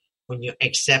 When you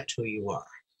accept who you are.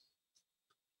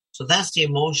 So that's the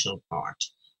emotional part.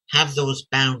 Have those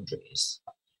boundaries.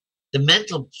 The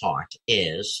mental part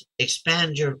is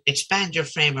expand your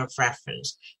frame of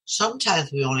reference.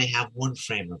 Sometimes we only have one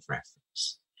frame of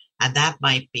reference. And that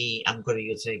might be, I'm going to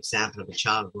use an example of a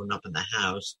child growing up in the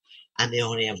house, and they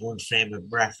only have one frame of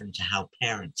reference to how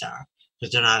parents are,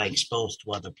 because they're not exposed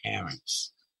to other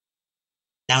parents.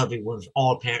 That would be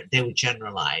all parents, they would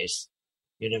generalize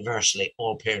universally,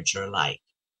 all parents are alike.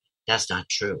 That's not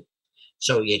true.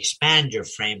 So you expand your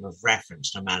frame of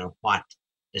reference no matter what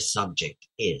the subject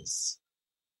is.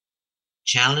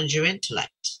 Challenge your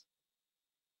intellect.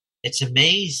 It's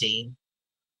amazing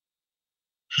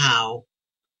how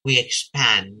we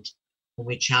expand when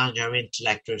we challenge our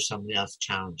intellect or somebody else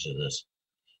challenges us,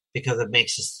 because it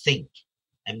makes us think.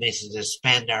 It makes us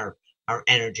expand our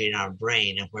energy in our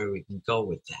brain and where we can go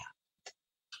with that.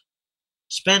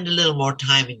 Spend a little more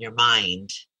time in your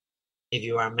mind if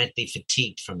you are mentally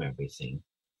fatigued from everything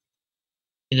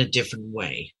in a different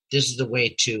way. This is the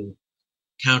way to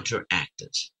counteract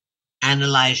it.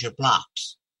 Analyze your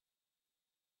blocks.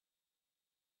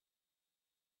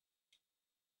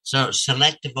 So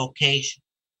select a vocation,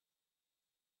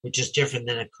 which is different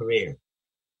than a career.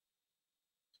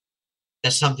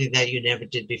 That's something that you never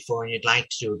did before and you'd like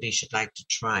to do, at least you'd like to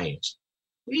try it.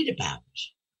 Read about it.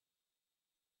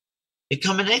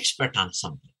 Become an expert on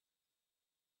something.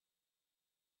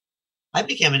 I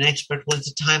became an expert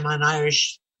once upon a time on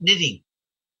Irish knitting,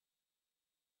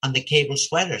 on the cable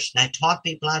sweaters, and I taught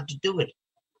people how to do it.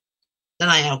 Then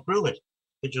I outgrew it,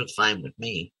 which was fine with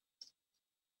me.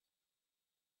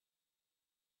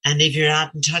 And if you're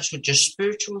not in touch with your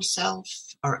spiritual self,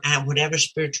 or whatever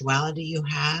spirituality you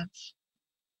have,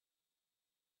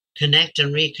 connect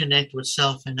and reconnect with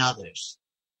self and others.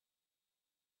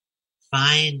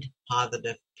 Find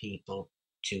positive people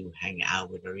to hang out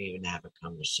with or even have a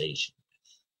conversation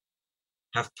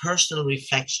with. Have personal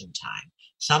reflection time.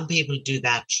 Some people do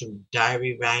that through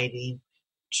diary writing,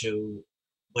 through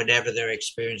whatever their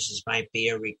experiences might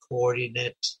be, or recording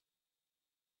it.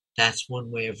 That's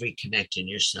one way of reconnecting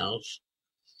yourself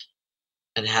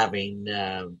and having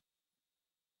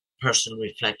personal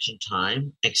reflection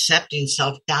time. Accepting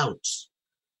self-doubts.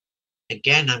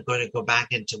 Again, I'm going to go back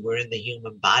into we're in the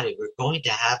human body. We're going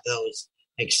to have those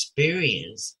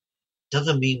experiences.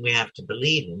 Doesn't mean we have to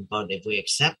believe them, but if we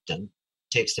accept them,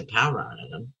 it takes the power out of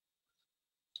them.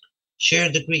 Share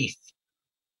the grief.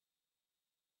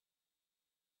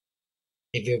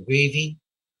 If you're grieving,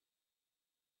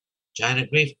 join a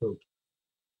grief group.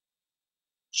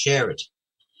 Share it.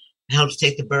 It helps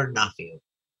take the burden off you.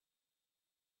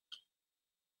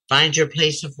 Find your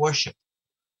place of worship.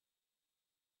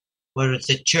 Whether it's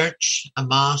a church, a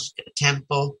mosque, a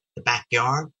temple, the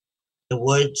backyard, the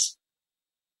woods,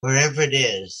 wherever it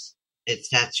is,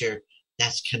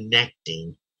 that's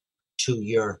connecting to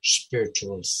your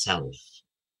spiritual self.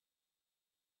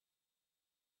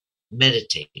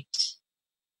 Meditate.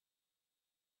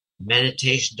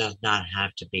 Meditation does not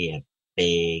have to be a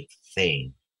big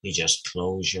thing. You just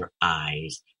close your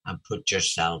eyes and put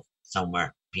yourself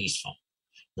somewhere peaceful.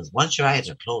 Because once your eyes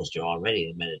are closed, you're already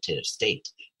in a meditative state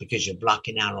because you're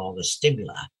blocking out all the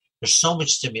stimuli. There's so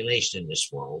much stimulation in this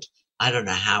world. I don't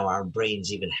know how our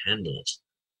brains even handle it.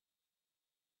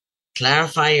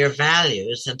 Clarify your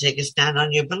values and take a stand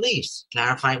on your beliefs.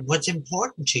 Clarify what's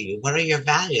important to you. What are your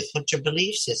values? What's your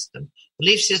belief system?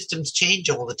 Belief systems change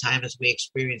all the time as we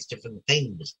experience different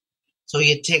things. So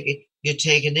you take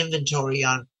an inventory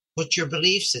on what's your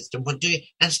belief system,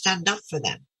 and stand up for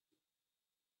them.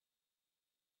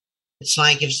 It's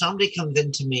like if somebody comes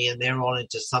into me and they're all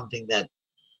into something that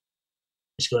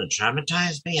is going to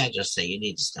traumatize me, I just say, you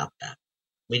need to stop that.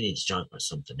 We need to talk about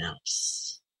something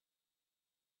else.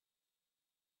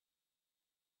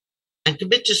 And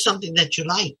commit to something that you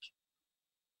like.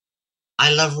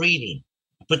 I love reading.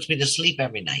 It puts me to sleep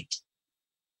every night.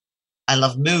 I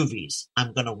love movies.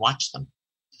 I'm going to watch them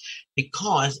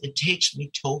because it takes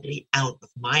me totally out of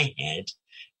my head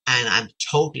and I'm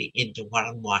totally into what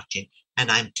I'm watching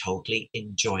and I'm totally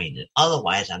enjoying it.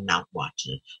 Otherwise, I'm not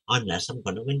watching it unless I'm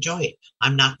going to enjoy it.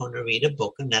 I'm not going to read a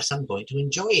book unless I'm going to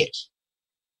enjoy it.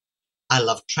 I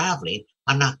love traveling.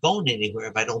 I'm not going anywhere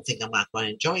if I don't think I'm not going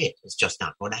to enjoy it. It's just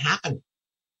not going to happen.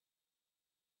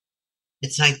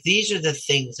 It's like these are the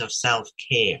things of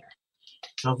self-care.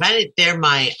 So they're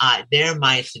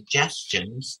my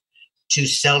suggestions to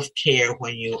self-care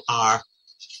when you are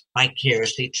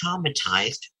vicariously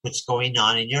traumatized. What's going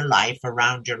on in your life,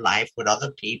 around your life, with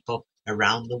other people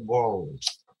around the world.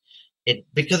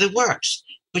 Because it works,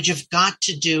 but you've got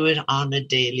to do it on a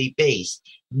daily basis.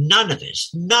 None of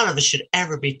us should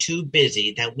ever be too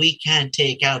busy that we can't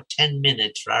take out 10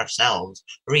 minutes for ourselves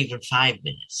or even 5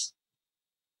 minutes.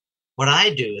 What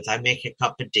I do is I make a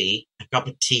cup of tea,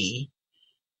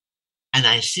 and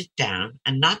I sit down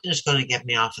and nothing is going to get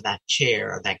me off of that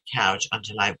chair or that couch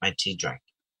until I have my tea drank.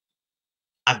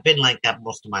 I've been like that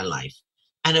most of my life,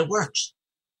 and it works.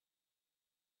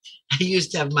 I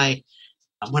used to have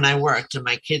when I worked and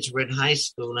my kids were in high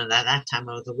school, and at that time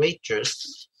I was a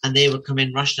waitress, and they would come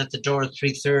in rushing at the door at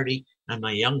 3:30, and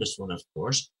my youngest one, of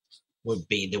course, would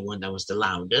be the one that was the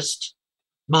loudest.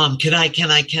 Mom, can I?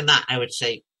 I would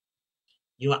say,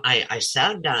 I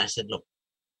sat down, I said, look,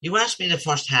 you asked me the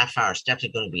first half hour, it's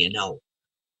definitely going to be a no.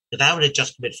 Because I would have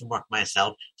just come in from work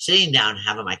myself, sitting down,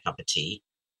 having my cup of tea,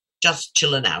 just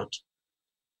chilling out.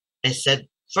 I said,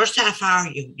 first half hour,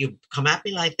 you come at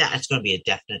me like that, it's going to be a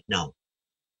definite no.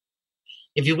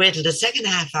 If you wait till the second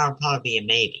half hour, it'll probably be a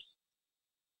maybe.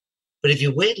 But if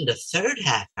you wait till the third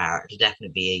half hour, it'll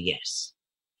definitely be a yes.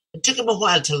 It took him a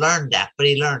while to learn that, but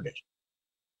he learned it.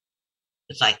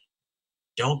 It's like,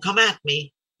 don't come at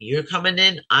me. You're coming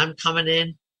in, I'm coming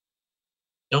in.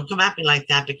 Don't come at me like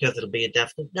that because it'll be a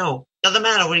definite no. Doesn't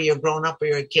matter whether you're grown up or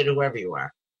you're a kid or whoever you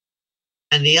are.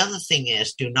 And the other thing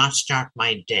is, do not start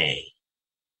my day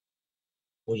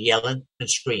with yelling and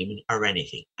screaming or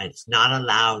anything. It's not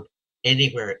allowed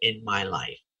anywhere in my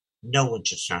life. No one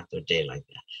should start their day like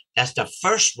that. That's the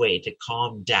first way to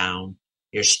calm down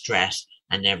your stress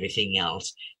and everything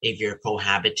else. If you're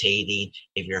cohabitating,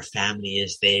 if your family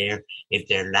is there, if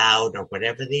they're loud or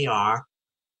whatever they are,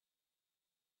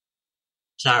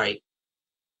 sorry,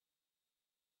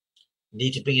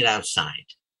 need to bring it outside,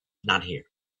 not here.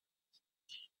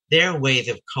 Their ways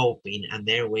of coping and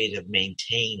their ways of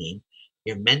maintaining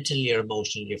your mental, your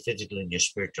emotional, your physical, and your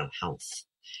spiritual health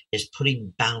is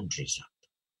putting boundaries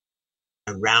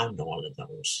up around all of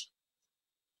those.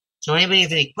 So anybody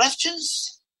have any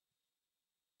questions?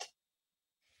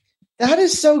 That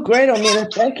is so great,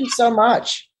 Omena. Thank you so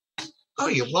much. Oh,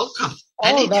 you're welcome.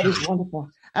 Oh, that is wonderful.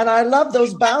 And I love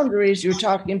those boundaries you're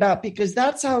talking about because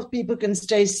that's how people can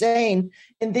stay sane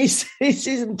in these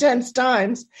intense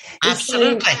times.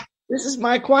 Absolutely. Saying, this is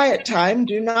my quiet time.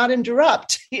 Do not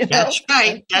interrupt. That's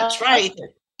right. That's right.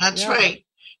 That's right.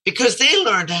 Because they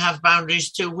learn to have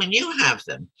boundaries too when you have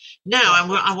them. Now,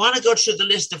 I want to go through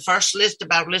the first list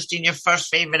about listing your first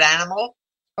favorite animal.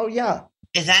 Oh, yeah.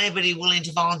 Is anybody willing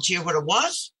to volunteer what it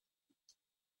was?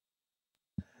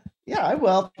 Yeah, I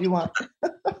will if you want.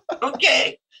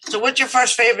 Okay. So what's your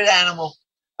first favorite animal?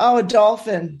 Oh, a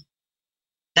dolphin.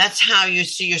 That's how you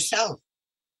see yourself.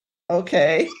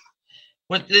 Okay.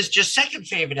 What is your second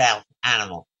favorite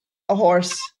animal? A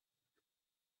horse.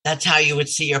 That's how you would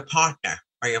see your partner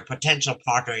or your potential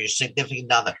partner or your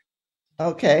significant other.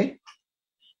 Okay.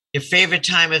 Your favorite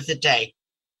time of the day?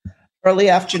 Early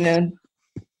afternoon.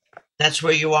 That's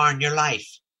where you are in your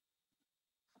life.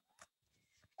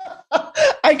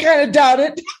 I kind of doubt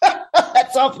it.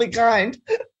 That's awfully kind.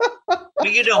 Well,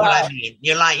 you know what I mean.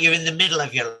 You're in the middle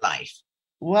of your life.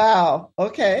 Wow.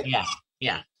 Okay.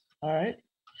 Yeah. All right.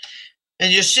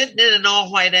 And you're sitting in an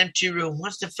all-white empty room.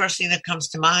 What's the first thing that comes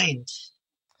to mind?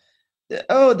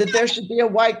 Oh, that there should be a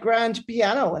white grand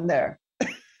piano in there.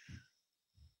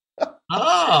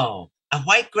 Oh, a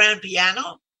white grand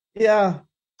piano? Yeah.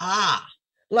 Ah.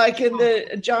 Like in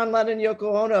the John Lennon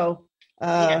Yoko Ono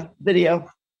video.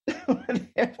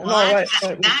 Well,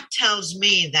 that tells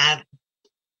me that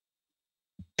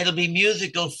it'll be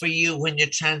musical for you when you're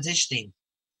transitioning.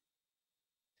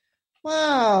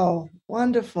 Wow.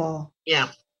 Wonderful. Yeah,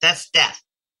 that's death.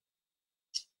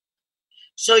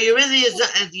 So you're in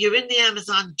the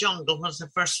Amazon jungle. What's the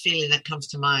first feeling that comes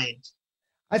to mind?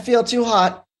 I feel too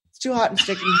hot. It's too hot and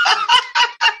sticky.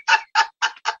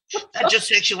 That's your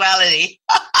sexuality.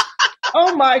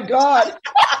 Oh my God.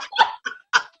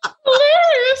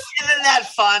 Hilarious. Isn't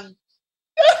that fun?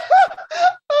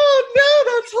 Oh no,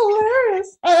 that's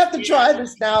hilarious. I have to try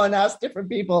this now and ask different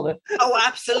people. Oh,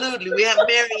 absolutely. We have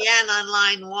Marianne on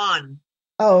line 1.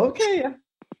 Oh, okay.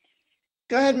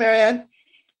 Go ahead, Marianne.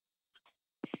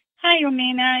 Hi,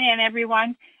 Omena and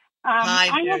everyone. Hi,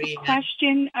 I have a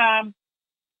question.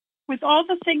 With all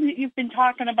the things that you've been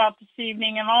talking about this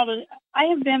evening and I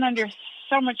have been under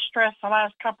so much stress the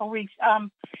last couple of weeks. I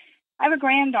have a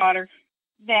granddaughter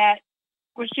that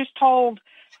was just told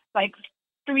like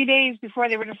 3 days before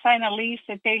they were to sign a lease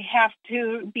that they have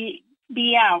to be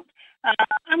out.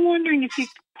 I'm wondering if you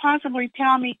could possibly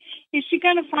tell me, is she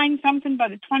going to find something by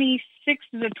the 26th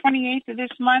or the 28th of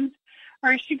this month?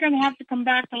 Or is she going to have to come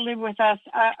back to live with us?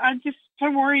 I'm just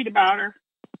so worried about her.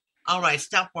 All right,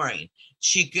 stop worrying.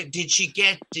 Did she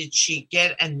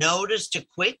get a notice to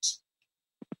quit?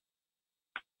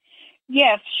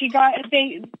 Yes, she got.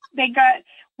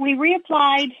 We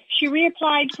reapplied. She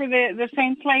reapplied for the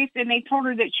same place, and they told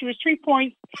her that she was 3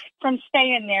 points from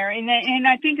staying there. And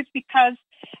I think it's because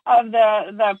of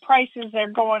the prices that are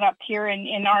going up here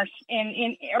in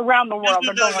around the world.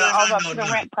 They're going up the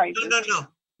rent prices. No.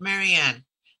 Marianne,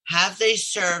 have they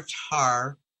served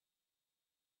her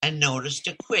a notice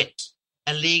to quit,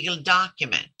 a legal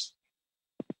document?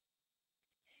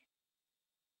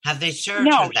 Have they served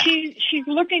her that? No, she's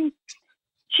looking.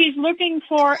 She's looking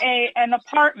for an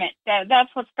apartment. That's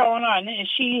what's going on.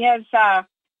 She has.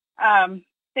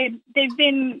 They've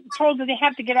been told that they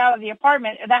have to get out of the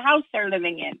apartment, the house they're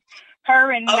living in.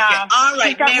 Her and okay. All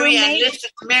right,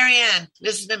 Marianne.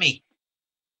 Listen to me,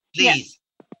 please. Yes.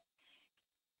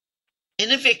 In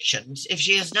evictions, if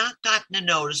she has not gotten a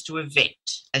notice to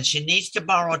evict and she needs to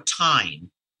borrow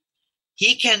time,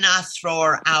 he cannot throw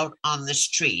her out on the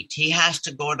street. He has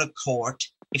to go to court.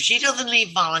 If she doesn't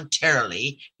leave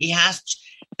voluntarily,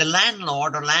 the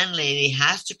landlord or landlady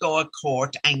has to go to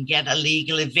court and get a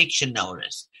legal eviction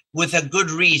notice with a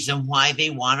good reason why they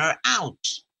want her out.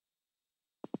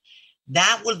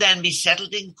 That will then be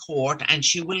settled in court, and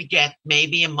she will get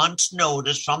maybe a month's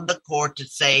notice from the court to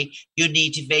say you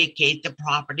need to vacate the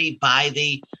property by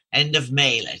the end of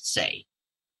May, let's say.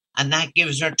 And that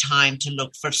gives her time to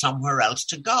look for somewhere else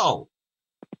to go.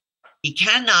 He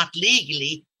cannot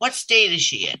legally. What state is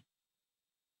she in?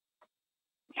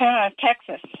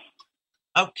 Texas.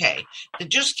 Okay. They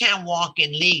just can't walk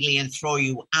in legally and throw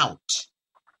you out.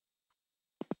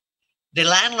 The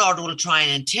landlord will try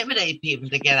and intimidate people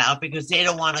to get out because they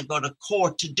don't want to go to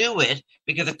court to do it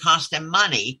because it costs them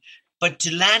money. But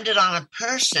to land it on a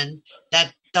person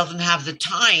that doesn't have the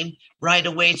time right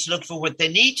away to look for what they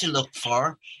need to look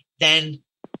for, then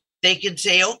they can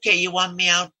say, okay, you want me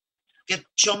out?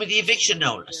 Show me the eviction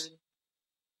notice.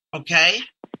 Okay?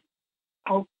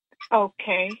 Oh,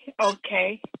 okay.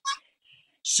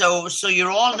 So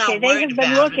you're all now worried about it. They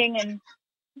have been looking and...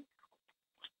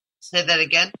 Say that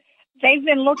again? They've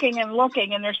been looking,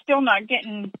 and they're still not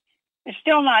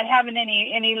having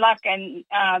any luck, and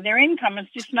their income is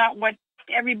just not what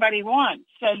everybody wants.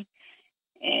 And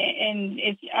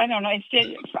it's, I don't know. It's just,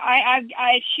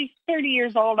 she's 30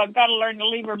 years old. I've got to learn to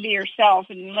leave her be herself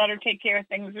and let her take care of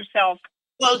things herself.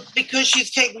 Well, because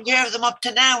she's taken care of them up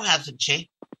to now, hasn't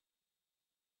she?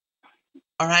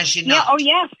 Or has she not? Yeah. Oh,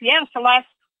 yes.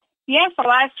 The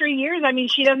last 3 years. I mean,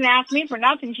 she doesn't ask me for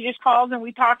nothing. She just calls and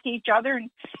we talk to each other.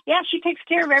 And yeah, she takes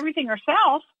care of everything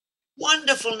herself.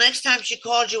 Wonderful. Next time she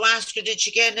calls you, ask her, did she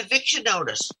get an eviction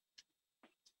notice?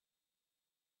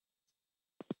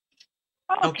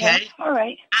 Okay? All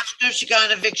right. Ask her if she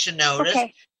got an eviction notice.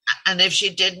 Okay. And if she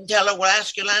didn't, tell her, well,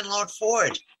 ask your landlord for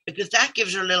it, because that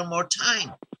gives her a little more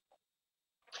time.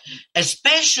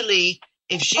 Especially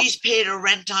if she's paid her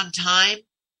rent on time.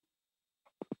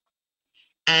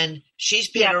 And she's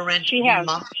paid her rent every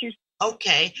month.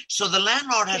 Okay, so the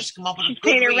landlord has to come up with a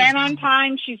good reason. She's paid her rent on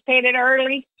time. She's paid it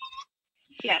early.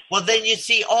 Yes. Well, then you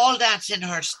see, all that's in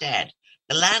her stead.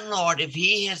 The landlord, if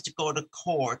he has to go to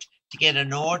court to get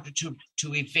an order to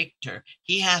evict her,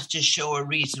 he has to show a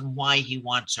reason why he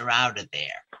wants her out of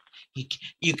there.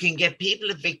 You can get people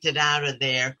evicted out of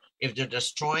there if they're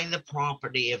destroying the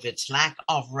property, if it's lack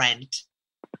of rent,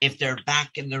 if they're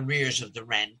back in the rears of the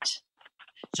rent.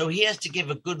 So he has to give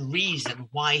a good reason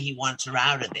why he wants her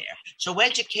out of there. So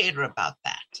educate her about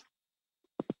that.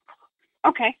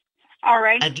 Okay. All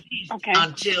right. At least okay.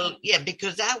 Until,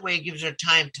 because that way it gives her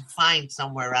time to find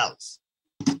somewhere else.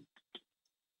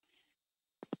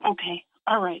 Okay.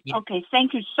 All right. Yeah. Okay.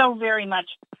 Thank you so very much.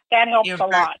 That helps a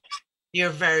lot.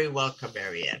 You're very welcome,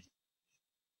 Marianne.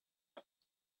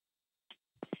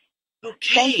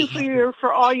 Okay. Thank you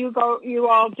for all you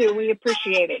all do. We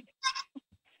appreciate it.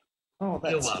 Oh,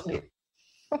 that's sweet.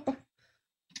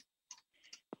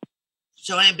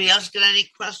 So anybody else got any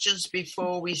questions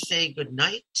before we say good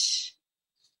night?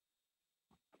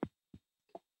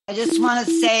 I just want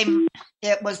to say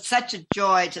it was such a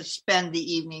joy to spend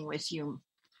the evening with you,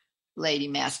 Lady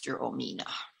Master Omena.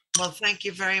 Well, thank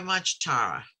you very much,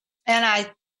 Tara. And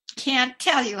I can't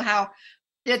tell you how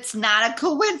it's not a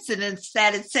coincidence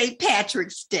that it's St.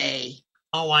 Patrick's Day.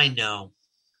 Oh, I know.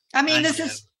 I mean, this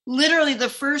is literally the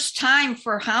first time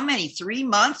for how many? 3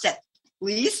 months at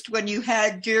least when you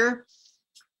had your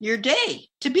day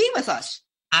to be with us.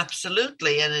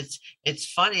 Absolutely. And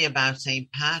it's funny about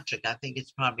St. Patrick. I think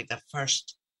it's probably the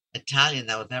first Italian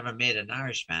that was ever made an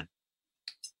Irishman.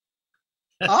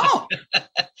 Oh,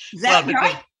 is that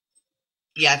right?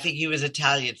 Yeah, I think he was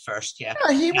Italian first. Yeah,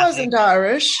 he wasn't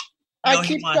Irish. No, I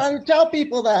keep trying to tell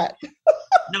people that.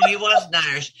 No, he wasn't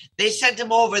Irish. They sent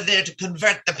him over there to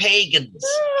convert the pagans.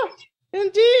 Yeah,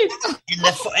 indeed. In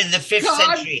the 5th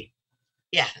century.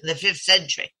 Yeah, in the 5th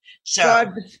century.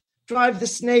 So drive the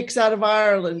snakes out of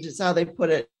Ireland is how they put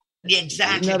it. Yeah,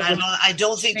 exactly. I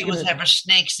don't think there was ever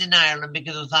snakes in Ireland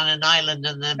because it was on an island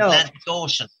in the Atlantic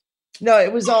Ocean. No,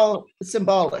 it was all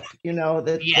symbolic,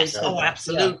 Yes.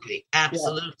 Absolutely. Yeah.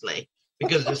 Absolutely. Yeah.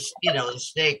 Because the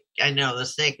snake, the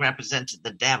snake represented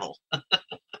the devil.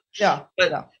 Yeah.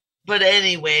 But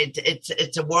anyway,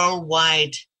 it's a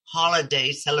worldwide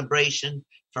holiday celebration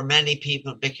for many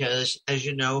people because, as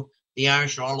you know, the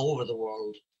Irish are all over the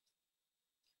world.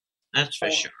 That's for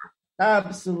sure.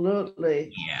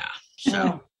 Absolutely. Yeah.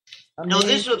 So,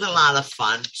 this was a lot of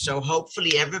fun. So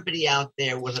hopefully everybody out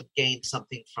there will have gained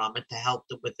something from it to help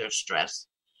them with their stress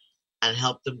and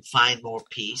help them find more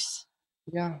peace.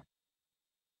 Yeah.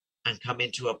 And come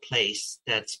into a place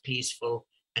that's peaceful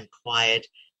and quiet.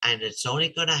 And it's only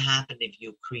going to happen if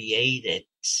you create it.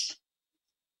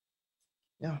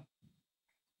 Yeah.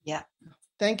 Yeah.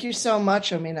 Thank you so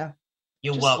much, Omena.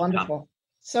 You're welcome. Wonderful.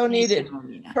 So needed.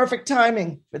 Perfect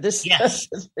timing for this,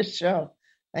 this show.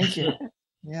 Thank you.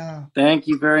 Yeah. Thank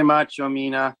you very much,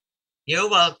 Omena. You're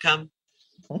welcome.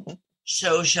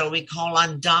 So shall we call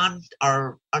on Don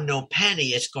or no, Penny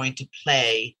is going to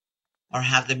play or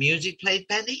have the music played,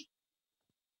 Penny?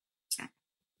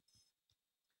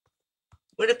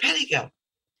 Where did Penny go?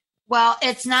 Well,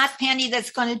 it's not Penny that's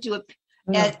going to do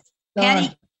it.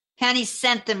 Penny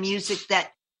sent the music that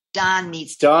Don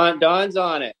needs to. Don's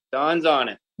on it.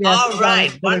 Yes, all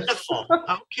right. Wonderful.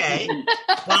 Okay.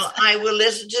 Well, I will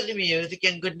listen to the music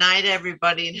and good night,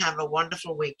 everybody, and have a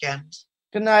wonderful weekend.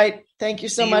 Good night. Thank you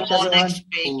so much, everyone. Next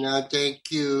week. No, thank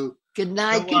you. Good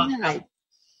night. Good night.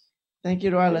 Thank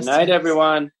you to our listeners. Good night,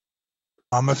 everyone.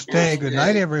 Namaste. Good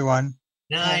night, everyone.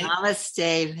 Night.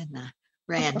 Namaste,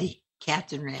 Randy,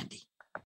 Captain Randy.